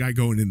see this guy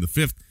going in the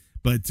 5th.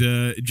 But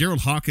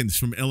Gerald Hawkins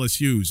from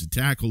LSU, who's a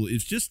tackle,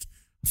 is just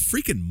a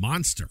freaking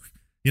monster.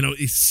 You know,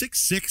 he's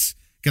 6'6".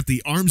 Got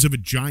the arms of a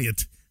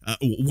giant.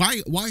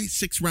 Why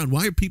 6th round?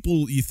 Why are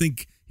people, you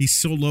think, he's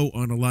so low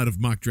on a lot of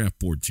mock draft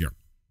boards here?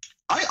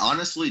 I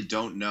honestly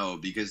don't know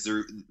because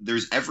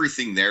there's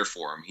everything there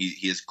for him.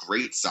 He has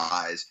great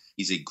size.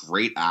 He's a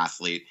great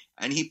athlete,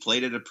 and he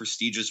played at a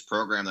prestigious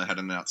program that had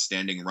an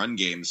outstanding run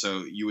game.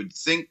 So you would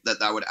think that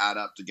would add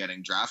up to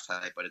getting draft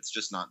hype, but it's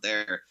just not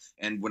there.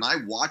 And when I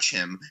watch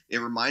him, it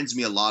reminds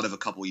me a lot of a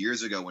couple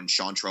years ago when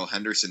Seantrell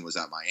Henderson was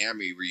at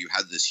Miami, where you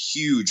had this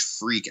huge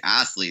freak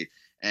athlete.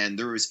 And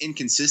there was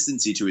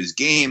inconsistency to his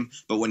game,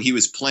 but when he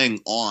was playing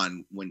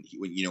on, when he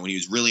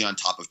was really on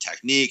top of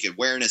technique,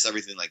 awareness,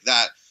 everything like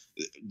that,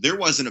 there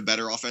wasn't a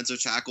better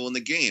offensive tackle in the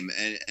game.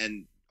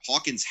 And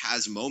Hawkins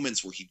has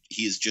moments where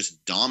he is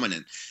just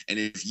dominant. And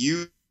if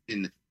you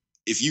can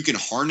if you can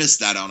harness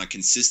that on a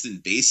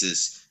consistent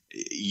basis,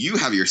 you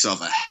have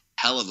yourself a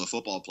hell of a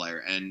football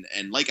player. And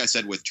like I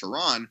said with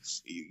Tehran,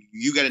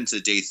 you get into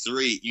day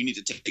 3, you need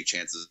to take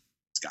chances,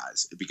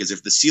 guys, because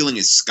if the ceiling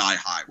is sky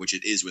high, which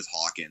it is with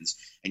Hawkins,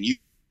 and you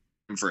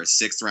for a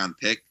 6th round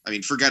pick, I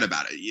mean, forget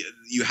about it.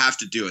 You have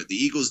to do it. The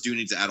Eagles do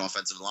need to add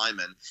offensive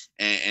linemen,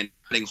 and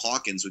adding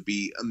Hawkins would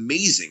be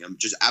amazing. I'm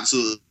just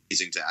absolutely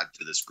amazing to add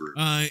to this group.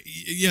 I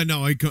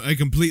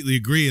completely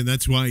agree, and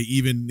that's why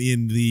even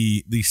in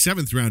the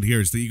 7th round here,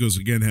 as the Eagles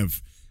again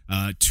have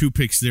 2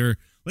 picks there.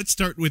 Let's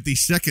start with the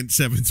second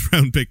 7th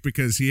round pick,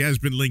 because he has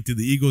been linked to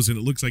the Eagles, and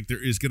it looks like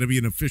there is going to be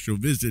an official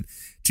visit.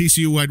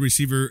 TCU wide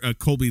receiver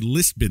Colby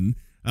Lispy,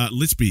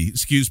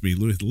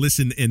 with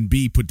Listen and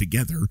B put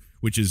together,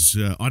 which is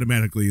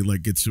automatically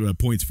like gets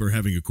points for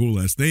having a cool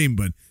last name.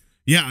 But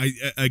yeah,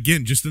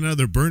 again, just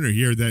another burner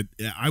here that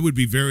I would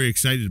be very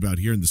excited about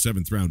here in the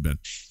 7th round, Ben.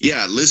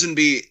 Yeah,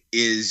 Lisenby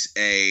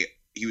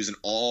he was an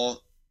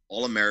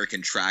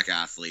all-American track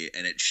athlete,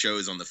 and it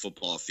shows on the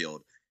football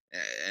field.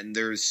 And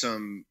there's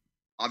some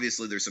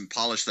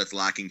polish that's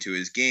lacking to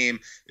his game.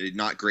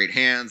 Not great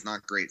hands,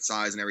 not great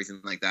size and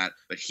everything like that,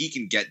 but he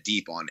can get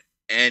deep on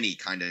any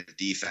kind of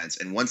defense.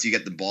 And once you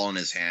get the ball in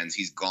his hands,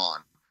 he's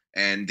gone.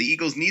 And the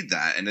Eagles need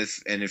that. And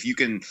if you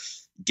can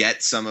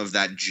get some of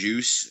that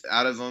juice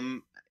out of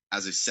him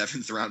as a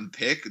 7th round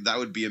pick, that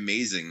would be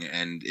amazing.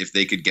 And if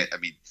they could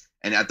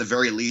and at the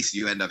very least,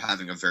 you end up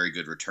having a very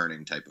good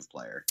returning type of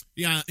player.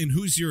 Yeah. And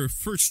who's your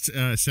first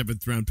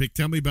 7th round pick?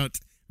 Tell me about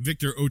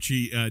Victor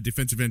Ochi,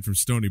 defensive end from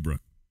Stony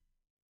Brook.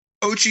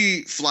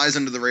 Ochi flies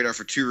under the radar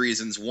for 2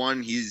 reasons.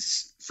 One,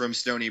 he's from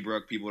Stony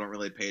Brook. People don't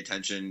really pay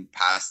attention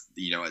past,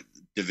 a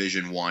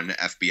Division I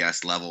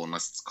FBS level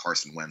unless it's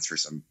Carson Wentz for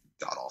some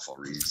god-awful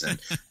reason.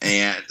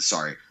 And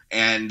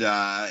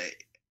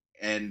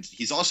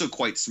he's also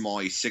quite small.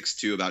 He's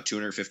 6'2", about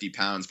 250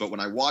 pounds. But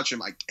when I watch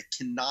him, I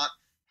cannot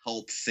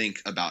help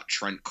think about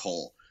Trent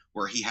Cole,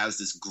 where he has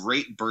this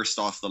great burst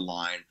off the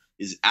line,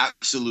 is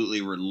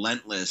absolutely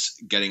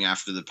relentless getting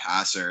after the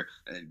passer,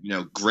 and,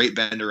 great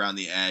bend around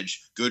the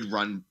edge, good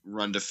run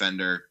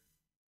defender.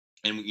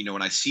 And,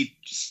 when I see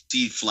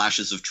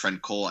flashes of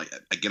Trent Cole,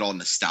 I get all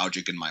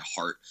nostalgic in my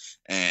heart.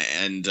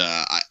 And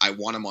I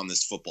want him on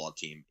this football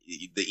team.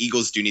 The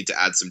Eagles do need to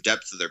add some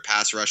depth to their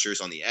pass rushers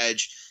on the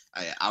edge.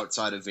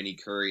 Outside of Vinny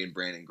Curry and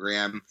Brandon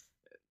Graham,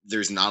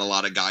 there's not a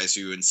lot of guys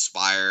who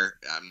inspire.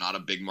 I'm not a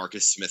big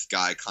Marcus Smith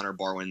guy. Connor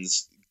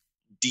Barwin's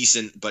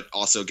decent, but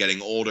also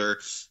getting older.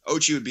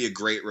 Ochi would be a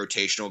great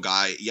rotational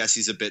guy. Yes,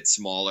 he's a bit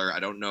smaller. I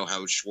don't know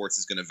how Schwartz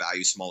is going to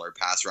value smaller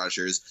pass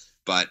rushers,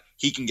 but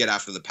he can get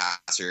after the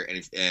passer.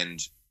 And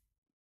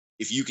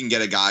if you can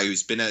get a guy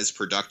who's been as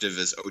productive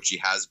as Ochi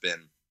has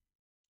been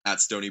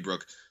at Stony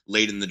Brook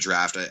late in the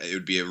draft, it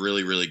would be a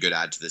really, really good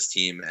add to this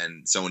team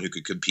and someone who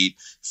could compete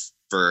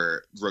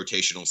for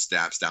rotational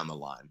snaps down the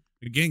line.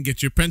 Again,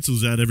 get your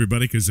pencils out,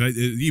 everybody, because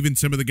even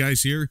some of the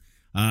guys here,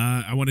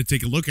 I want to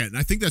take a look at. And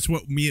I think that's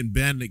what me and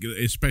Ben,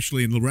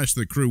 especially and the rest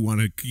of the crew,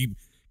 want to keep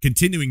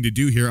continuing to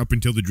do here up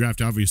until the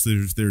draft. Obviously,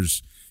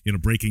 there's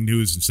breaking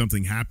news and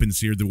something happens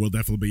here that we'll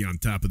definitely be on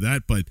top of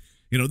that. But,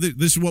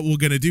 this is what we're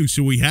going to do.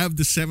 So we have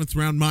the 7th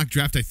round mock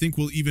draft. I think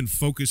we'll even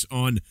focus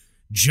on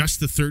just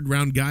the 3rd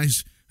round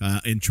guys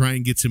and try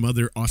and get some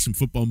other awesome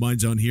football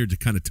minds on here to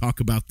kind of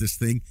talk about this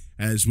thing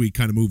as we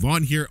kind of move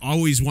on here.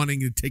 Always wanting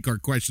to take our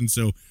questions.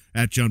 So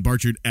at John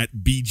Barchard, at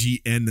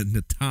BGN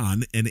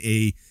Natan,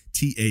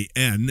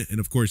 NATAN, and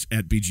of course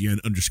at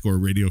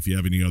BGN_radio if you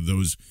have any of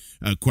those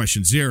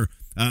questions there.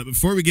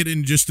 Before we get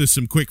into just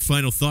some quick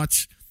final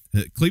thoughts,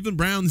 Cleveland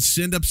Browns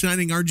end up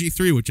signing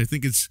RG3, which I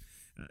think is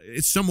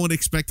it's somewhat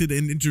expected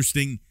and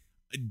interesting.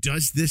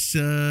 Does this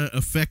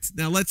affect?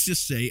 Now, let's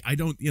just say I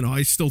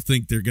still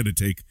think they're going to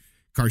take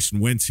Carson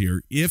Wentz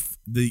here. If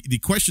the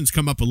questions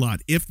come up a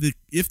lot, if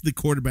the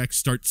quarterback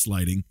starts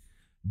sliding,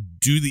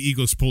 do the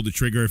Eagles pull the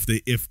trigger?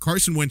 If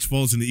Carson Wentz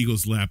falls in the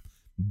Eagles' lap,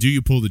 do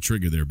you pull the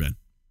trigger there, Ben?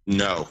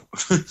 No.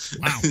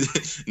 Wow.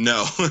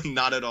 No,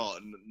 not at all.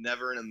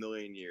 Never in a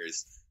million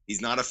years.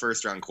 He's not a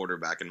 1st-round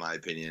quarterback, in my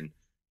opinion.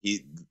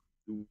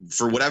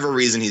 For whatever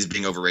reason, he's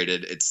being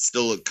overrated. It's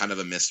still kind of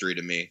a mystery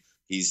to me.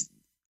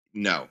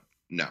 No.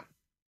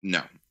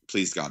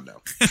 Please, God,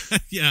 no.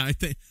 Yeah, I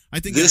think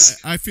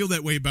I feel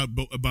that way about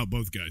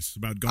both guys,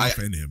 about Goff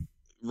and him.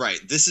 Right.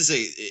 This is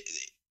a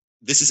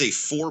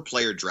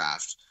 4-player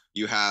draft.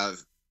 You have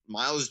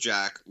Miles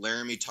Jack,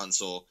 Laramie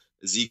Tunsil,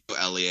 Ezekiel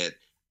Elliott,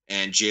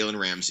 and Jalen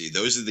Ramsey.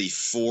 Those are the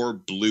 4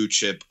 blue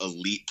chip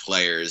elite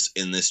players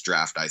in this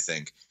draft, I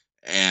think.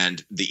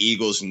 And the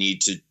Eagles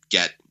need to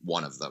get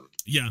one of them.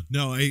 Yeah,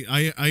 no,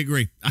 I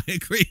agree. I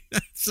agree.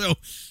 So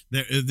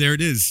there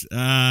it is.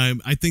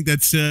 I think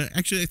that's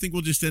actually I think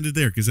we'll just end it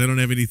there because I don't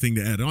have anything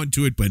to add on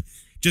to it. But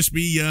just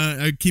be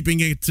keeping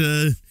your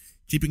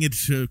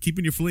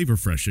flavor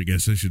fresh, I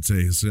guess I should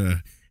say,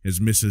 as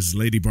Mrs.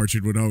 Lady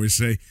Barchard would always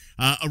say.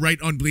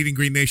 Right on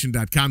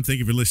BleedingGreenNation.com. Thank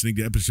you for listening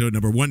to episode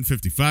number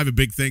 155. A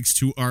big thanks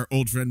to our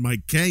old friend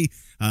Mike K.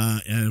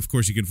 And of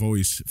course, you can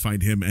always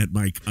find him at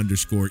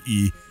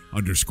Mike_E_K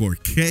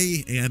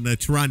and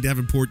Tehran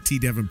Davenport, T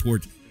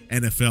Davenport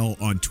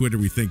NFL on Twitter.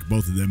 We thank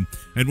both of them.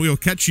 And we'll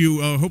catch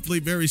you hopefully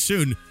very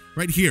soon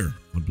right here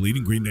on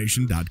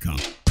BleedingGreenNation.com.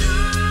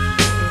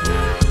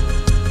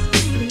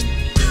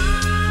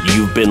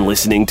 You've been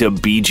listening to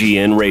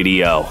BGN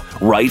Radio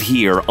right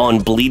here on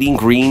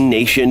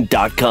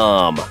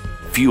BleedingGreenNation.com.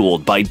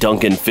 Fueled by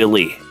Duncan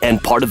Philly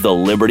and part of the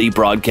Liberty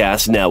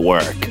Broadcast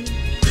Network.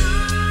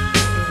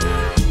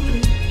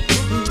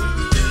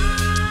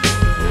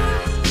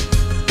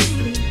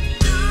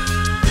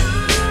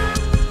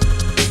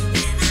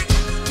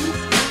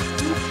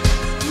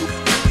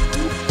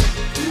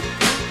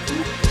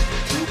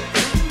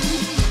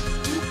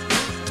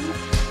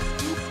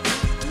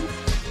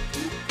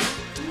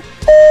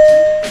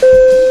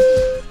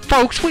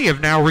 Folks, we have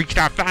now reached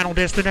our final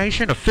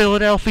destination of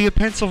Philadelphia,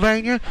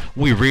 Pennsylvania.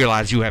 We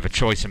realize you have a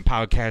choice in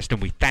podcast,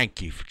 and we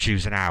thank you for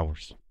choosing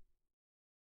ours.